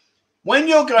 When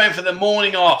you're going for the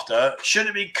morning after, should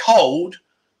it be cold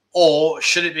or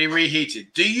should it be reheated?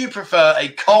 Do you prefer a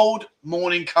cold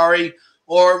morning curry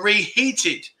or a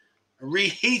reheated?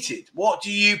 What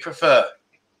do you prefer?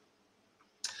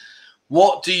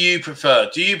 What do you prefer?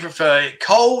 Do you prefer it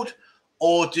cold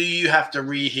or do you have to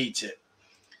reheat it?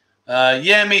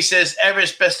 Yemi says,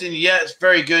 Everest best in. Yeah, it's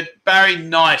very good. Barry,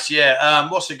 nice. Yeah.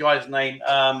 What's the guy's name?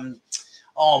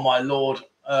 Oh, my Lord.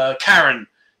 Karen.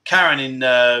 Karen in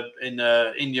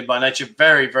India by nature.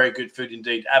 Very, very good food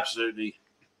indeed. Absolutely.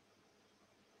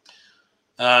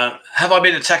 Have I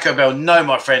been to Taco Bell? No,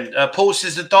 my friend. Paul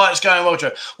says the diet's going well,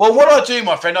 Joe. Well, what I do,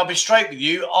 my friend, I'll be straight with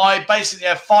you. I basically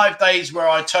have 5 days where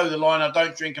I toe the line. I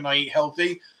don't drink and I eat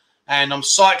healthy. And I'm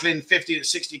cycling 50 to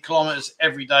 60 kilometers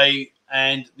every day.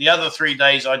 And the other 3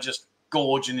 days, I just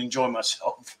gorge and enjoy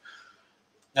myself.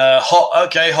 Hot,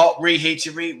 okay, hot,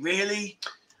 reheated, really?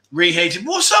 Reheated.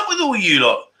 What's up with all you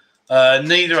lot?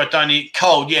 Neither, I don't eat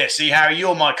cold. Yeah, see, Harry,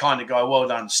 you're my kind of guy. Well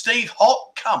done. Steve,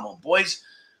 hot? Come on, boys.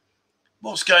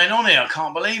 What's going on here? I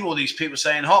can't believe all these people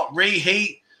saying hot.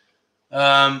 Reheat,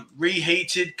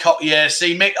 reheated. Yeah,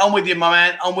 see, Mick, I'm with you, my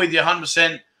man. I'm with you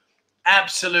 100%.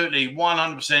 Absolutely,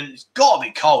 100%. It's got to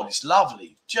be cold. It's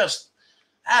lovely. Just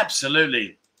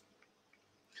absolutely.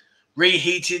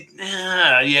 Reheated.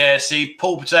 Yeah, see,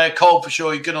 Paul Pattaya, cold for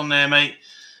sure. You're good on there, mate.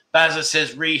 Bazza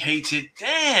says reheated.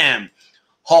 Damn.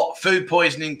 Hot food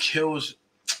poisoning kills.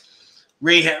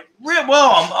 Well,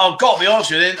 I've got to be honest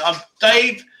with you.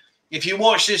 Dave, if you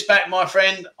watch this back, my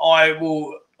friend, I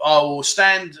will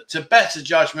stand to better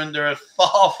judgment. There are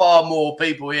far, far more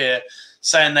people here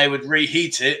saying they would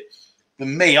reheat it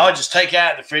than me. I just take it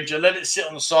out of the fridge. I let it sit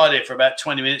on the side here for about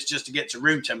 20 minutes just to get to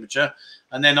room temperature.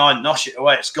 And then I nosh it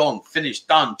away. It's gone. Finished.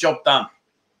 Done. Job done.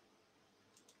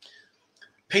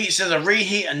 Pete says, I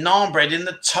reheat a naan bread in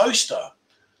the toaster.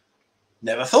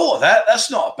 Never thought of that.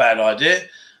 That's not a bad idea.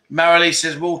 Marilee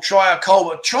says, we'll try a cold.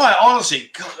 But try it,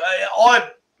 honestly.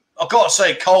 I've got to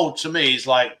say, cold to me is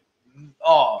like,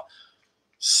 oh,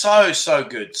 so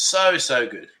good. So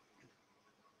good.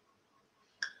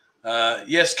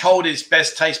 Yes, cold is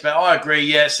best taste, but I agree.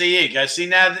 Yeah, see, here you go. See,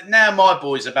 now my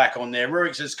boys are back on there.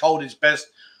 Rurik says cold is best.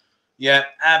 Yeah,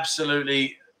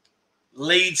 absolutely.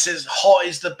 Lead says hot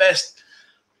is the best.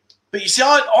 But you see,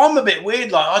 I'm a bit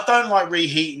weird. Like, I don't like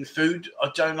reheating food. I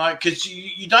don't like, because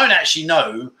you don't actually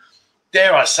know,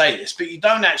 dare I say this, but you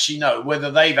don't actually know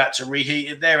whether they've had to reheat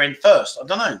it their end first. I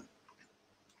don't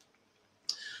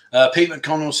know. Pete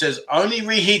McConnell says, only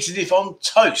reheated if on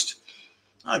toast.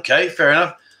 Okay, fair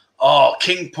enough. Oh,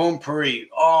 king prawn puri.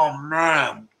 Oh,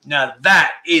 man. Now,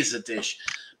 that is a dish.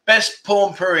 Best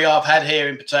prawn puri I've had here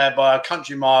in Pattaya by a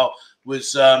country mile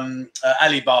was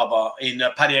Alibaba in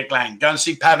Pattaya Glang. Go and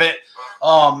see Pavit.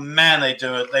 Oh, man, they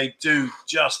do it. They do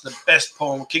just the best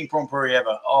king prawn puri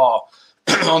ever. Oh,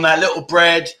 on that little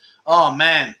bread. Oh,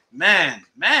 man.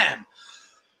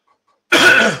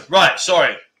 Right,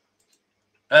 sorry.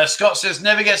 Scott says,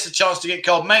 never gets a chance to get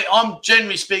cold. Mate,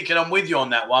 generally speaking, I'm with you on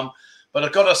that one. But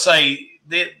I've got to say,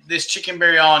 this chicken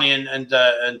biryani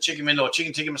and chicken mindal,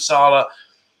 chicken tikka masala,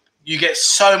 you get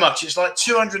so much. It's like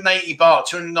 280 baht,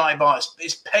 290 baht.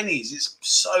 It's pennies. It's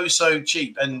so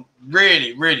cheap and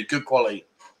really, really good quality.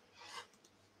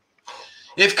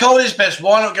 If cold is best,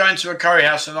 why not go into a curry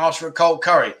house and ask for a cold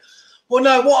curry? Well,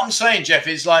 no, what I'm saying, Jeff,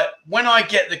 is like when I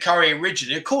get the curry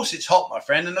originally, of course it's hot, my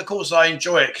friend, and of course I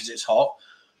enjoy it because it's hot.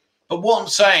 But what I'm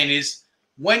saying is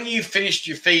when you've finished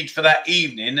your feed for that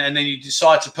evening and then you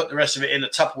decide to put the rest of it in a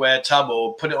Tupperware tub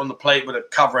or put it on the plate with a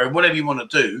cover, whatever you want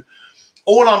to do,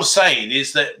 all I'm saying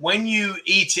is that when you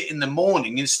eat it in the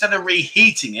morning, instead of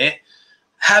reheating it,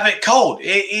 have it cold.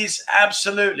 It is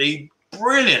absolutely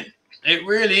brilliant. It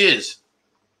really is.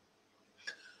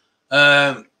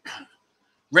 Rendang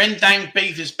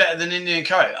beef is better than Indian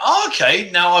curry. Oh, okay,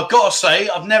 now I've got to say,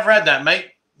 I've never had that, mate.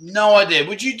 No idea.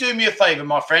 Would you do me a favor,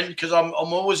 my friend? Because I'm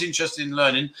always interested in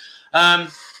learning.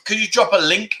 Could you drop a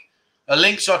link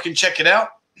so I can check it out?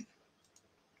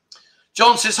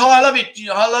 John says, "Hi, I love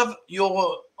you. I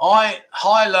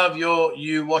love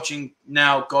you watching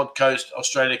now, Gold Coast,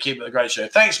 Australia. Keep it a great show.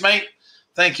 Thanks, mate.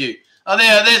 Thank you. Oh,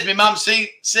 there's my mum.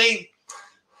 See,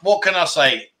 what can I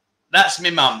say? That's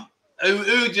my mum.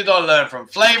 Who did I learn from?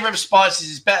 Flavor of spices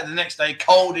is better the next day.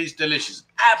 Cold is delicious.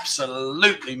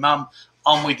 Absolutely, mum.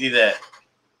 I'm with you there.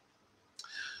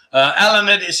 Alan,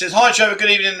 it says, hi, Trevor. Good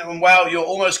evening. And wow, you're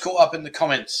almost caught up in the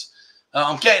comments.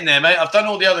 I'm getting there, mate. I've done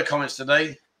all the other comments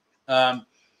today.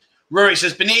 Rurik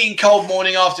says, been eating cold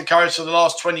morning after curries for the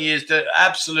last 20 years.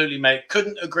 Absolutely, mate.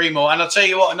 Couldn't agree more. And I'll tell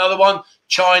you what, another one,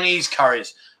 Chinese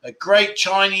curries. A great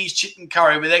Chinese chicken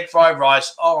curry with egg fried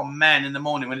rice. Oh, man, in the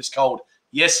morning when it's cold.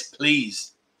 Yes,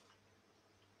 please.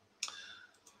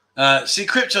 See,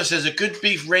 Crypto says, a good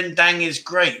beef rendang is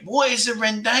great. What is a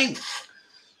rendang?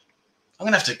 I'm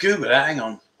going to have to Google that. Hang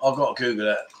on. I've got to Google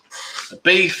that. A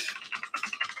beef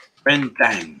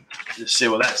rendang. Let's see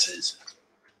what that says.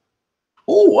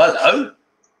 Oh, hello.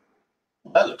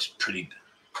 That looks pretty.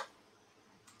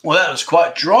 Well, that was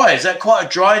quite dry. Is that quite a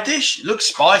dry dish? It looks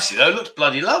spicy, though. It looks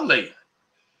bloody lovely.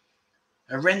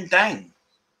 A rendang.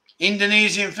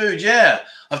 Indonesian food, yeah.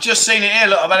 I've just seen it here.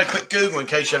 Look, I've had a quick Google in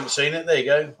case you haven't seen it. There you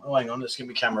go. Oh, hang on. Let's give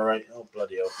me camera right. Oh,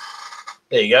 bloody hell.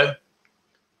 There you go.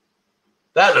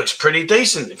 That looks pretty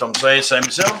decent, if I'm saying so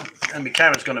myself. And my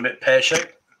camera's gone a bit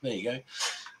pear-shaped. There you go.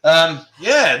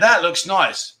 Yeah, that looks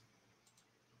nice.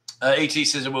 ET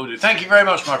says it will do. Thank you very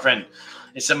much, my friend.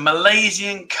 It's a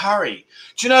Malaysian curry.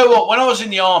 Do you know what? When I was in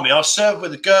the army, I served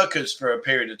with the Gurkhas for a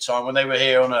period of time when they were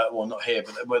here on a, well, not here,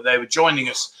 but they were joining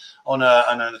us on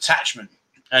an attachment.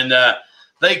 And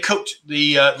they cooked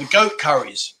the goat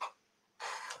curries.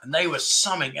 And they were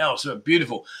something else. They were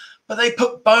beautiful. But they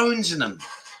put bones in them.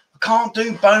 I can't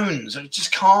do bones. I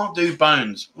just can't do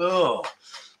bones. Ugh.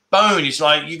 Bone is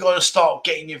like, you got to start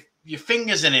getting your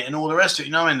fingers in it and all the rest of it.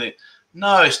 You know what I mean?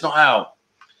 No, it's not out.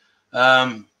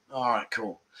 All right,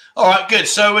 cool. All right, good.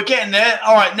 So we're getting there.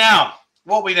 All right, now,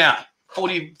 what are we now?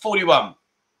 41.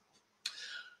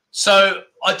 So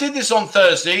I did this on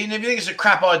Thursday, and if you think it's a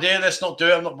crap idea, let's not do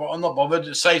it. I'm not bothered.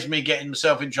 It saves me getting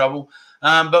myself in trouble.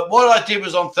 But what I did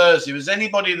was on Thursday was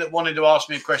anybody that wanted to ask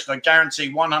me a question, I guarantee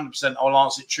 100% I'll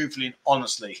answer it truthfully and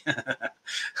honestly.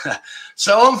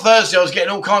 So on Thursday, I was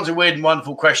getting all kinds of weird and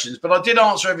wonderful questions, but I did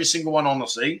answer every single one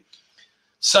honestly.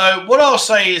 So what I'll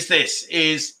say is this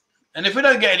is, and if we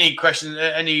don't get any questions,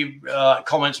 any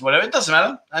comments, whatever, it doesn't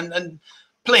matter. And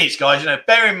please, guys,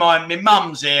 bear in mind, my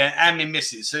mum's here and my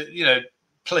missus, so,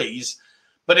 please.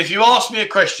 But if you ask me a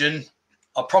question,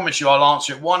 I promise you I'll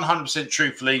answer it 100%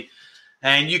 truthfully.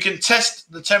 And you can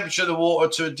test the temperature of the water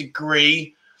to a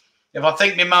degree. If I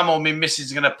think my mum or my missus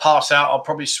is going to pass out, I'll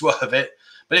probably swerve it.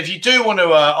 But if you do want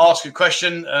to ask a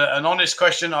question, an honest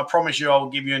question, I promise you I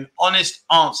will give you an honest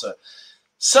answer.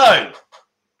 So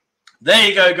there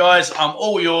you go, guys. I'm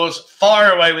all yours.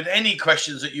 Fire away with any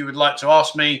questions that you would like to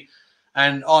ask me,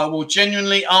 and I will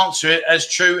genuinely answer it as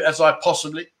true as I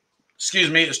possibly,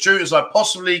 as true as I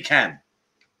possibly can.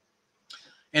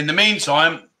 In the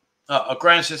meantime,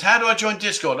 Graham says, how do I join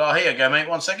Discord? Oh, here you go, mate.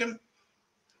 1 second.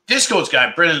 Discord's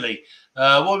going brilliantly.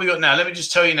 What have we got now? Let me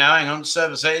just tell you now. Hang on,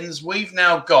 server settings. We've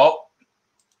now got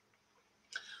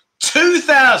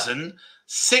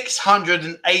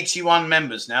 2,681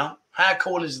 members now. How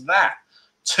cool is that?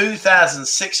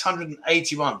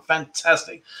 2,681.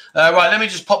 Fantastic. Right, let me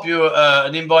just pop you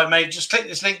an invite, mate. Just click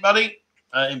this link, buddy.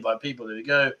 Invite people. There we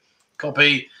go.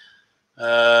 Copy.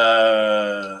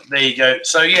 There you go.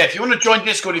 So, yeah, if you want to join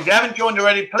Discord, if you haven't joined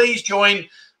already, please join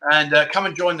and come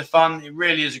and join the fun. It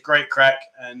really is a great crack.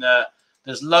 And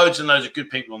there's loads and loads of good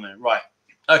people on there. Right.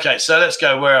 Okay, so let's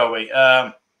go. Where are we?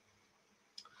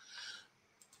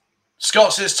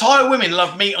 Scott says, Thai women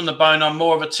love meat on the bone. I'm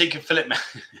more of a tikka fillet man.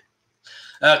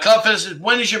 Clark Phillips says,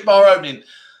 when is your bar opening?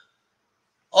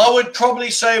 I would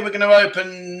probably say we're going to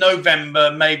open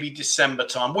November, maybe December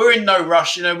time. We're in no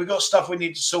rush. We've got stuff we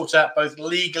need to sort out both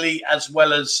legally as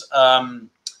well as obviously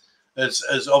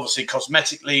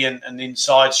cosmetically and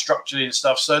inside structurally and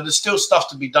stuff. So there's still stuff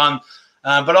to be done.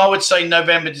 But I would say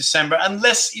November, December,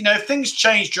 unless, if things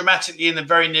change dramatically in the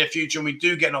very near future and we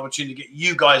do get an opportunity to get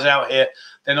you guys out here,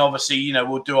 then obviously,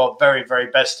 we'll do our very,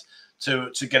 very best to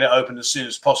get it open as soon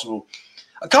as possible.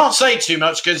 I can't say too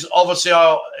much because obviously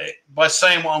by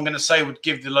saying what I'm going to say would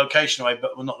give the location away,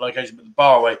 but well, not location, but the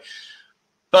bar away.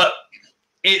 But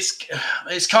it's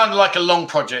kind of like a long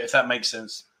project, if that makes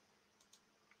sense.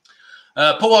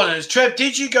 Paul Holland, Trev,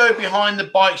 did you go behind the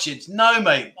bike sheds? No,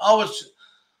 mate. I was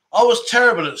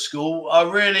terrible at school. I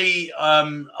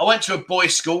went to a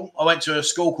boys' school. I went to a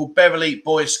school called Beverley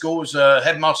Boys' School. The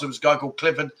headmaster was a guy called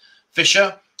Clifford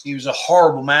Fisher. He was a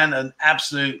horrible man, an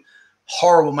absolute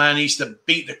horrible man. He used to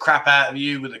beat the crap out of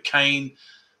you with a cane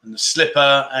and the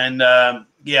slipper. And, I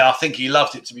think he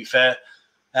loved it, to be fair.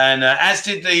 And as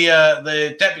did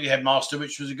the deputy headmaster,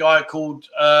 which was a guy called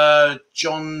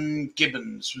John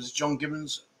Gibbons. Was it John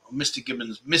Gibbons? Mr.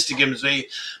 Gibbons.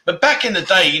 But back in the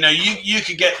day, you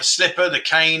could get the slipper, the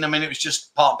cane. I mean, it was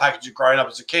just part and package of growing up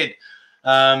as a kid.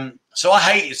 So I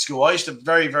hated school. I used to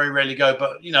very, very rarely go.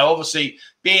 But, obviously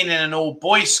being in an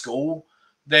all-boys school,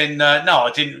 then, no,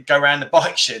 I didn't go around the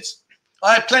bike sheds.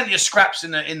 I had plenty of scraps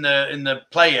in the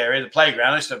play area, the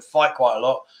playground. I used to fight quite a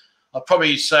lot. I'd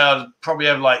probably say I'd probably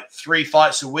have like 3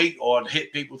 fights a week, or I'd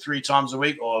hit people 3 times a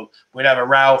week, or we'd have a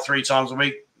row 3 times a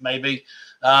week, maybe.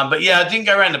 But yeah, I didn't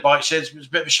go around the bike sheds. It was a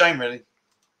bit of a shame, really.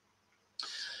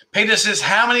 Peter says,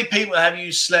 how many people have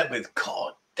you slept with?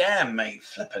 God damn, mate.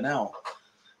 Flipping hell.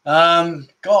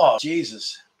 God,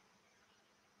 Jesus.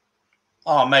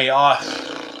 Oh, mate.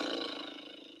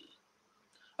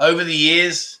 Over the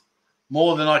years,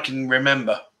 more than I can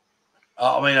remember.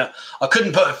 I mean, I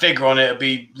couldn't put a figure on it. It'd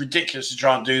be ridiculous to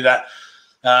try and do that.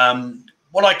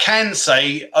 What I can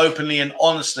say openly and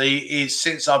honestly is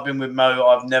since I've been with Mo,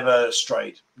 I've never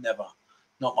strayed. Never.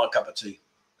 Not my cup of tea.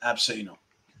 Absolutely not.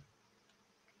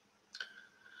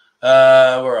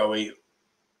 Where are we?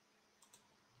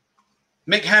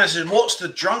 Mick Hanna says, what's the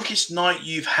drunkest night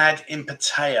you've had in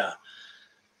Pattaya?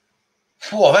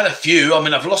 Oh, I've had a few. I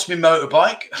mean, I've lost my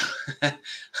motorbike.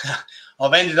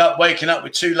 I've ended up waking up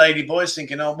with two lady boys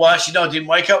thinking, oh, well, actually, no, I didn't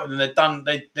wake up. And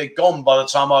then they're gone by the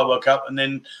time I woke up. And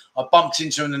then I bumped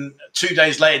into them 2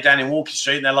 days later down in Walking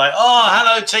Street. And they're like, oh,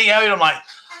 hello, T. How are you? I'm like,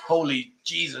 holy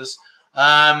Jesus.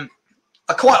 I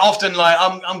quite often, like,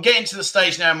 I'm getting to the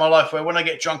stage now in my life where when I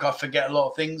get drunk, I forget a lot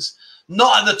of things.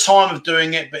 Not at the time of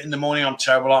doing it, but in the morning, I'm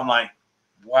terrible. I'm like,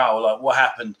 wow, like, what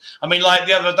happened? I mean, like,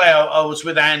 the other day, I was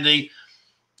with Andy.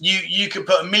 You could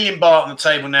put $1 million on the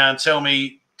table now and tell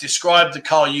me, describe the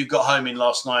car you got home in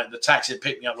last night, the taxi that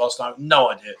picked me up last night. No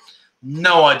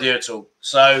idea at all.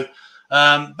 So,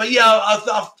 but yeah, I've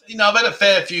had a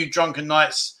fair few drunken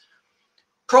nights.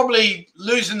 Probably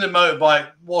losing the motorbike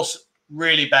was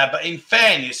really bad, but in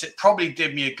fairness, it probably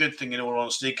did me a good thing in all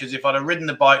honesty, because if I'd have ridden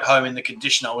the bike home in the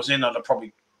condition I was in, I'd have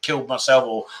probably killed myself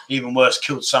or even worse,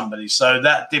 killed somebody. So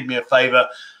that did me a favor.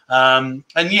 And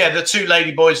yeah, the two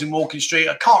lady boys in Walking Street,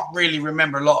 I can't really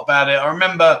remember a lot about it.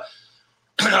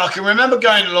 I can remember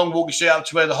going along Walking Street up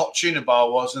to where the hot tuna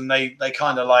bar was, and they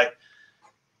kind of like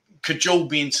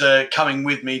cajoled me into coming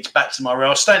with me back to my room. I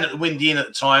was staying at the Windy Inn at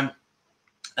the time,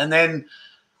 and then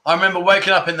I remember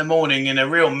waking up in the morning in a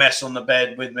real mess on the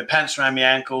bed with my pants around my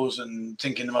ankles and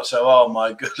thinking to myself, oh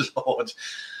my good Lord.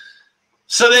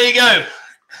 So there you go.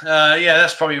 Yeah,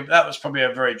 that was probably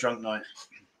a very drunk night.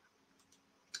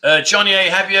 Johnny A,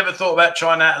 have you ever thought about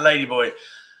trying out a ladyboy?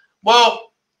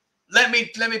 Well, let me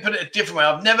put it a different way.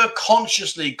 I've never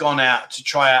consciously gone out to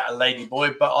try out a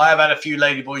ladyboy, but I have had a few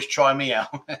ladyboys try me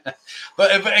out.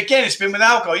 but again, it's been with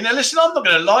alcohol. You know, listen, I'm not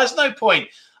going to lie. There's no point.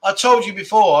 I told you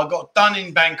before, I got done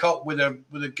in Bangkok with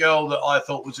a girl that I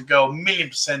thought was a girl,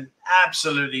 1,000,000%,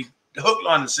 absolutely hook,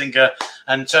 line, and sinker,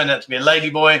 and turned out to be a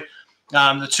ladyboy.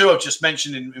 The two I've just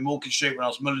mentioned in Walking Street when I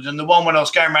was mullered, and the one when I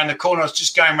was going around the corner, I was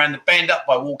just going around the bend up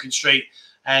by Walking Street,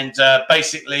 and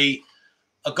basically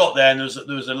I got there and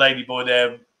there was a lady boy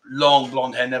there, long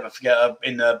blonde hair, never forget her,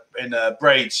 in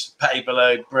braids, patty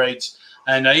below braids,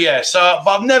 and yeah. So,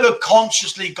 but I've never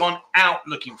consciously gone out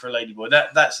looking for a lady boy.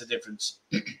 That's the difference.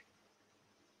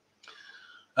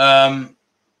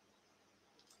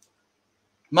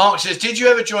 Mark says, did you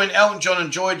ever join Elton John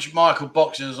and George Michael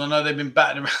boxing? I know they've been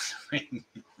batting around the ring.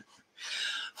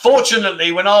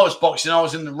 Fortunately, when I was boxing, I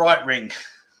was in the right ring.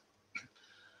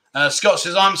 Scott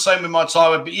says, I'm same with my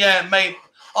Thai, but yeah, mate,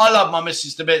 I love my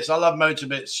missus to bits. I love Mo to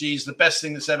bits. She's the best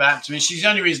thing that's ever happened to me. She's the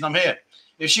only reason I'm here.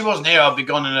 If she wasn't here, I'd be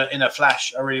gone in a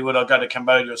flash. I really would. I'd go to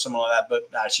Cambodia or something like that,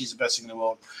 but nah, she's the best thing in the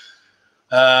world.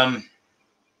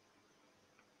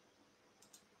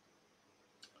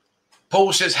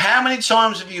 Paul says, how many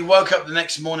times have you woke up the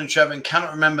next morning, Trevor, and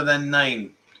cannot remember their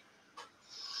name?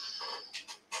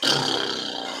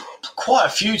 Quite a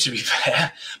few, to be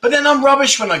fair. But then I'm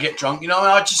rubbish when I get drunk. You know,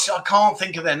 I can't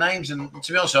think of their names. And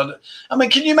to be honest, I mean,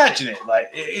 can you imagine it? Like,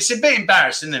 it's a bit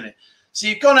embarrassing, isn't it? So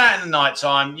you've gone out in the night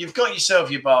time, you've got yourself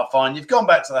your bar fine, you've gone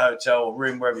back to the hotel or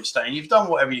room, wherever you're staying, you've done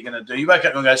whatever you're going to do. You wake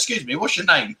up and go, excuse me, what's your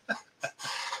name?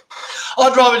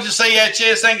 I'd rather just say, yeah,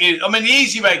 cheers, thank you. I mean, the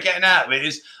easy way of getting out of it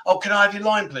is, oh, can I have your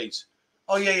line, please?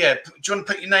 Oh, yeah. Do you want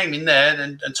to put your name in there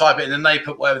and type it, and then they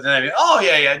put whatever the name is? Oh,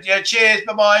 yeah, cheers,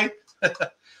 bye-bye.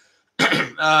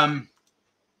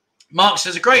 Mark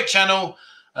says, a great channel,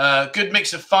 good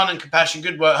mix of fun and compassion,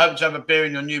 good work. Hoping to have a beer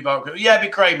in your new bar. Yeah, it'd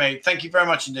be great, mate. Thank you very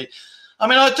much indeed. I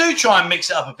mean, I do try and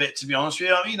mix it up a bit, to be honest with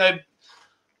you. You know,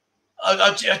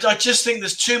 I just think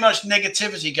there's too much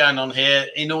negativity going on here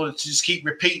in order to just keep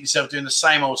repeating yourself doing the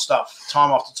same old stuff time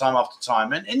after time after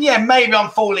time. And yeah, maybe I'm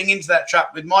falling into that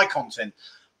trap with my content.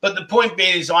 But the point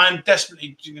being is I am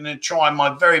desperately going to try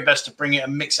my very best to bring it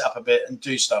and mix it up a bit and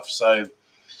do stuff. So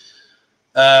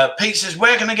Pete says,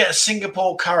 where can I get a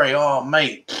Singapore curry? Oh,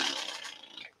 mate.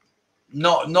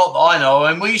 Not that I know.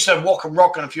 I mean, we used to have Wok and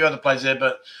Rock and a few other places there,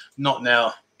 but not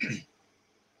now.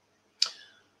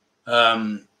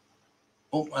 Damn,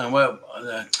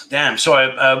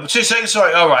 sorry. 2 seconds,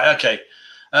 sorry. All right, okay.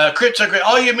 Crypto,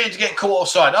 are you meant to get caught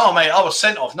offside? Oh, mate, I was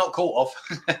sent off, not caught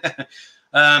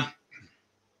off.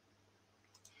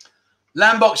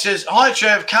 Lambok says, hi,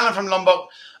 Trev, Callum from Lombok.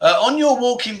 On your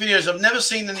walking videos, I've never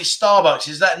seen any Starbucks.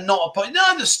 Is that not a point?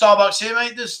 No, there's Starbucks here,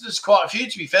 mate. There's quite a few,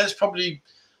 to be fair. There's probably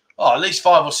at least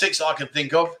 5 or 6 that I can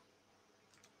think of.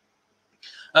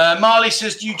 Marley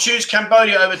says, do you choose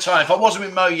Cambodia over Thailand? If I wasn't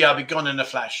with Mo, yeah, I'd be gone in a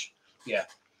flash. Yeah.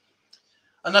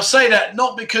 And I say that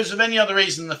not because of any other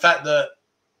reason than the fact that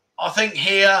I think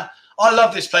here, I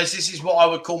love this place. This is what I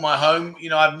would call my home. You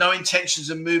know, I have no intentions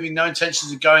of moving, no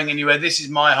intentions of going anywhere. This is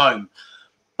my home.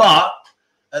 But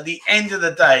at the end of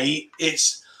the day,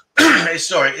 it's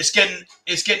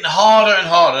getting harder and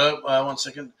harder. One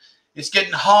second. It's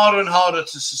getting harder and harder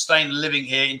to sustain living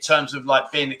here in terms of like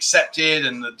being accepted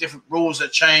and the different rules that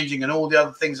are changing and all the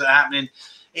other things that are happening.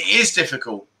 It is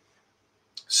difficult.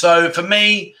 So for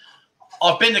me,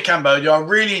 I've been to Cambodia. I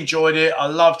really enjoyed it. I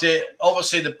loved it.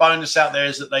 Obviously, the bonus out there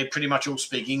is that they pretty much all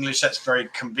speak English. That's very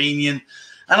convenient.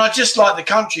 And I just like the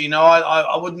country. You know,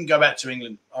 I wouldn't go back to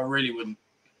England. I really wouldn't.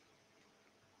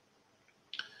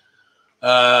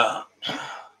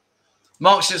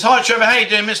 Mark says, hi, Trevor. How you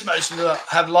doing? Miss most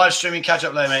have live streaming catch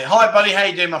up later, mate. Hi, buddy. How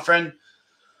you doing, my friend?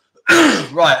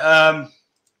 Right.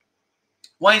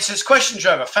 Wayne says, question,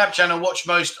 Trevor. Fab channel. Watch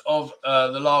most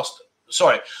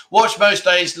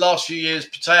days, last few years.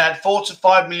 Pattaya had 4 to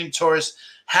 5 million tourists.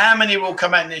 How many will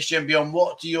come out next year and beyond?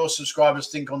 What do your subscribers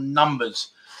think on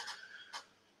numbers?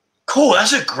 Cool.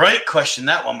 That's a great question,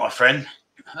 that one, my friend.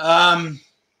 How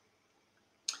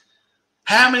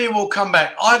many will come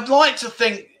back? I'd like to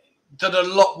think that a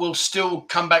lot will still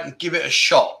come back and give it a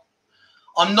shot.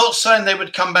 I'm not saying they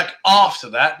would come back after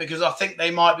that because I think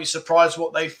they might be surprised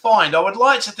what they find. I would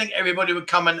like to think everybody would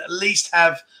come and at least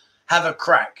have a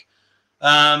crack.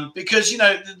 Because, you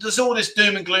know, there's all this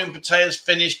doom and gloom, Pattaya's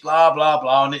finished, blah, blah,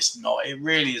 blah, and it's not. It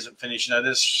really isn't finished. You know,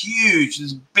 there's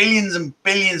billions and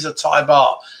billions of Thai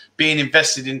baht being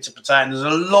invested into Pattaya, and there's a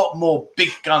lot more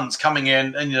big guns coming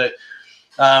in, and, you know,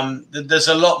 there's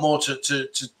a lot more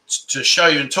to show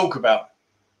you and talk about.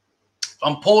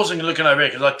 I'm pausing and looking over here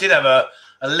because I did have a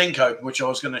link open which I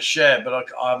was going to share, but I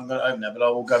haven't got it open there, but I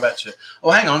will go back to it.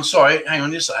 Oh, hang on. Sorry. Hang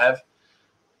on. Yes, I have.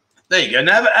 There you go.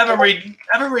 Now have a read.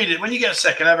 Have a read it. When you get a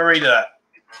second, have a read of that.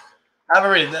 Have a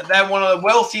read of that. They're one of the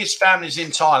wealthiest families in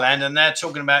Thailand, and they're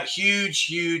talking about huge,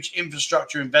 huge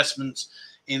infrastructure investments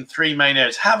in 3 main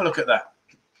areas. Have a look at that.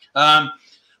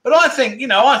 But I think, you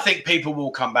know, I think people will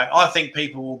come back. I think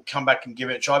people will come back and give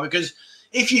it a try, because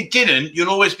if you didn't, you'll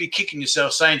always be kicking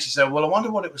yourself, saying to yourself, well, I wonder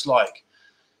what it was like.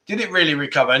 Did it really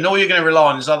recover? And all you're going to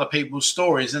rely on is other people's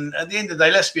stories. And at the end of the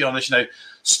day, let's be honest, you know,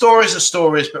 stories are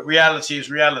stories, but reality is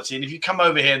reality. And if you come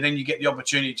over here, then you get the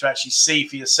opportunity to actually see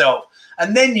for yourself.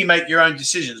 And then you make your own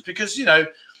decisions, because, you know,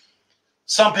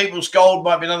 some people's gold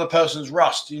might be another person's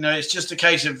rust. You know, it's just a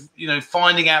case of, you know,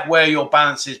 finding out where your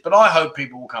balance is. But I hope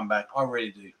people will come back. I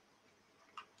really do.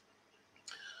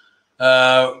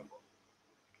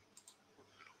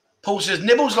 Paul says,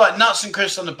 nibbles like nuts and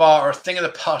crisps on the bar are a thing of the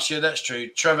past. Yeah, that's true.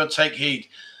 Trevor, take heed.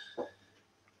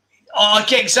 I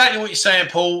get exactly what you're saying,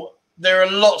 Paul. There are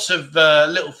lots of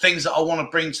little things that I want to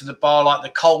bring to the bar, like the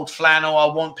cold flannel. I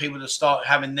want people to start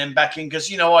having them back in, because,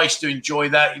 you know, I used to enjoy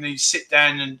that. You know, you sit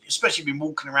down and especially been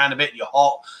walking around a bit, you're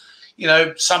hot. You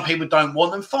know, some people don't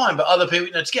want them, fine. But other people,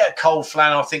 you know, to get a cold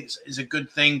flannel, I think is a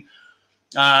good thing.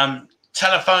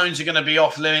 Telephones are going to be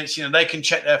off limits. You know, they can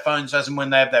check their phones as and when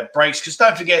they have their breaks, because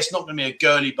don't forget, it's not going to be a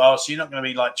girly bar, so you're not going to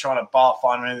be like trying to bar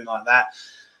find or anything like that.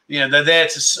 You know, they're there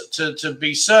to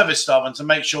be service staff and to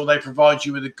make sure they provide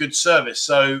you with a good service.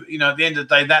 So, you know, at the end of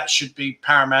the day, that should be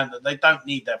paramount, that they don't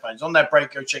need their phones. On their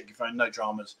break, go check your phone, no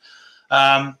dramas.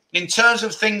 In terms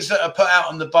of things that are put out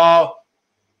on the bar,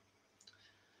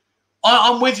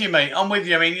 I'm with you, mate. I'm with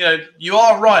you. I mean, you know, you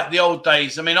are right. The old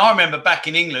days. I mean, I remember back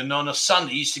in England on a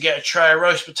Sunday, you used to get a tray of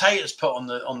roast potatoes put on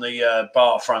the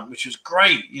bar front, which was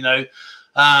great. You know,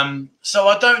 so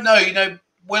I don't know. You know,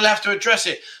 we'll have to address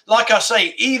it. Like I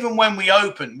say, even when we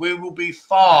open, we will be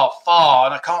far,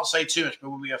 and I can't say too much,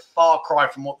 but we'll be a far cry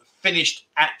from what the finished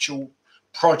actual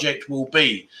project will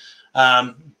be.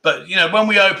 But, you know, when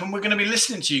we open, we're going to be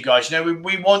listening to you guys. You know,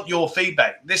 we want your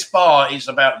feedback. This bar is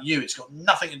about you. It's got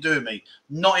nothing to do with me.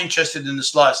 Not interested in the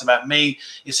slightest about me.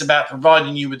 It's about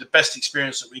providing you with the best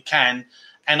experience that we can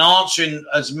and answering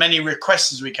as many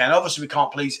requests as we can. Obviously, we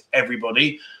can't please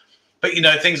everybody. But, you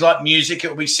know, things like music, it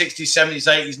will be 60s, 70s,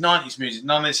 80s, 90s music.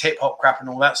 None of this hip-hop crap and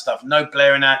all that stuff. No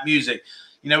blaring out music.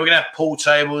 You know, we're going to have pool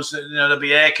tables. You know, there'll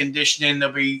be air conditioning.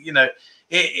 There'll be, you know...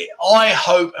 I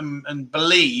hope and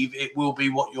believe it will be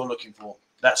what you're looking for.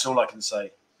 That's all I can say.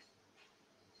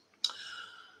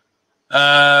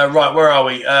 Right, where are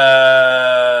we?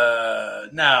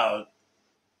 Now,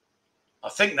 I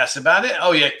think that's about it.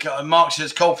 Oh, yeah, Mark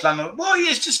says cold flannel. Well,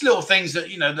 yeah, it's just little things that,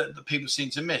 you know, that people seem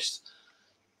to miss.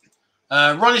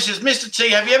 Ronnie says, Mr.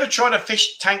 T, have you ever tried a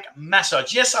fish tank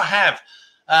massage? Yes, I have.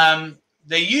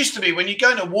 There used to be, when you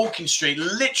go into Walking Street,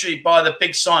 literally by the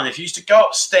big sign, if you used to go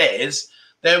upstairs,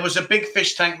 there was a big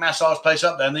fish tank massage place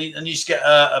up there, and you used to get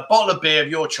a bottle of beer of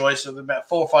your choice, of about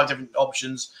 4 or 5 different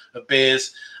options of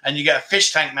beers, and you get a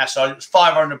fish tank massage. It was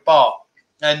 500 baht,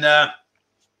 and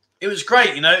it was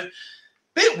great, you know.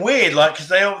 Bit weird, like, because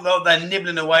they're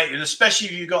nibbling away, and especially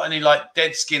if you've got any like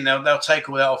dead skin, they'll take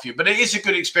all that off you. But it is a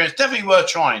good experience. Definitely worth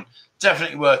trying.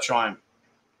 Definitely worth trying.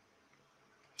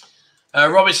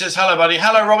 Robbie says, hello, buddy.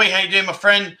 Hello, Robbie. How you doing, my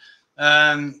friend?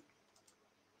 And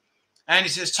he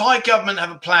says, Thai government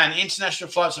have a plan. International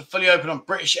flights are fully open on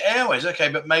British Airways. Okay,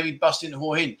 but maybe bust into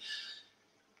Hua Hin.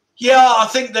 Yeah, I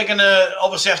think they're going to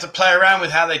obviously have to play around with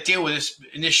how they deal with this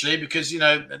initially because, you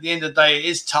know, at the end of the day, it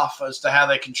is tough as to how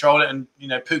they control it. And, you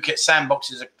know, Phuket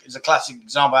Sandbox is a classic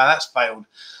example of how that's failed.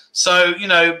 So, you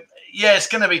know, yeah, it's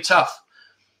going to be tough.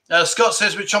 Scott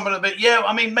says we're chomping a bit. Yeah,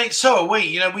 I mean, mate, so are we.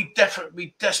 You know, we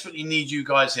desperately need you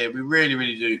guys here. We really,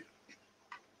 really do.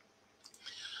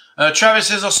 Travis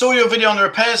says, I saw your video on the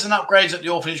repairs and upgrades at the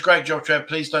orphanage. Great job, Trev.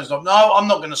 Please don't stop. No, I'm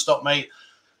not going to stop, mate.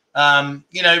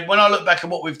 You know, when I look back at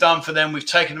what we've done for them, we've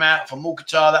taken them out from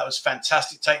Qatar. That was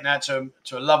fantastic. Taken out to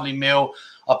a lovely meal.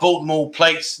 I bought them all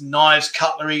plates, knives,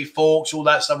 cutlery, forks, all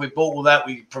that stuff. We bought all that.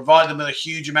 We provide them with a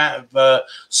huge amount of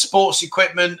sports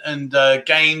equipment and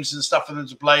games and stuff for them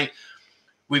to play.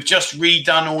 We've just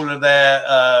redone all of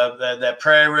their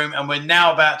prayer room, and we're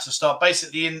now about to start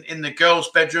basically in the girls'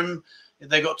 bedroom.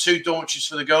 They've got 2 dormitories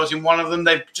for the girls. In one of them,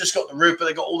 they've just got the roof, but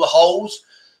they've got all the holes.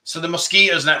 So the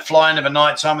mosquitoes and that fly in of a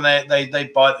night time, and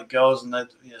they bite the girls, and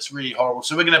it's really horrible.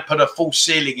 So we're going to put a full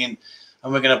ceiling in,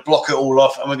 and we're going to block it all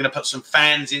off, and we're going to put some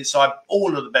fans inside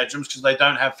all of the bedrooms because they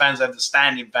don't have fans; they have the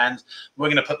standing fans. We're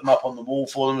going to put them up on the wall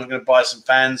for them. We're going to buy some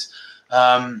fans,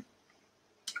 and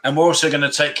we're also going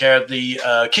to take care of the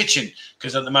kitchen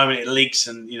because at the moment it leaks,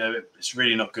 and you know it's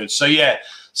really not good. So yeah,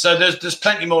 so there's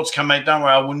plenty more to come, mate. Don't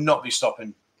worry, I will not be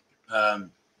stopping.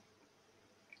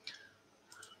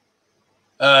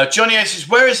 Johnny A says,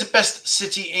 where is the best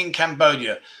city in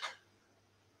Cambodia?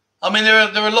 I mean, there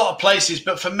are a lot of places,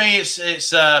 but for me, it's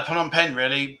Phnom Penh,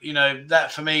 really. You know,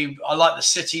 that for me, I like the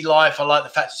city life. I like the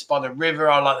fact it's by the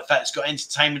river. I like the fact it's got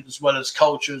entertainment as well as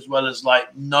culture, as well as like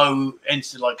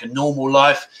like a normal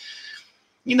life.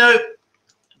 You know,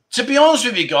 to be honest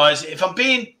with you guys, if I'm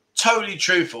being totally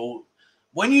truthful,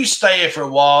 when you stay here for a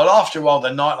while, after a while, the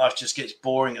nightlife just gets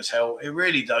boring as hell. It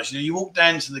really does. You know, you walk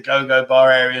down to the go-go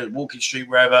bar area, Walking Street,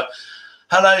 wherever.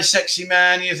 Hello, sexy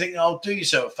man. You think, oh, do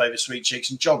yourself a favour, sweet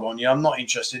cheeks, and jog on. I'm not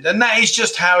interested. And that is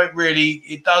just how it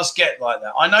does get like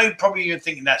that. I know probably you're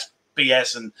thinking that's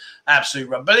BS and absolute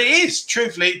rubbish, but it is.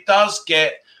 Truthfully, it does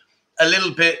get a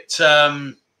little bit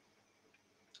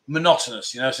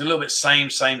monotonous. You know, it's a little bit same.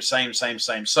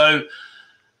 So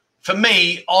for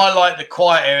me, I like the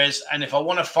quiet areas, and if I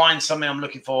want to find something I'm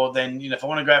looking for, then, you know, if I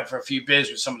want to go out for a few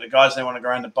beers with some of the guys, they want to go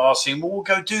around the bar scene, well, we'll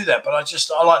go do that. But I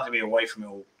like to be away from it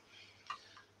all.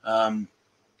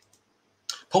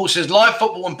 Paul says, live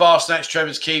football and bar snacks,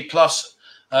 Trevor's key, plus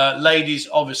ladies,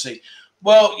 obviously.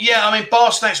 Well, yeah, I mean,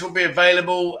 bar snacks will be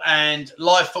available, and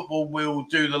live football, we'll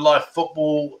do the live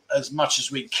football as much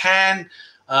as we can.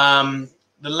 The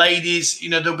ladies, you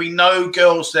know, there'll be no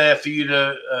girls there for you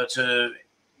to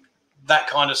that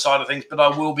kind of side of things, but I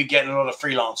will be getting a lot of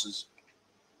freelancers.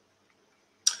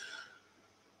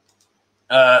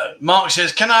 Mark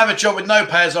says, can I have a job with no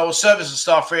payers? I will service the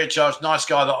staff free of charge. Nice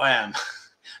guy that I am.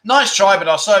 Nice try, but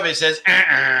our survey says,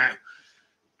 right.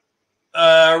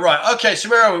 Okay, so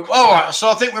where are we? All right, so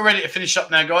I think we're ready to finish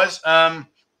up now, guys.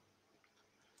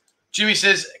 Jimmy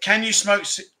says, can you smoke,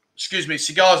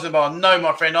 cigars in the bar? No,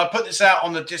 my friend. I put this out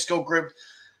on the Discord group,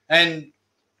 and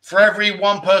for every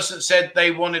one person that said they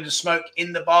wanted to smoke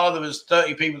in the bar, there was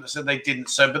 30 people that said they didn't.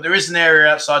 So, but there is an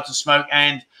area outside to smoke,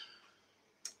 and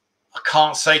I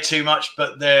can't say too much,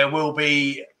 but there will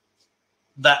be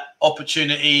that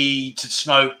opportunity to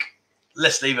smoke.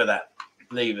 Let's leave it at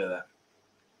that.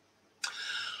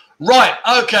 Right,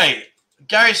 okay.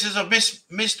 Gary says, I've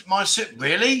missed my sip.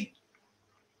 Really?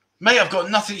 Mate, I've got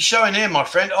nothing showing here, my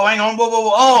friend. Oh, hang on. Whoa.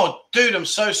 Oh, dude, I'm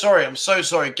so sorry.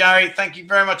 Gary, thank you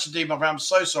very much indeed, my friend. I'm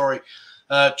so sorry.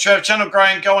 Trev, channel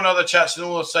growing, go on other chats, and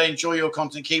all I say, enjoy your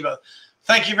content. Keep it.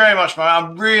 Thank you very much, man.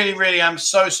 I'm really am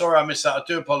so sorry I missed that. I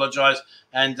do apologize.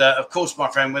 And, of course, my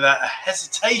friend, without a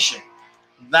hesitation,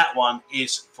 that one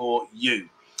is for you.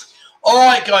 All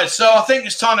right, guys. So I think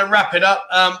it's time to wrap it up.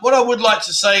 What I would like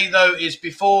to say, though, is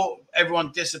before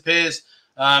everyone disappears,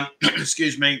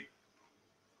 excuse me.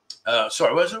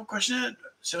 Sorry, where's the question?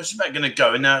 So it's about going to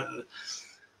go now.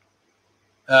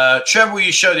 Trevor, will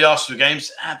you show the Arsenal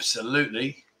games?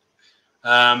 Absolutely.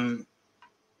 There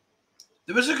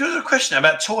was a question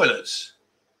about toilets.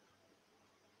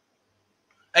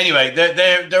 Anyway,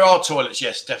 there are toilets.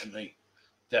 Yes, definitely.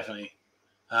 Definitely.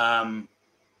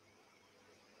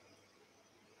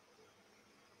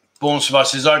 Born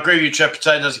Survivors, I agree with you, Trev.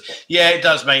 Potatoes. Yeah, it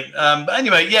does, mate. But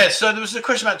anyway, yeah, so there was a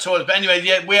question about toilets. But anyway,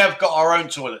 yeah, we have got our own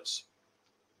toilets.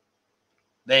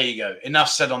 There you go. Enough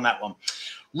said on that one.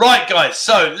 Right, guys.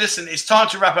 So, listen, it's time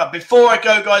to wrap up. Before I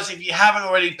go, guys, if you haven't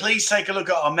already, please take a look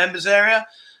at our members area.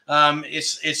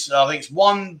 It's I think it's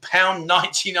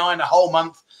 £1.99 a whole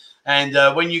month. And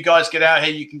when you guys get out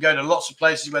here, you can go to lots of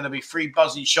places where there'll be free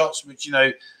buzzing shots, which, you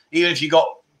know, even if you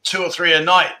got 2 or 3 a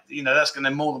night, you know, that's going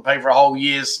to more than pay for a whole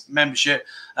year's membership.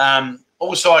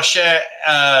 Also, I share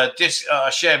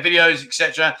videos,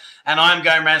 etc. And I'm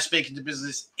going around speaking to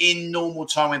business in normal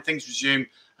time when things resume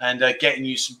and getting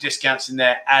you some discounts in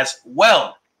there as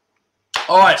well.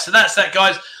 All right, so that's that,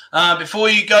 guys. Before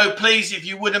you go, please, if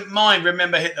you wouldn't mind,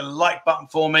 remember, hit the like button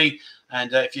for me.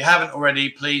 And if you haven't already,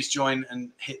 please join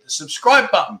and hit the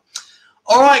subscribe button.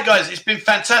 All right, guys, it's been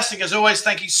fantastic as always.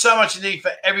 Thank you so much indeed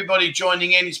for everybody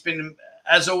joining in. It's been,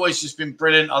 as always, just been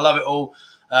brilliant. I love it all.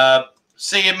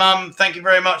 See you, Mum. Thank you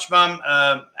very much, Mum.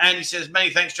 Andy says, many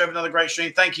thanks, Trevor. Another great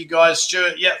stream. Thank you, guys.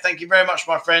 Stuart, yeah, thank you very much,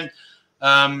 my friend.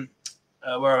 Where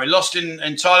are we? Lost in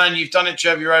Thailand. You've done it,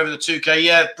 Trevor. You're over the 2K.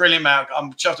 Yeah, brilliant, man.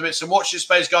 I'm chuffed a bit. So watch this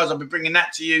space, guys. I'll be bringing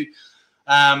that to you.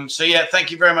 So, yeah, thank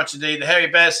you very much indeed. The Hairy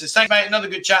Bear says, thanks, mate. Another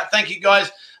good chat. Thank you,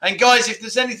 guys. And, guys, if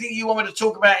there's anything you want me to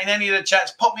talk about in any of the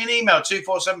chats, pop me an email,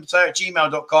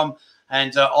 247potato@gmail.com,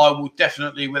 and I will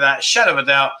definitely, without a shadow of a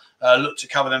doubt, look to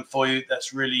cover them for you.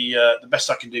 That's really the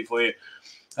best I can do for you.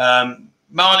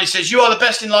 Marley says, you are the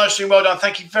best in live stream. Well done.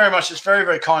 Thank you very much. It's very,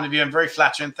 very kind of you and very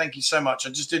flattering. Thank you so much. I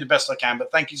just do the best I can,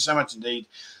 but thank you so much indeed.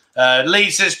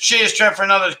 Lee says, cheers, Trev, for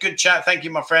another good chat. Thank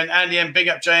you, my friend. Andy M, big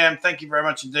up, JM. Thank you very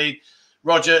much indeed.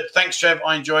 Roger, thanks, Trev.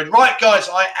 I enjoyed. Right, guys,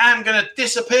 I am going to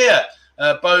disappear.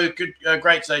 Bo, good,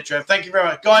 great today, Trev. Thank you very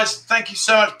much. Guys, thank you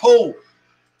so much.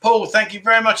 Paul, thank you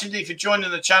very much indeed for joining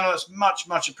the channel. That's much,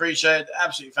 much appreciated.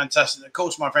 Absolutely fantastic. Of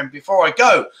course, my friend, before I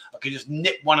go, I could just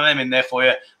nip one of them in there for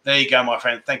you. There you go, my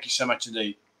friend. Thank you so much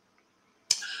indeed.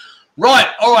 Right.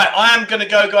 All right. I am going to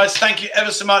go, guys. Thank you ever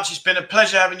so much. It's been a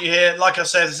pleasure having you here. Like I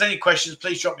said, if there's any questions,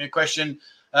 please drop me a question.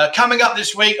 Coming up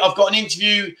this week, I've got an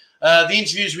interview. The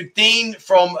interviews with Dean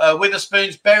from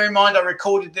Witherspoons. Bear in mind, I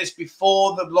recorded this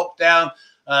before the lockdown.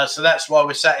 So that's why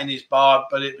we're sat in his bar,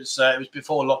 but it was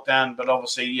before lockdown. But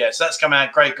obviously, yes, that's coming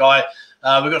out. Great guy.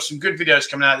 We've got some good videos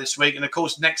coming out this week. And, of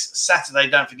course, next Saturday,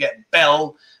 don't forget,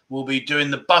 Belle will be doing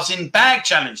the Buzzing Bag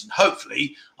Challenge. And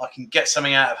hopefully I can get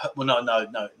something out of her. Well, no.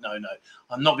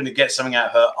 I'm not going to get something out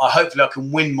of her. Hopefully I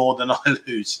can win more than I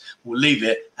lose. We'll leave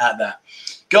it at that.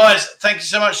 Guys, thank you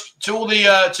so much to all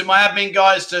the to my admin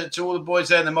guys, to all the boys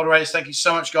there and the moderators. Thank you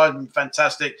so much, guys. Been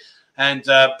fantastic and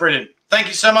brilliant. Thank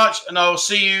you so much, and I will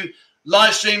see you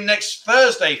live stream next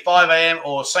Thursday, 5 a.m.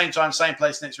 or same time, same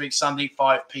place next week, Sunday,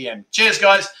 5 p.m. Cheers,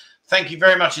 guys. Thank you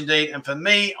very much indeed. And for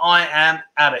me, I am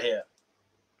out of here.